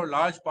cloudy for a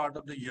large part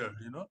of the year,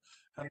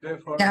 and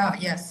therefore,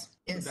 yes.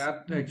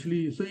 that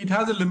actually, so it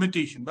has a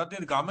limitation. But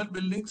the government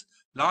buildings,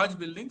 large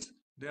buildings,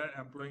 they are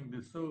employing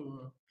this.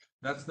 So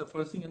that's the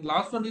first thing. And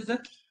last one is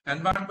that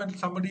environmental.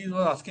 Somebody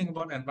was asking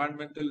about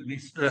environmental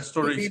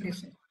restoration.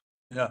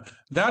 Yeah,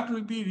 that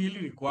will be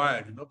really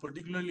required.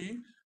 Particularly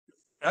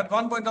at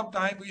one point of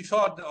time, we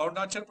thought the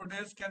Arunachal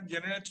Pradesh can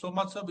generate so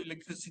much of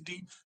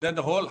electricity that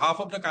the whole half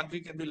of the country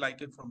can be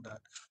lighted from that.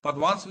 But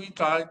once we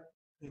tried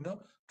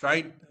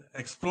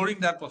exploring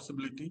that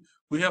possibility,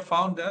 we have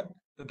found that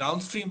the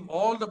downstream,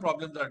 all the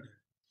problems are there.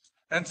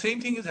 And same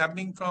thing is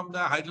happening from the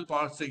hydel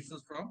power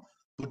stations from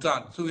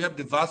Bhutan. So we have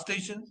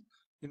devastation,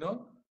 in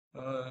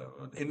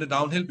the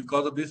downhill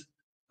because of this,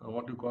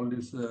 what you call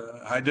this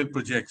hydel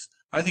projects.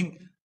 I think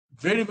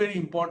very, very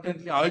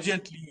importantly,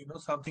 urgently,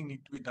 something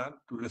needs to be done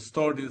to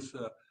restore these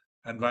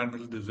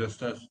environmental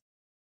disasters.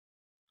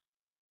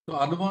 So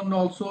other one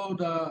also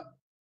the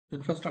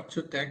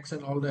infrastructure tax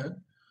and all that.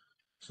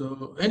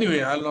 So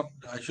anyway,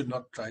 I should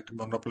not try to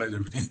monopolize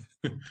everything.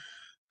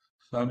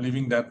 So I'm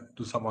leaving that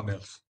to someone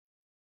else.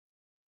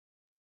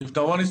 If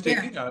no one is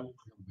taking, I'll.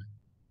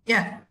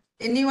 Yeah.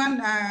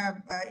 Anyone,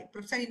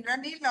 Professor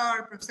Indraneel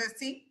or Professor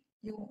Singh?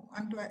 you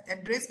want to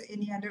address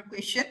any other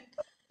question?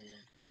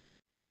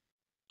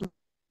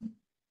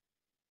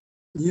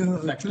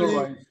 Yeah, actually,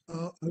 Sector-wise.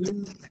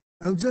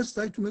 I would just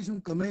like to make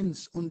some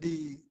comments on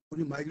the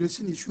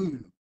migration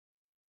issue.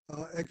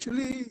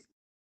 Actually,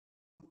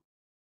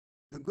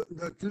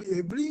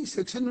 every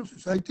section of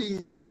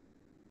society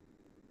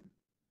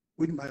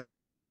with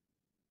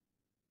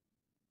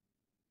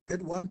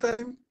at one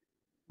time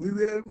we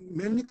were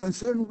mainly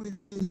concerned with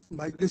the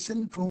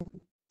migration from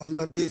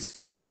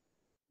Bangladesh.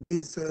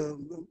 These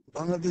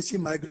Bangladeshi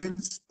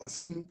migrants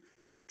passing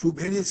through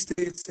various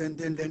states and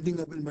then ending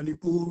up in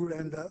Manipur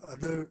and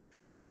other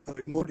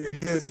remote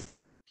areas.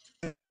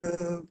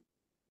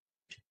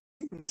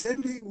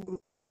 Recently,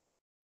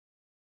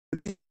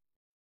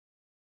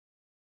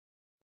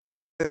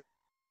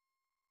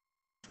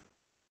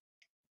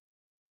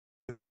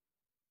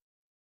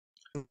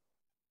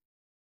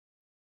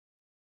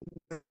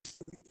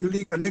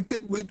 really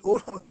connected with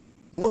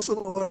most of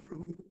our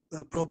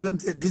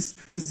problems at this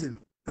season.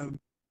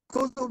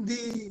 Because of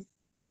the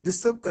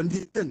disturbed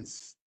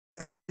conditions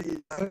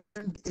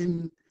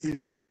in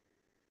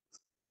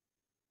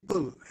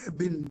people have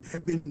been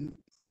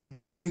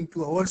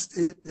to our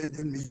state and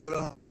in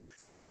Mizoram.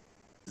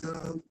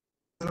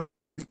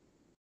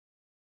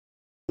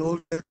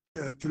 That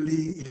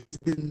actually it has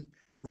been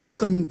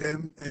welcoming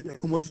them and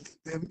accommodating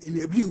them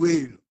in every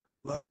way.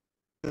 But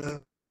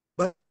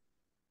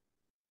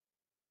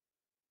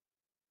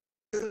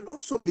there are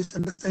also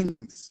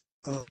misunderstandings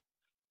of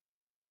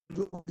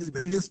these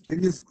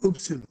various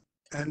groups,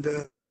 and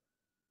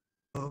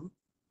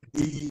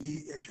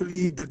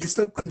the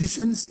disturbed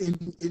conditions in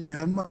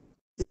Myanmar,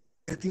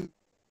 I think,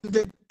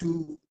 that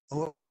to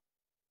our,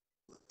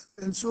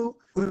 and so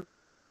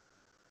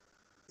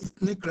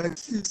ethnic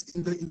crisis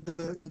in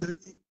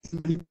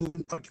Manipur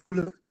in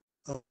particular,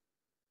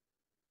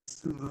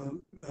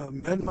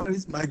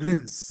 Myanmar's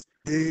migrants,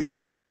 they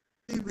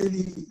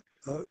very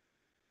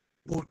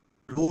important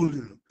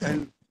role,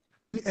 and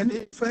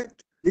in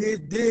fact they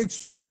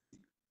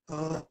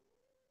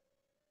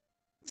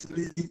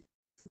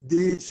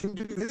they seem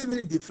to be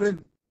very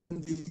different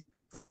from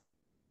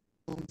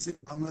say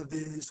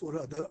Bangladesh or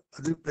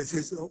other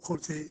places, or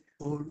say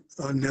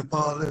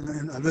Nepal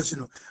and others,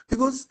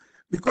 because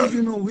we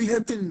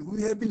have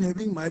been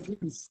having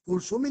migrants for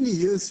so many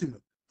years,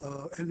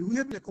 and we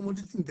have been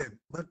accommodating them.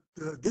 But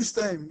this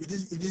time it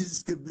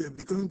is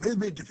becoming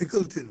very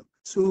difficult,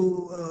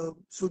 So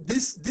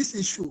this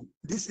issue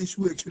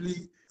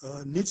actually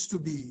needs to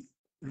be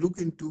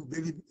looked into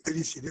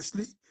very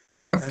seriously,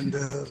 and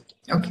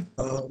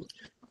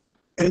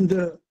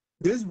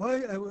that's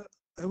why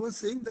I was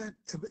saying that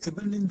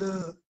even in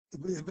the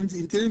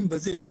interim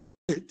budget,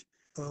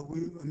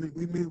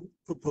 we may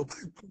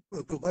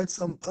provide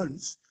some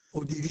funds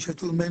for the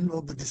resettlement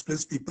of the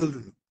displaced people,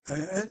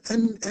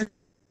 and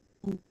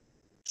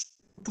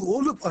to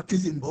all the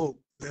parties involved,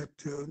 that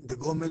the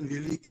government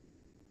really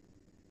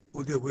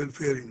for their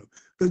welfare,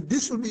 But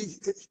this will be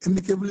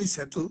amicably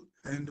settled,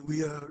 and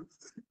we are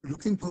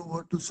looking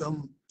forward to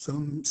some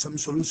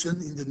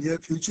solution in the near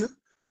future.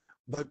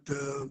 But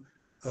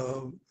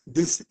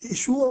this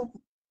issue of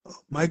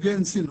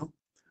migrants,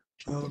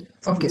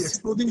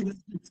 exploding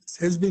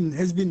has been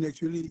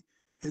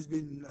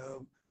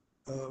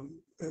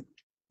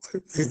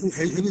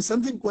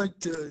something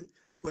quite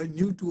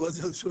new to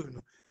us also.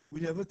 We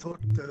never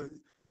thought in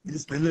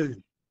this manner.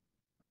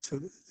 So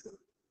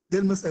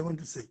that much I want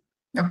to say.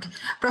 Okay,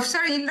 Professor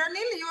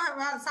Indraneel, you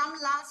have some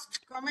last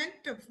comment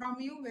from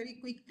you very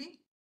quickly.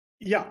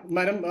 Yeah,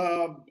 Madam.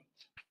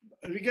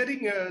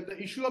 Regarding the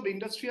issue of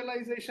industrial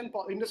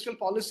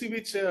policy,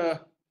 which there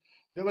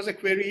was a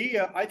query,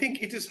 I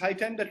think it is high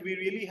time that we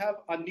really have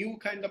a new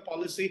kind of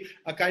policy,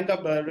 a kind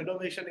of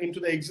renovation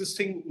into the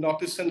existing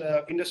Northeastern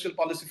industrial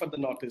policy for the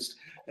Northeast.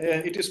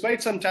 It is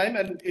quite some time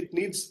and it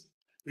needs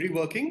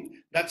reworking.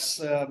 That's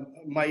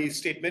my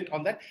statement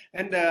on that.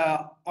 And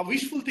a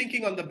wishful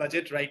thinking on the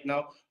budget right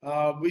now,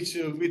 with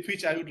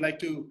which I would like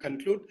to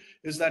conclude,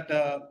 is that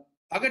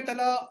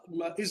Agartala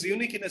is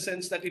unique in a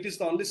sense that it is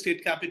the only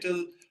state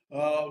capital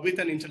with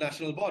an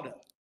international border.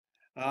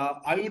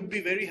 I would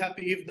be very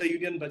happy if the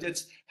union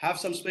budgets have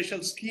some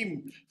special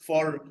scheme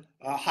for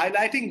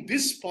highlighting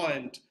this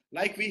point.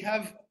 Like we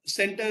have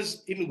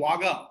centers in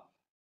Wagah,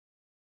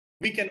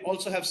 we can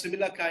also have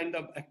similar kind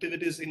of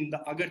activities in the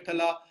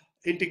Agartala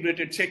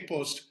integrated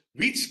checkpost,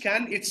 which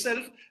can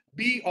itself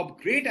be of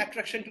great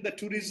attraction to the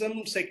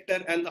tourism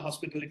sector and the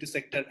hospitality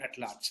sector at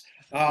large.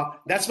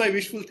 That's my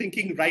wishful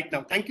thinking right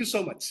now. Thank you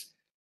so much.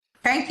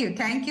 Thank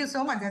you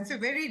so much. That's a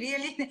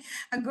really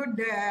a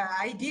good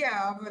idea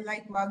of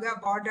like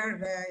Wagah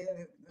border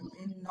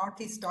in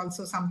Northeast,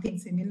 also something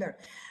similar.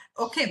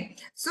 Okay,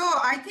 so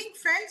I think,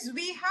 friends,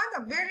 we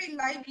had a very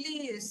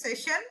lively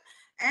session,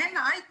 and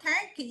I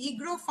thank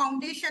EGROW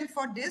Foundation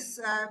for this,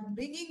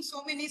 bringing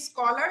so many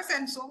scholars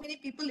and so many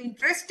people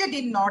interested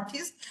in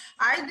Northeast.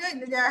 I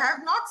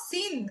have not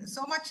seen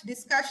so much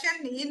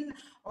discussion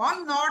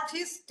on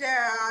Northeast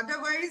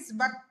otherwise,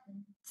 but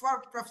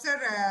for Professor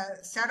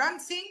Charan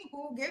Singh,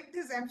 who gave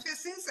this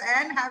emphasis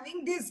and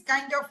having this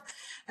kind of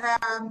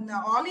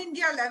all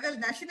India level,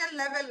 national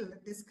level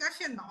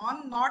discussion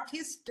on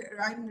Northeast.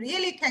 I'm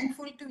really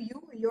thankful to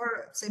you.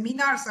 Your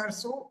seminars are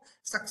so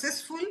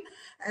successful,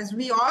 as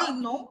we all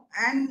know,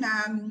 and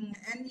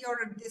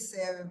your this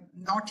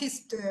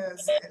Northeast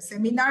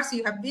seminars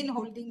you have been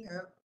holding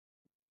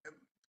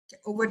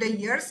over the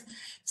years,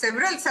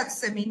 several such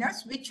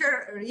seminars, which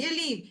are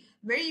really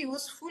very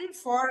useful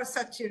for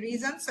such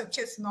reasons, such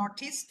as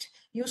Northeast.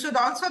 You should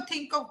also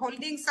think of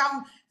holding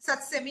some such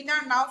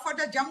seminar now for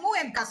the Jammu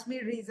and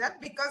Kashmir region,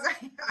 because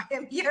I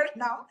am here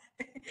now.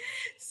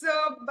 So,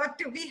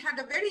 but we had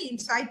a very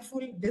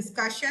insightful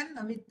discussion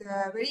with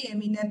very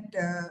eminent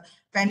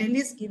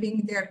panelists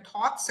giving their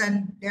thoughts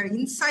and their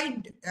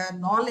inside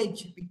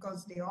knowledge,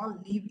 because they all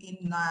live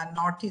in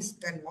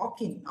Northeast and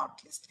work in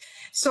Northeast.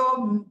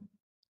 So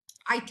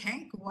I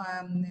thank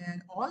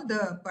all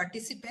the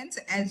participants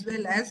as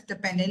well as the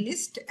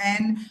panelists,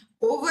 and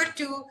over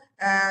to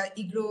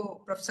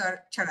EGROW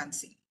Professor Charan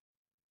Singh.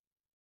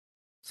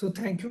 So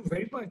thank you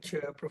very much,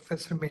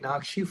 Professor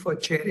Meenakshi, for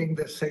chairing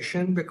this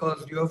session,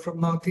 because you're from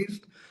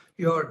Northeast.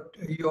 Your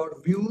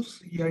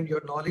views and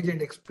your knowledge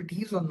and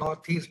expertise on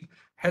Northeast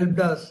helped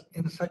us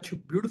in such a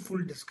beautiful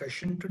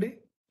discussion today.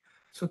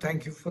 So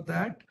thank you for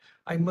that.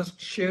 I must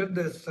share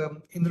this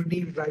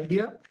Indraneel's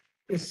idea.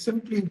 It's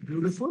simply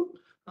beautiful.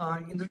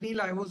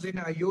 Indraneel, I was in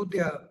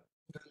Ayodhya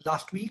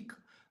last week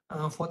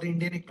for the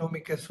Indian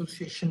Economic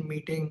Association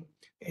meeting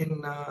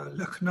in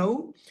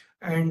Lucknow,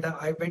 and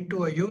I went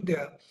to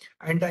Ayodhya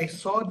and I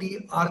saw the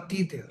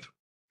Aarti there,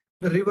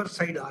 the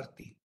riverside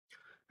Aarti,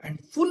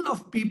 and full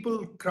of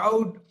people,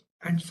 crowd,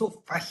 and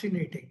so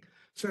fascinating.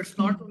 So it's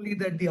not only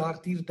that the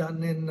Aarti is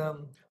done in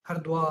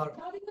Hardwar,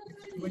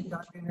 it's even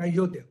done in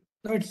Ayodhya.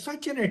 Now it's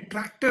such an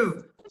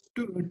attractive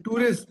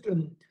tourist,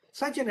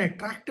 such an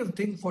attractive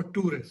thing for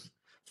tourists.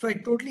 So I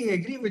totally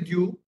agree with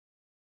you.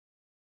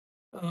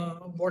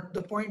 What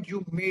the point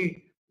you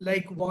made,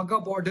 like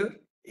Wagah border,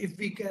 if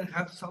we can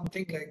have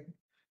something like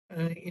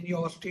in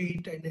your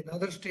state and in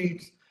other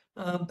states,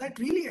 that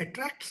really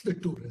attracts the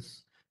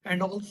tourists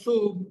and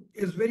also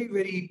is very,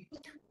 very,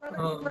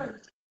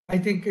 I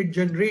think it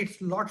generates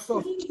lots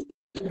of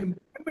employment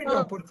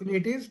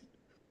opportunities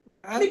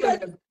as well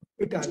as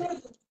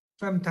hospitality.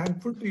 So I'm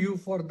thankful to you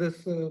for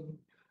this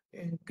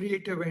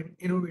creative and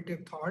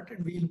innovative thought,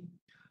 and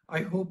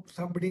I hope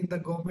somebody in the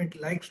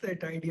government likes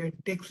that idea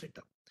and takes it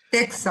up.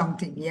 Take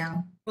something,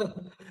 yeah.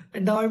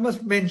 And now I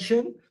must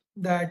mention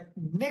that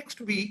next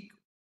week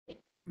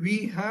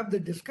we have the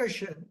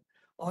discussion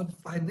on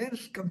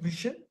Finance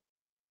Commission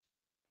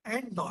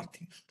and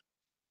Northeast.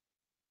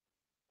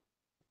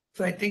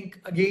 So I think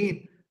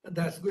again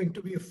that's going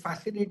to be a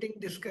fascinating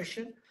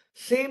discussion.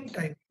 Same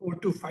time, 4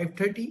 to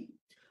 5:30.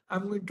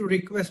 I'm going to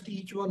request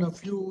each one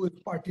of you who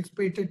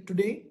participated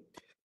today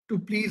to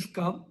please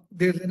come.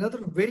 There's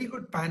another very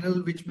good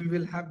panel which we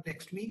will have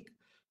next week.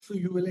 So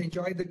you will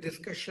enjoy the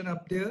discussion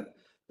up there.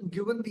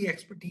 Given the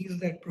expertise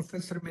that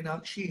Professor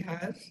Meenakshi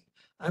has,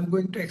 I'm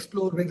going to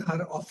explore with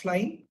her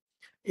offline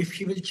if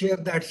she will chair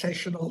that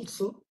session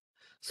also.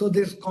 So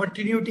there's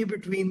continuity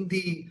between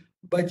the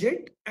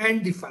budget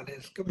and the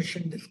Finance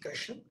Commission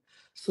discussion.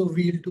 So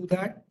we'll do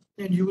that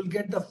and you will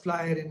get the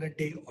flyer in a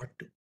day or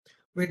two.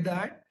 With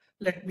that,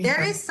 let me.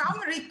 There is some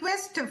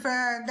request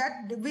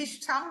that we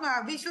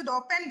should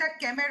open the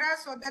camera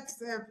so that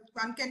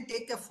one can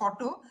take a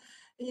photo.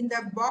 In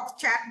the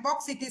chat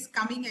box, it is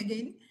coming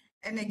again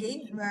and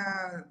again.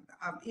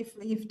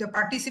 If the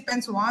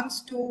participants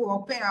wants to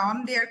open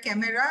on their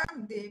camera,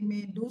 they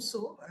may do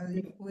so.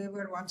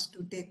 Whoever wants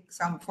to take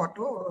some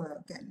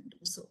photo can do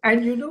so.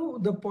 And you know,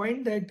 the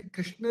point that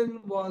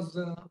Krishnan was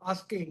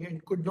asking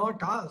and could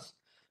not ask.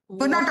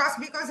 Could not ask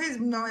because his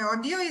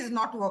audio is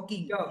not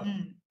working. Yeah.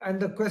 And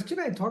the question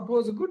I thought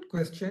was a good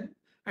question.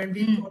 And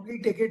we'll probably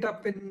take it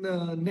up in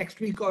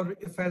next week, or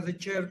if as a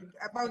chair.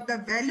 About the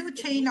value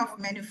chain of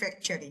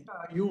manufacturing.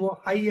 You were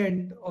high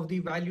end of the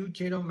value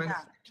chain of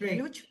manufacturing.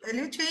 Yeah.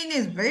 Value chain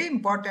is very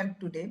important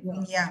today.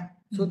 Yeah.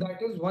 So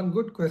that is one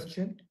good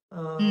question.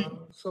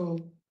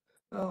 So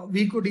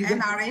we could even.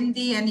 And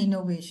R&D and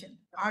innovation.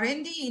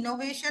 R&D,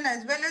 innovation,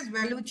 as well as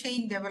value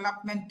chain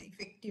development,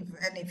 effective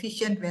and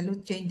efficient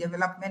value chain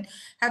development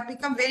have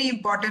become very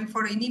important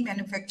for any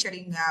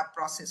manufacturing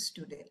process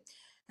today,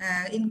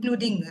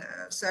 including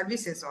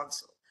services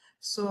also.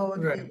 So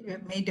right. You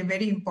have made a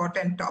very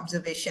important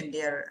observation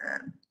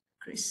there,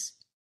 Chris.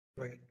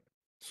 Right.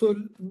 So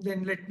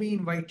then let me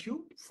invite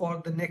you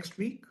for the next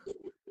week,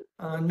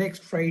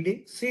 next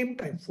Friday, same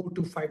time, 4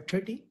 to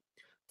 5:30,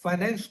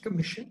 Finance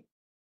Commission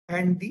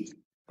and the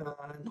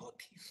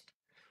Northeast.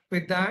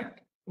 With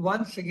that,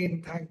 once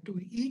again, thank to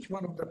each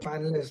one of the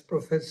panelists,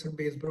 Professor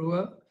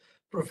Bezbaruah,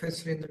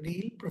 Professor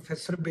Indraneel,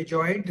 Professor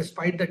Bijoy.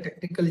 Despite the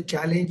technical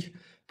challenge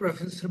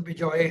Professor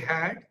Bijoy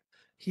had,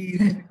 he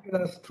connected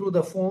us through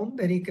the phone,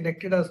 then he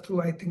connected us through,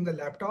 I think, the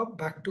laptop,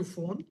 back to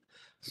phone.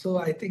 So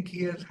I think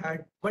he has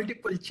had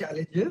multiple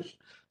challenges.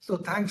 So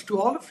thanks to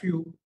all of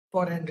you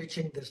for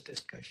enriching this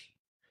discussion.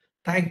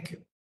 Thank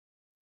you.